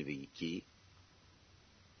 نمیتونی بگی کی؟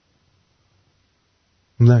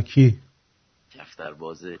 نه کی؟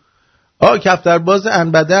 کفتربازه. کفترباز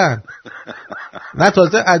انبدن. نه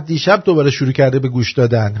تازه از دیشب دوباره شروع کرده به گوش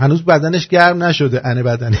دادن، هنوز بدنش گرم نشده انه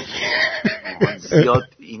بدنه. زیاد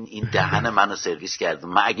این دهن منو سرویس کرد.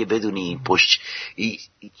 من اگه بدونی این پشت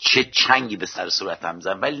چه چنگی به سر صورتم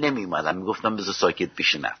زن، ولی نمیومدم، میگفتم بذار ساکت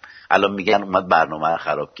بشینم. الان میگن اومد برنامه رو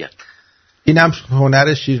خراب کرد. اینم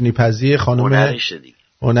هنر شیرینی‌پزی خانم،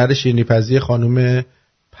 هنر شیرینی‌پزی خانم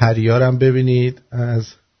پریارم ببینید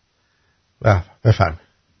از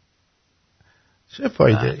بفرمایید. چه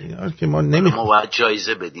فایده اینا که ما ما باید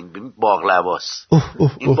جایزه بدیم. ببین باقلواست.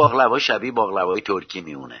 این باقلوا شبیه باقلوای ترکی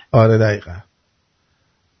میونه. آره دقیقاً.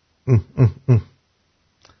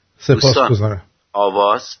 سپاسگزارم.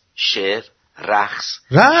 آواز، شعر، رقص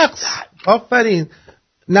آفرین،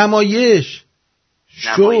 نمایش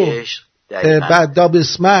بعد داب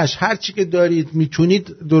اسمش، هر چی که دارید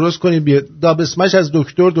میتونید درست کنید. بیاد داب اسمش از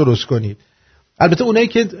دکتر درست کنید. البته اونایی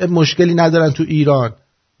که مشکلی ندارن تو ایران،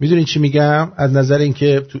 میدونید چی میگم، از نظر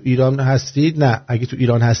اینکه تو ایران هستید، نه اگه تو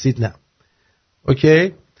ایران هستید نه.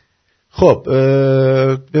 اوکی خب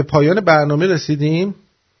به پایان برنامه رسیدیم.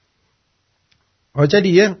 حاجلی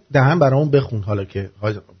یه دهن برامون بخون حالا که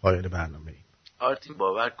پایان برنامه. آرتین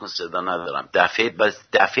باور کن صدا ندارم.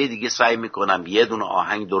 دفعه دیگه سعی میکنم یه دونه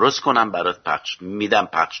آهنگ درست کنم برات پخش میدم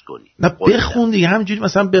پخش کنی. نه بخون دیگه، همینجوری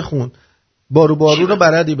مثلا بخون. بارو بارو رو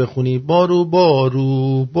بلدی بخونی؟ بارو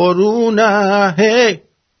بارو بارو نه هی.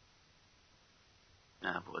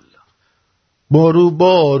 نه والا. بارو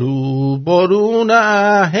بارو بارو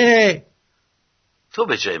نه هی. تو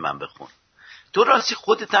به جای من بخون. تو راستی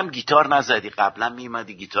خودت هم گیتار نزدی، قبلا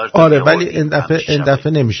میومدی گیتار. آره ولی این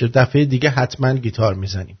دفعه نمیشه، دفعه دیگه حتما گیتار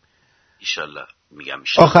میزنیم ان شاءالله. میگم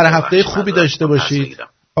آخر هفته خوبی داشته باشید.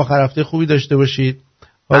 آخر هفته خوبی داشته باشید.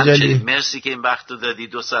 حاجلی مرسی که این وقتو دادی،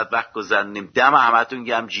 2 ساعت وقت گذروندیم. دم همتون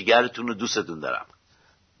گرم، جیگرتون رو دوستتون دارم.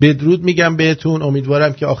 بدرود میگم بهتون،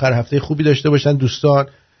 امیدوارم که آخر هفته خوبی داشته باشن دوستان.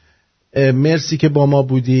 مرسی که با ما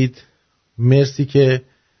بودید، مرسی که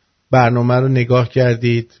برنامه رو نگاه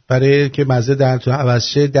کردید. برای که مزه دهنتون عوض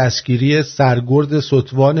شه، دستگیری سرگرد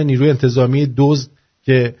ستوان نیروی انتظامی دزد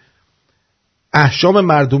که احشام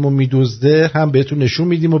مردم رو میدزده هم بهتون نشون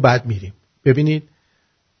میدیم و بعد میریم. ببینید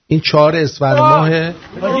این 4 اسفند ماه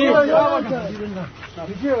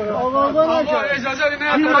آقا اجازه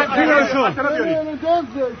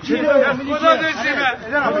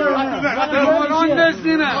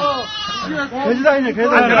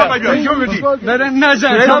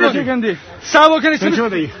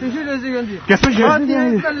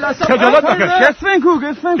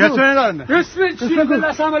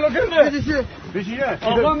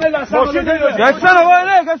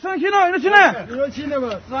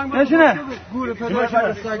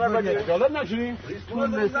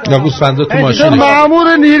یا گوسفندا تو ماشین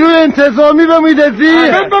مأمور نیروی انتظامی به میدزی.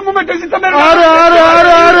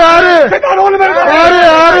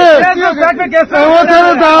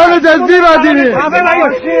 آره دهان دزدی بدینی.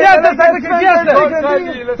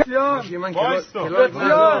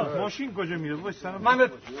 ماشین کجا میره؟ من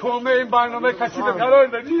تومه این برنامه کسی به قرار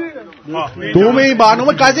دادی؟ تومه این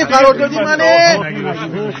برنامه کسی قرار دادی منه؟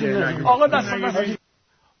 آقا دست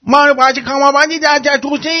من باید کمابندی در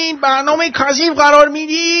توسه این برنامه کذیب قرار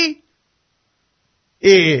میدی؟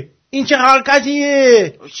 این چه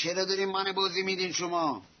حرکتیه؟ چرا دارین من بازی میدین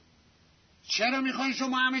شما؟ چرا میخواین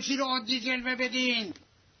شما همه چی رو عادی جلوه بدین؟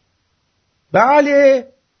 بله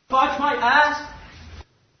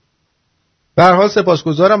به هر حال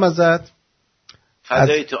سپاسگزارم ازت.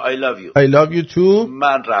 فدای تو I love you. I love you too.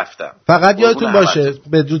 من رفتم. فقط یادتون باشه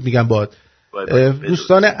بدرود میگم باد.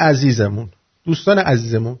 دوستان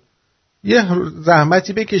عزیزمون یه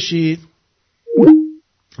زحمتی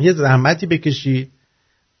بکشید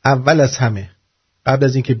اول از همه قبل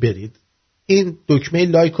از اینکه برید این دکمه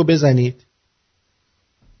لایکو بزنید.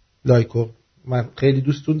 لایکو من خیلی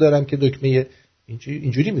دوستون دارم که دکمه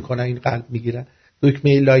اینجوری میکنن، این قلب میگیرن،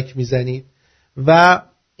 دکمه لایک میزنید و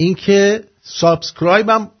اینکه سابسکرایب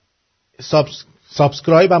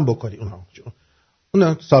هم بکنید،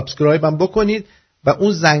 اون سابسکرایب هم بکنید و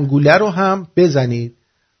اون زنگوله رو هم بزنید.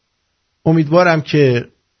 امیدوارم که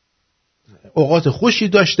اوقات خوشی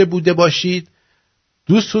داشته بوده باشید.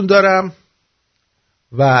 دوستون دارم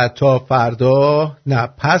و تا فردا، نه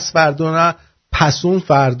پس فردا، نه پس اون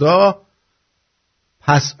فردا،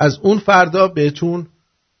 پس از اون فردا بهتون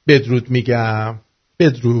بدرود میگم.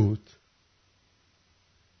 بدرود.